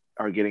cast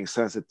are getting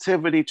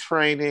sensitivity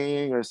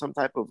training or some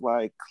type of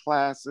like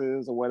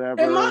classes or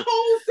whatever. And my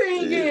whole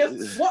thing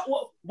is,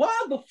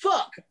 why the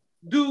fuck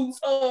do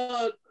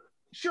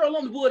Cheryl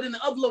Underwood and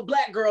the other little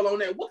black girl on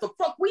there? What the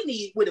fuck we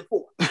need with it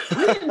for?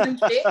 We didn't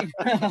do shit.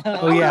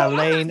 Oh yeah,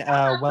 Lane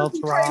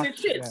Welteroth.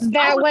 Yeah.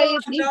 That way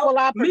it's equal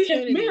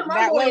opportunity.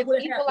 That way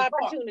it's equal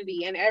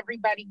opportunity, and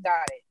everybody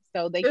got it.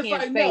 So they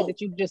can't say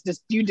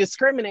that you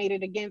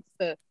discriminated against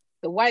the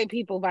white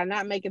people by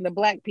not making the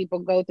black people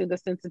go through the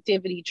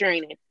sensitivity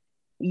training.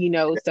 You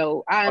know,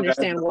 so I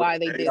understand why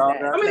they did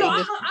that. I mean,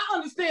 I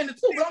understand it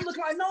too, but I'm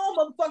looking like, no,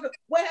 motherfucker,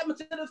 what happened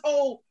to this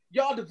whole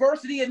y'all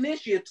diversity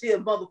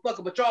initiative,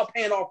 motherfucker, but y'all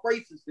paying off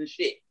racists and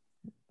shit?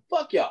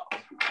 Fuck y'all.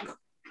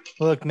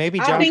 Look, maybe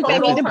I John think they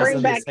need to Carlos is bring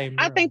in the back. same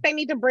I room. think they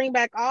need to bring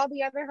back all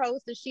the other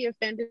hosts that she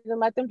offended and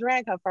let them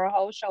drag her for a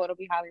whole show. It'll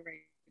be highly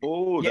rated.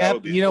 Oh,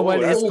 Yep, you know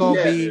what? It's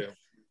gonna be. Yeah.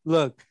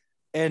 Look,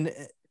 and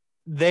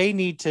they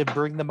need to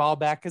bring them all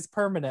back as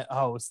permanent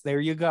hosts. There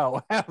you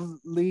go. Have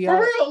Leah,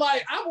 For real,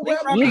 like I would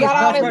rather You got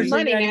all this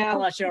money money on now.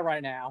 that show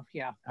right now.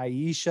 Yeah.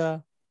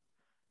 Aisha.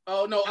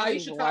 Oh no, I Aisha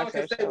need to Tyler watch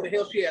can that say what the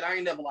hell show. she had. I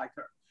ain't never liked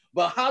her.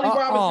 But Holly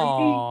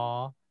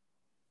Robinson,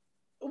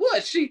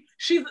 what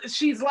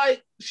she's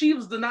like, she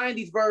was the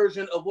 '90s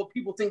version of what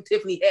people think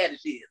Tiffany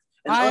Haddish is.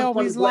 An I unfunny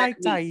always black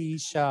liked comedian.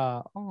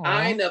 Aisha. Aw.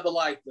 I ain't never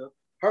liked her.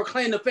 Her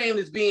claim to fame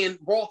is being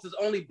Ross's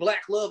only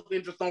black love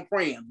interest on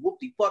Friends.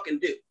 Whoop-de fucking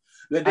do.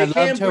 I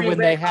loved her when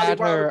they had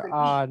her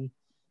on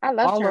I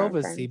love all her over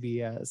on Friends.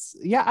 CBS.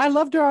 Yeah, I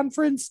loved her on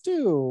Friends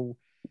too,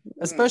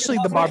 especially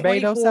the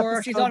Barbados 24,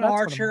 episode. she's on That's what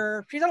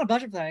Archer. She's on a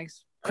bunch of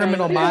things.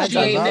 Criminal Minds. She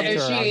I ain't, loved and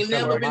her she on ain't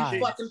never Criminal been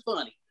Minds. fucking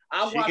funny.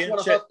 I She watched getting one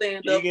of checked. her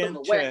stand-ups, She some getting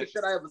of the wackest checked.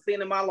 shit I ever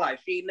seen in my life.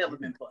 She ain't never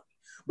been funny.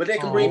 But they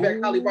can bring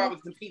back Holly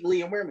Robinson, Pete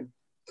Lee, and Women.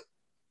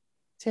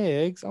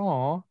 Tiggs.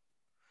 Aw.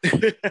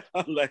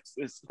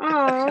 Alexis.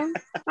 Oh,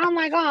 I'm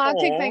like, Aw.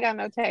 Tiggs ain't got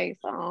no taste.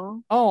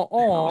 Oh,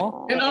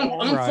 Oh, And I'm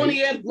Right.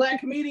 funny ass black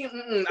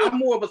comedian. I'm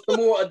more of a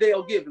Samora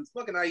Adele Givens.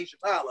 Fucking Aisha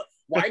Tyler.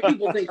 White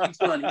people think she's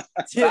funny.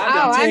 Tiggs,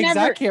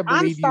 I can't I'm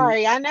believe you.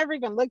 sorry. I never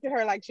even looked at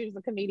her like she was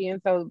a comedian.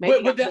 So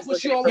maybe But that's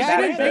what she always Yeah,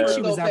 I didn't think branded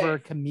she was herself ever a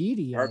as.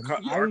 comedian.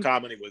 Her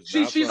comedy was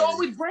She's not funny.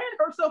 always branded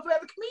herself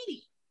as a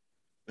comedian.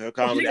 Her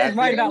comedy. She is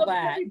right about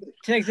that.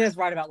 She is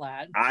right about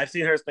that. I've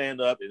seen her stand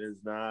up. It is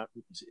not.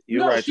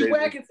 You're No, right. she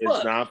whack as fuck.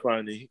 It's not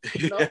funny.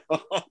 No.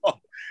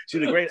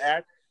 She's a great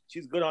actor.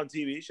 She's good on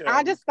TV shows.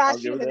 I just I'll thought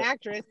she give was her an that.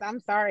 actress. I'm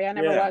sorry, I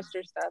never Yeah. watched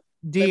her stuff.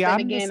 D, But then I'm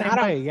again, the I same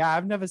don't- way. Yeah,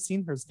 I've never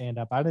seen her stand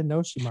up. I didn't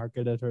know she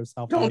marketed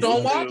herself. Don't me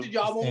watch too. it,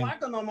 y'all won't And-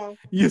 like her no more.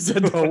 You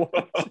said don't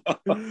watch.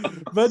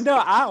 But no,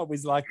 I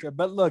always liked her.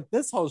 But look,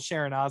 this whole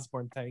Sharon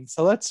Osbourne thing.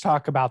 So let's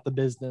talk about the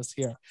business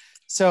here.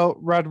 So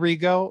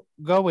Rodrigo,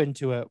 go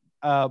into it.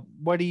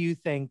 What do you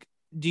think?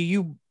 Do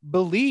you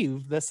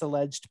believe this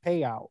alleged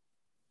payout?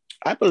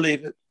 I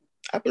believe it.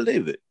 I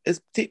believe it.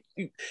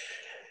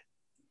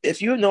 If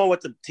you know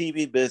what the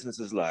TV business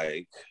is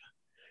like,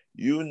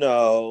 you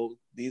know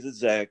these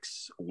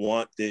execs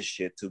want this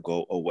shit to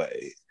go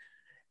away.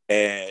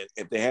 And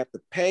if they have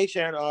to pay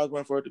Sharon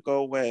Osbourne for it to go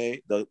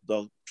away,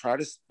 they'll try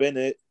to spin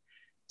it,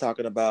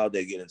 talking about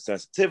they're getting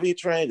sensitivity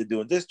trained, they're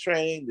doing this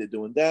training, they're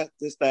doing that,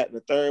 this, that, and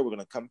the third. We're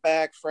going to come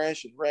back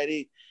fresh and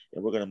ready,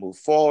 and we're going to move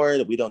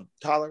forward. We don't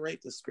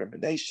tolerate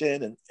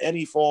discrimination in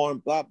any form,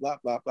 blah, blah,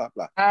 blah, blah,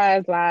 blah.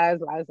 Lies.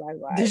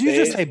 Did you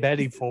just say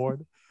Betty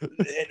Ford?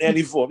 In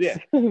any form, yeah.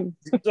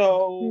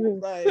 So,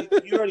 like,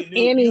 you already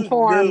knew. Any you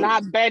form, knew.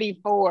 not Betty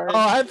Ford. Oh,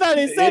 I thought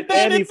he said In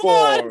Betty any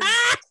Ford. form.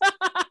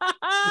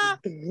 I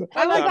was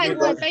I like, mean,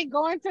 what, they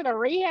going to the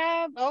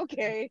rehab?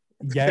 Okay.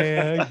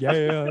 Yeah.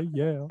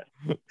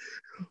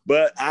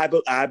 But I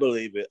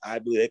believe it. I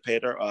believe they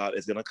paid her off.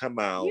 It's gonna come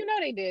out. You know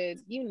they did.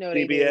 You know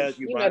they CBS, did.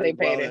 you You know might they as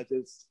well paid have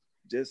it.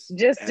 just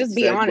Just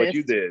be said honest. what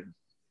you did.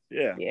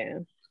 Yeah. Yeah.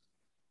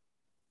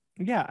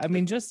 Yeah, I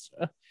mean, just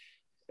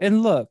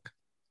and look,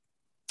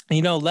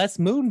 Les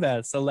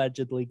Moonves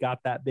allegedly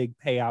got that big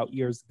payout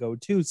years ago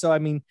too. So I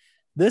mean,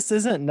 this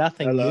isn't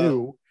nothing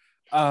new.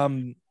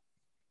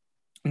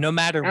 No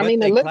matter what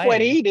they look claim. what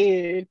he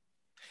did.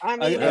 I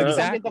mean, he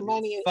exactly. took the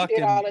money and Fucking,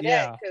 did all of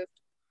yeah. that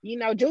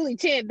because Julie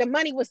Chen, the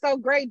money was so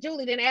great.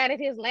 Julie then added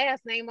his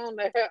last name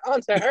onto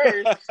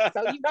hers,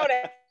 so you know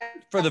that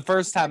For the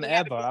first time money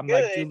had to ever, be I'm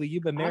good. like, Julie,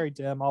 you've been married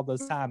to him all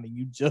this time, and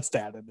you just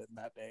added in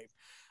that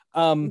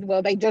name.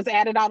 Well, they just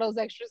added all those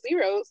extra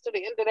zeros to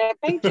the end of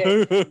that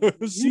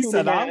paycheck. She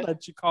said, "I'll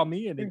let you call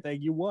me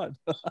anything you want."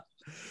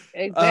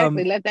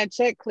 Exactly. Let that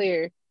check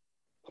clear.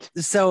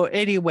 So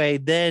anyway,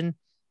 then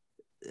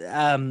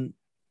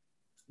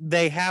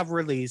they have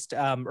released,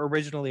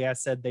 originally I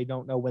said they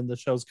don't know when the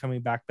show's coming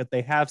back, but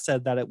they have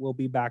said that it will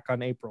be back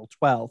on April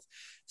 12th.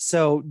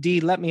 So Dee,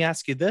 let me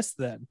ask you this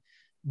then.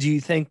 Do you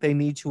think they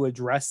need to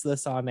address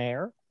this on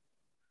air?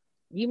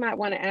 You might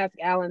want to ask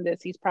Alan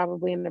this. He's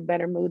probably in a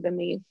better mood than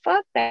me.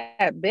 Fuck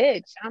that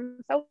bitch. I'm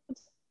so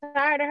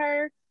tired of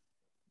her.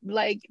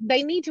 Like,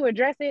 they need to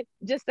address it.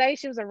 Just say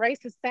she was a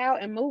racist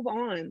out and move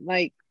on.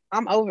 Like,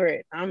 I'm over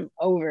it. I'm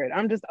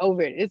just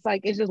over it. It's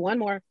like, it's just one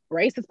more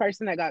racist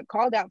person that got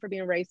called out for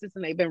being racist,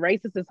 and they've been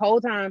racist this whole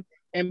time,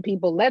 and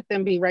people let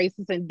them be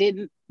racist and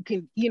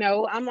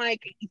I'm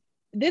like,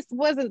 this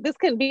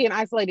couldn't be an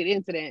isolated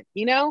incident,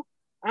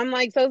 I'm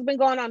like, so it's been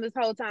going on this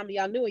whole time.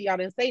 Y'all knew it. Y'all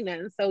didn't say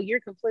nothing. So you're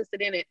complicit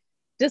in it.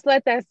 Just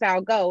let that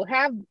style go.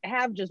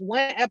 Have just one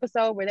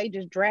episode where they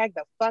just drag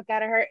the fuck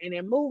out of her and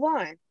then move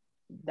on.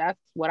 That's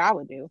what I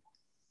would do.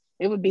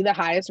 It would be the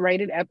highest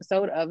rated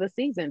episode of the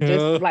season.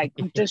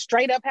 Just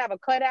straight up have a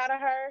cut out of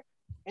her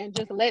and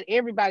just let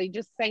everybody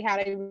just say how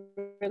they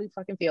really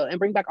fucking feel and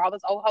bring back all those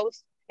old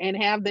hosts and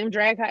have them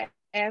drag her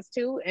ass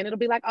too. And it'll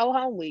be like, oh,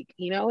 home week,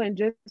 and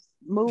just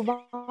move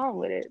on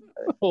with it.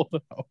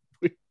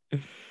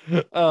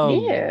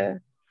 Yeah.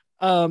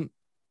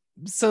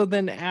 So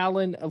then,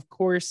 Alan, of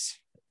course,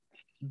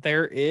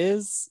 there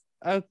is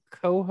a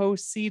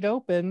co-host seat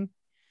open.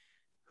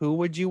 Who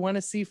would you want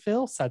to see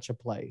fill such a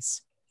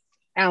place?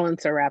 Alan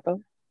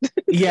Serappa.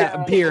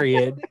 Yeah,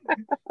 period.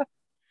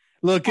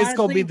 Look, it's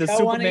gonna be the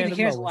no one Superman needs of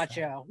to cancel Lois. that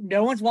show.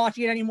 No one's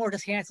watching it anymore.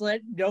 Just cancel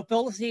it. Don't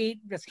fill the seat.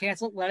 Just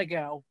cancel it. Let it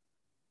go.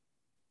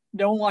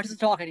 No one watches the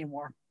talk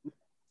anymore.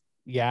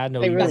 Yeah, I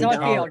know. That's how I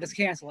are. feel. Just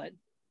cancel it.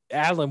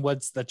 Alan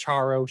wants the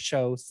Charo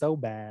show so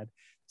bad.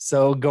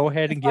 So go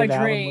ahead and That's give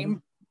my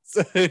Alan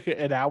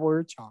an hour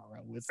of Charo.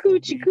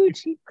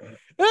 Coochie.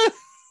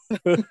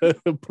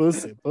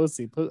 pussy.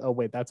 Oh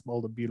wait, that's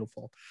Bold and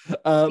Beautiful.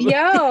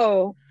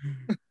 Yo.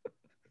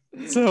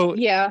 So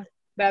yeah,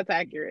 that's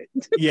accurate.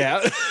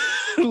 Yeah.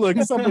 Look,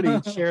 somebody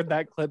shared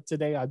that clip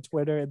today on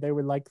Twitter, and they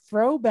were like,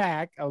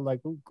 "Throwback." I'm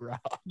like, "Oh God."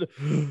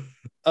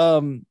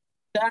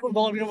 Back when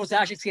Bold and Beautiful was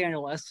actually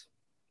scandalous.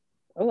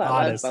 Oh,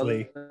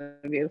 honestly,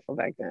 beautiful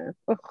back then.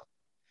 Ugh.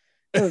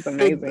 It was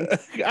amazing.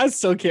 I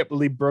still can't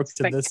believe Brooke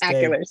to this day.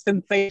 Spectacular,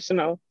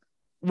 sensational.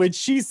 When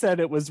she said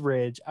it was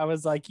Ridge, I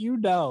was like,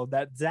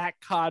 that Zach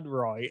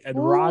Conroy and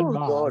Ron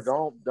Moss.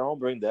 Don't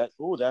bring that.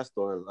 Ooh, that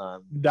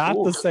storyline.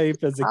 Not the same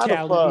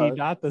physicality,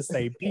 not the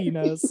same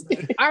penis.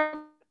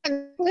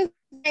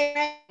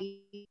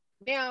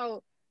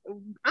 Now,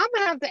 I'm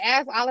gonna have to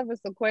ask Oliver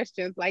some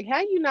questions. Like,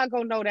 how you not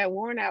gonna know that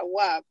worn out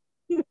WAP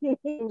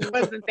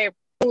wasn't there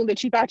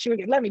that you thought you would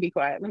get? Let me be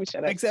quiet. Let me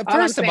shut up. Except,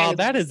 first of all,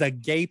 that is a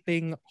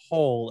gaping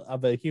hole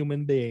of a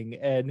human being,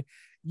 and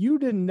You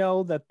didn't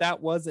know that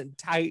wasn't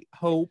tight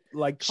Hope.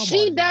 Like, come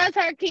she on, does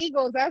her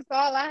Kegels. That's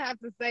all I have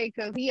to say,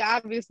 because he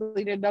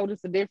obviously didn't notice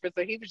the difference.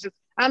 So he was just,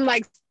 I'm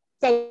like,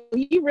 so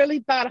you really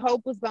thought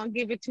Hope was gonna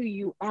give it to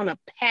you on a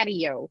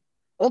patio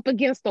up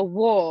against a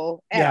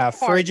wall at Yeah, a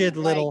party? frigid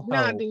little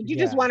nah, Hope. dude, you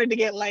Yeah. just wanted to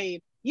get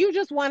laid. You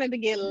just wanted to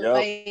get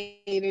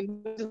laid,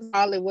 and just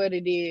call it what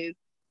it is.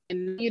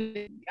 And you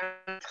didn't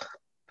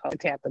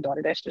tap the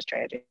daughter. That's just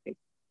tragic.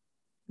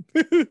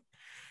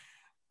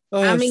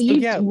 I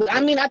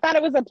mean, I thought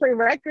it was a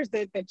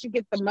prerequisite that you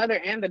get the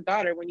mother and the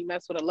daughter when you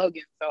mess with a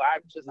Logan. So I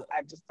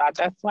just thought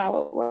that's how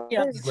it was.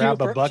 Yeah,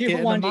 grab a bucket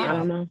and a mop. I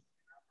don't know.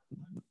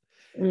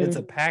 It's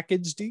a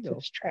package deal.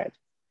 Just tragic.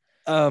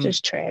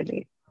 Just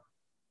tragic.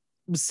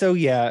 So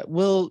yeah,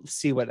 we'll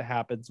see what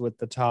happens with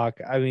the talk.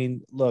 I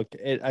mean, look,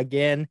 it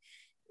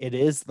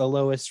is the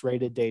lowest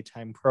rated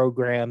daytime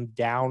program,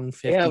 down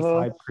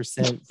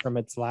 55% from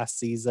its last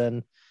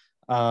season.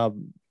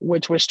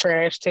 Which was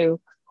trash too.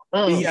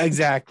 Yeah,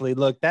 exactly.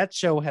 Look, that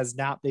show has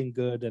not been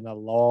good in a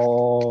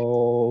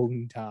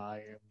long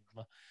time.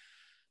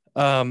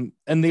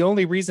 And the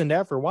only reason to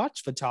ever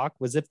watch the talk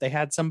was if they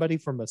had somebody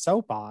from a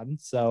soap on.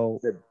 So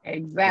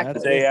exactly. The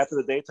day after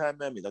the daytime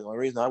Emmy, that's the only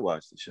reason I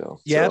watched the show.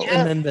 Yeah, so.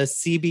 And then the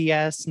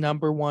CBS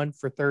 #1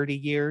 for 30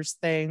 years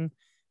thing,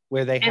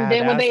 where they and had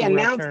then when they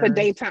announced the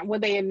daytime,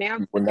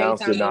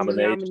 the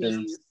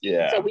nominations.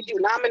 Yeah. So we do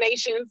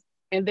nominations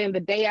and then the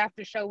day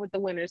after show with the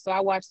winners. So I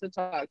watch the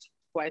talk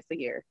twice a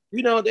year.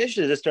 You know, they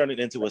should just turn it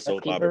into a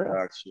soap opera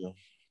talk show.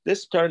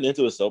 This turned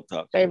into a soap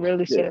talk show. They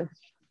really should.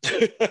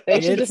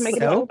 They should just make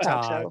it a soap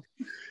talk show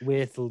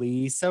with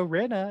Lisa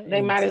Rinna.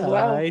 They might as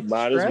well.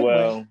 Might as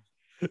well.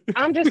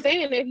 I'm just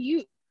saying, if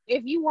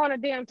you want a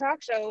damn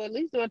talk show, at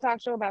least do a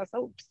talk show about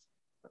soaps.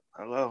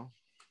 Hello.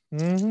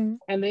 Mm-hmm.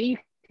 And then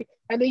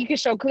you can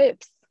show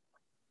clips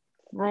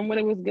from when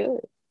it was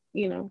good.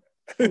 You know.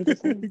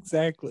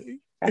 Exactly.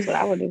 That's what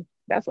I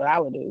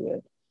would do.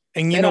 With.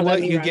 And you know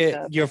what? You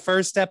get your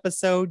first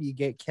episode, you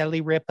get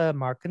Kelly Ripa,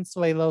 Mark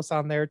Consuelos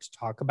on there to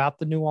talk about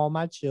the new All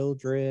My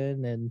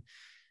Children. And,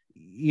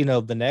 you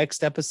know, the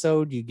next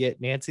episode, you get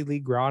Nancy Lee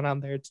Grahn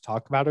on there to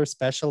talk about her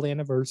special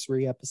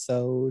anniversary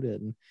episode.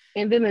 And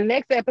then the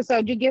next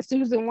episode, you get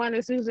Susan 1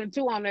 and Susan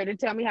 2 on there to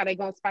tell me how they're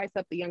going to spice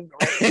up the young girl.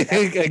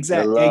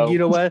 Exactly. And you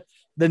know what?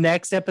 The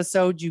next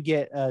episode, you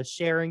get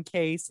Sharon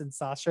Case and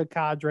Sasha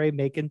Cadre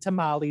making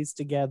tamales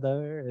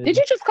together. And... Did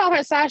you just call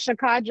her Sasha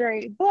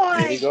Cadre? Boy,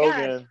 there you go,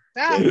 man.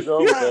 There you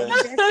go,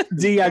 man.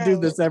 Dee, I do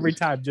this every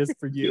time just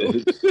for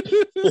you.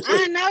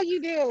 I know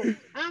you do.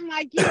 I'm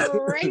like, you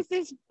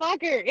racist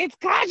fucker. It's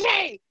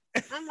Cadre.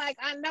 I'm like,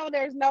 I know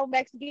there's no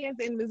Mexicans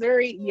in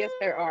Missouri. Yes,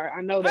 there are.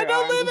 I know there are. I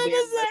don't live in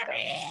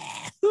Missouri.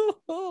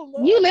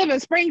 You live in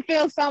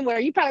Springfield somewhere.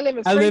 You probably live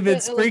in Springfield, I live in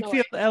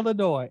Springfield,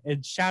 Illinois.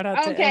 And shout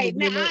out to okay,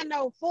 now I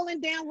know full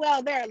and damn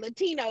well there are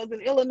Latinos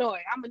in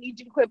Illinois. I'm gonna need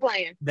you to quit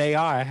playing. They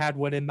are. I had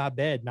one in my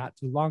bed not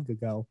too long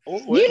ago. You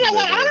know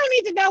what? I don't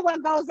need to know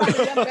what goes on in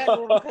your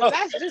bedroom because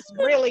that's just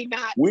really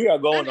not. We are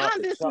going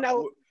on this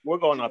note. We're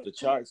going off the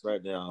charts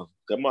right now.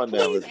 Come on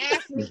now. Please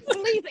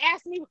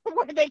ask me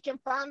where they can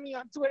find me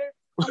on Twitter.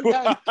 I'm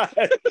done.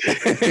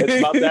 It's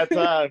about that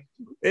time.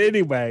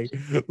 Anyway,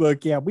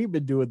 look, yeah, we've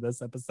been doing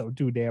this episode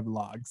too damn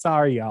long.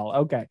 Sorry, y'all.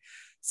 Okay.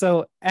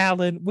 So,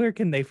 Alan, where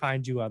can they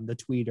find you on the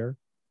Twitter?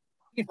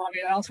 You can find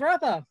me at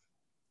S4E9.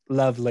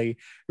 Lovely.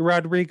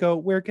 Rodrigo,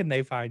 where can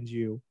they find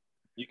you?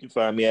 You can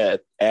find me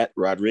at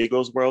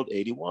Rodrigo's World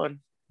 81.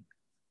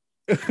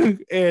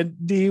 And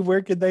Dee,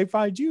 where can they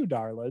find you,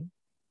 darling?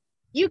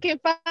 You can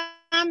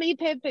find me,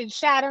 Pippin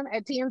Shatter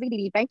at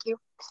TMZDD. Thank you.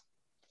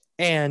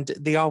 And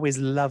the always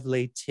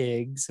lovely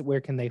Tiggs, where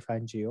can they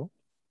find you?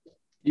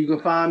 You can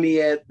find me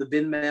at the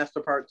Bin Master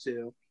Part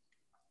 2.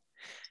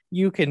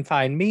 You can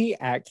find me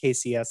at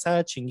KCS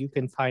Hutch, and you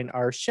can find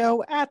our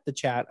show at the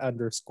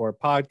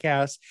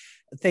chat_podcast.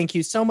 Thank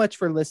you so much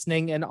for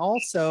listening. And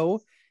also,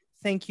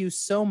 thank you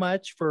so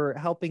much for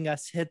helping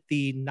us hit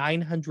the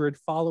 900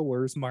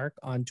 followers mark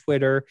on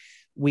Twitter.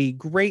 We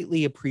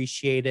greatly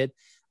appreciate it.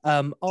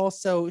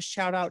 Also,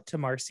 shout out to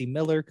Marcy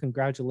Miller.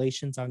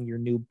 Congratulations on your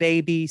new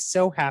baby.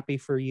 So happy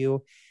for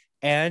you.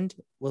 And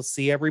we'll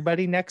see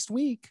everybody next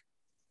week.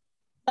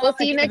 We'll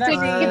see you next week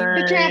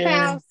at the Trap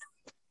House.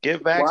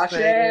 Get vaccinated. Wash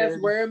your ass,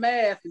 wear a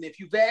mask, and if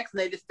you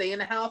vaccinated, stay in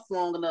the house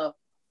long enough.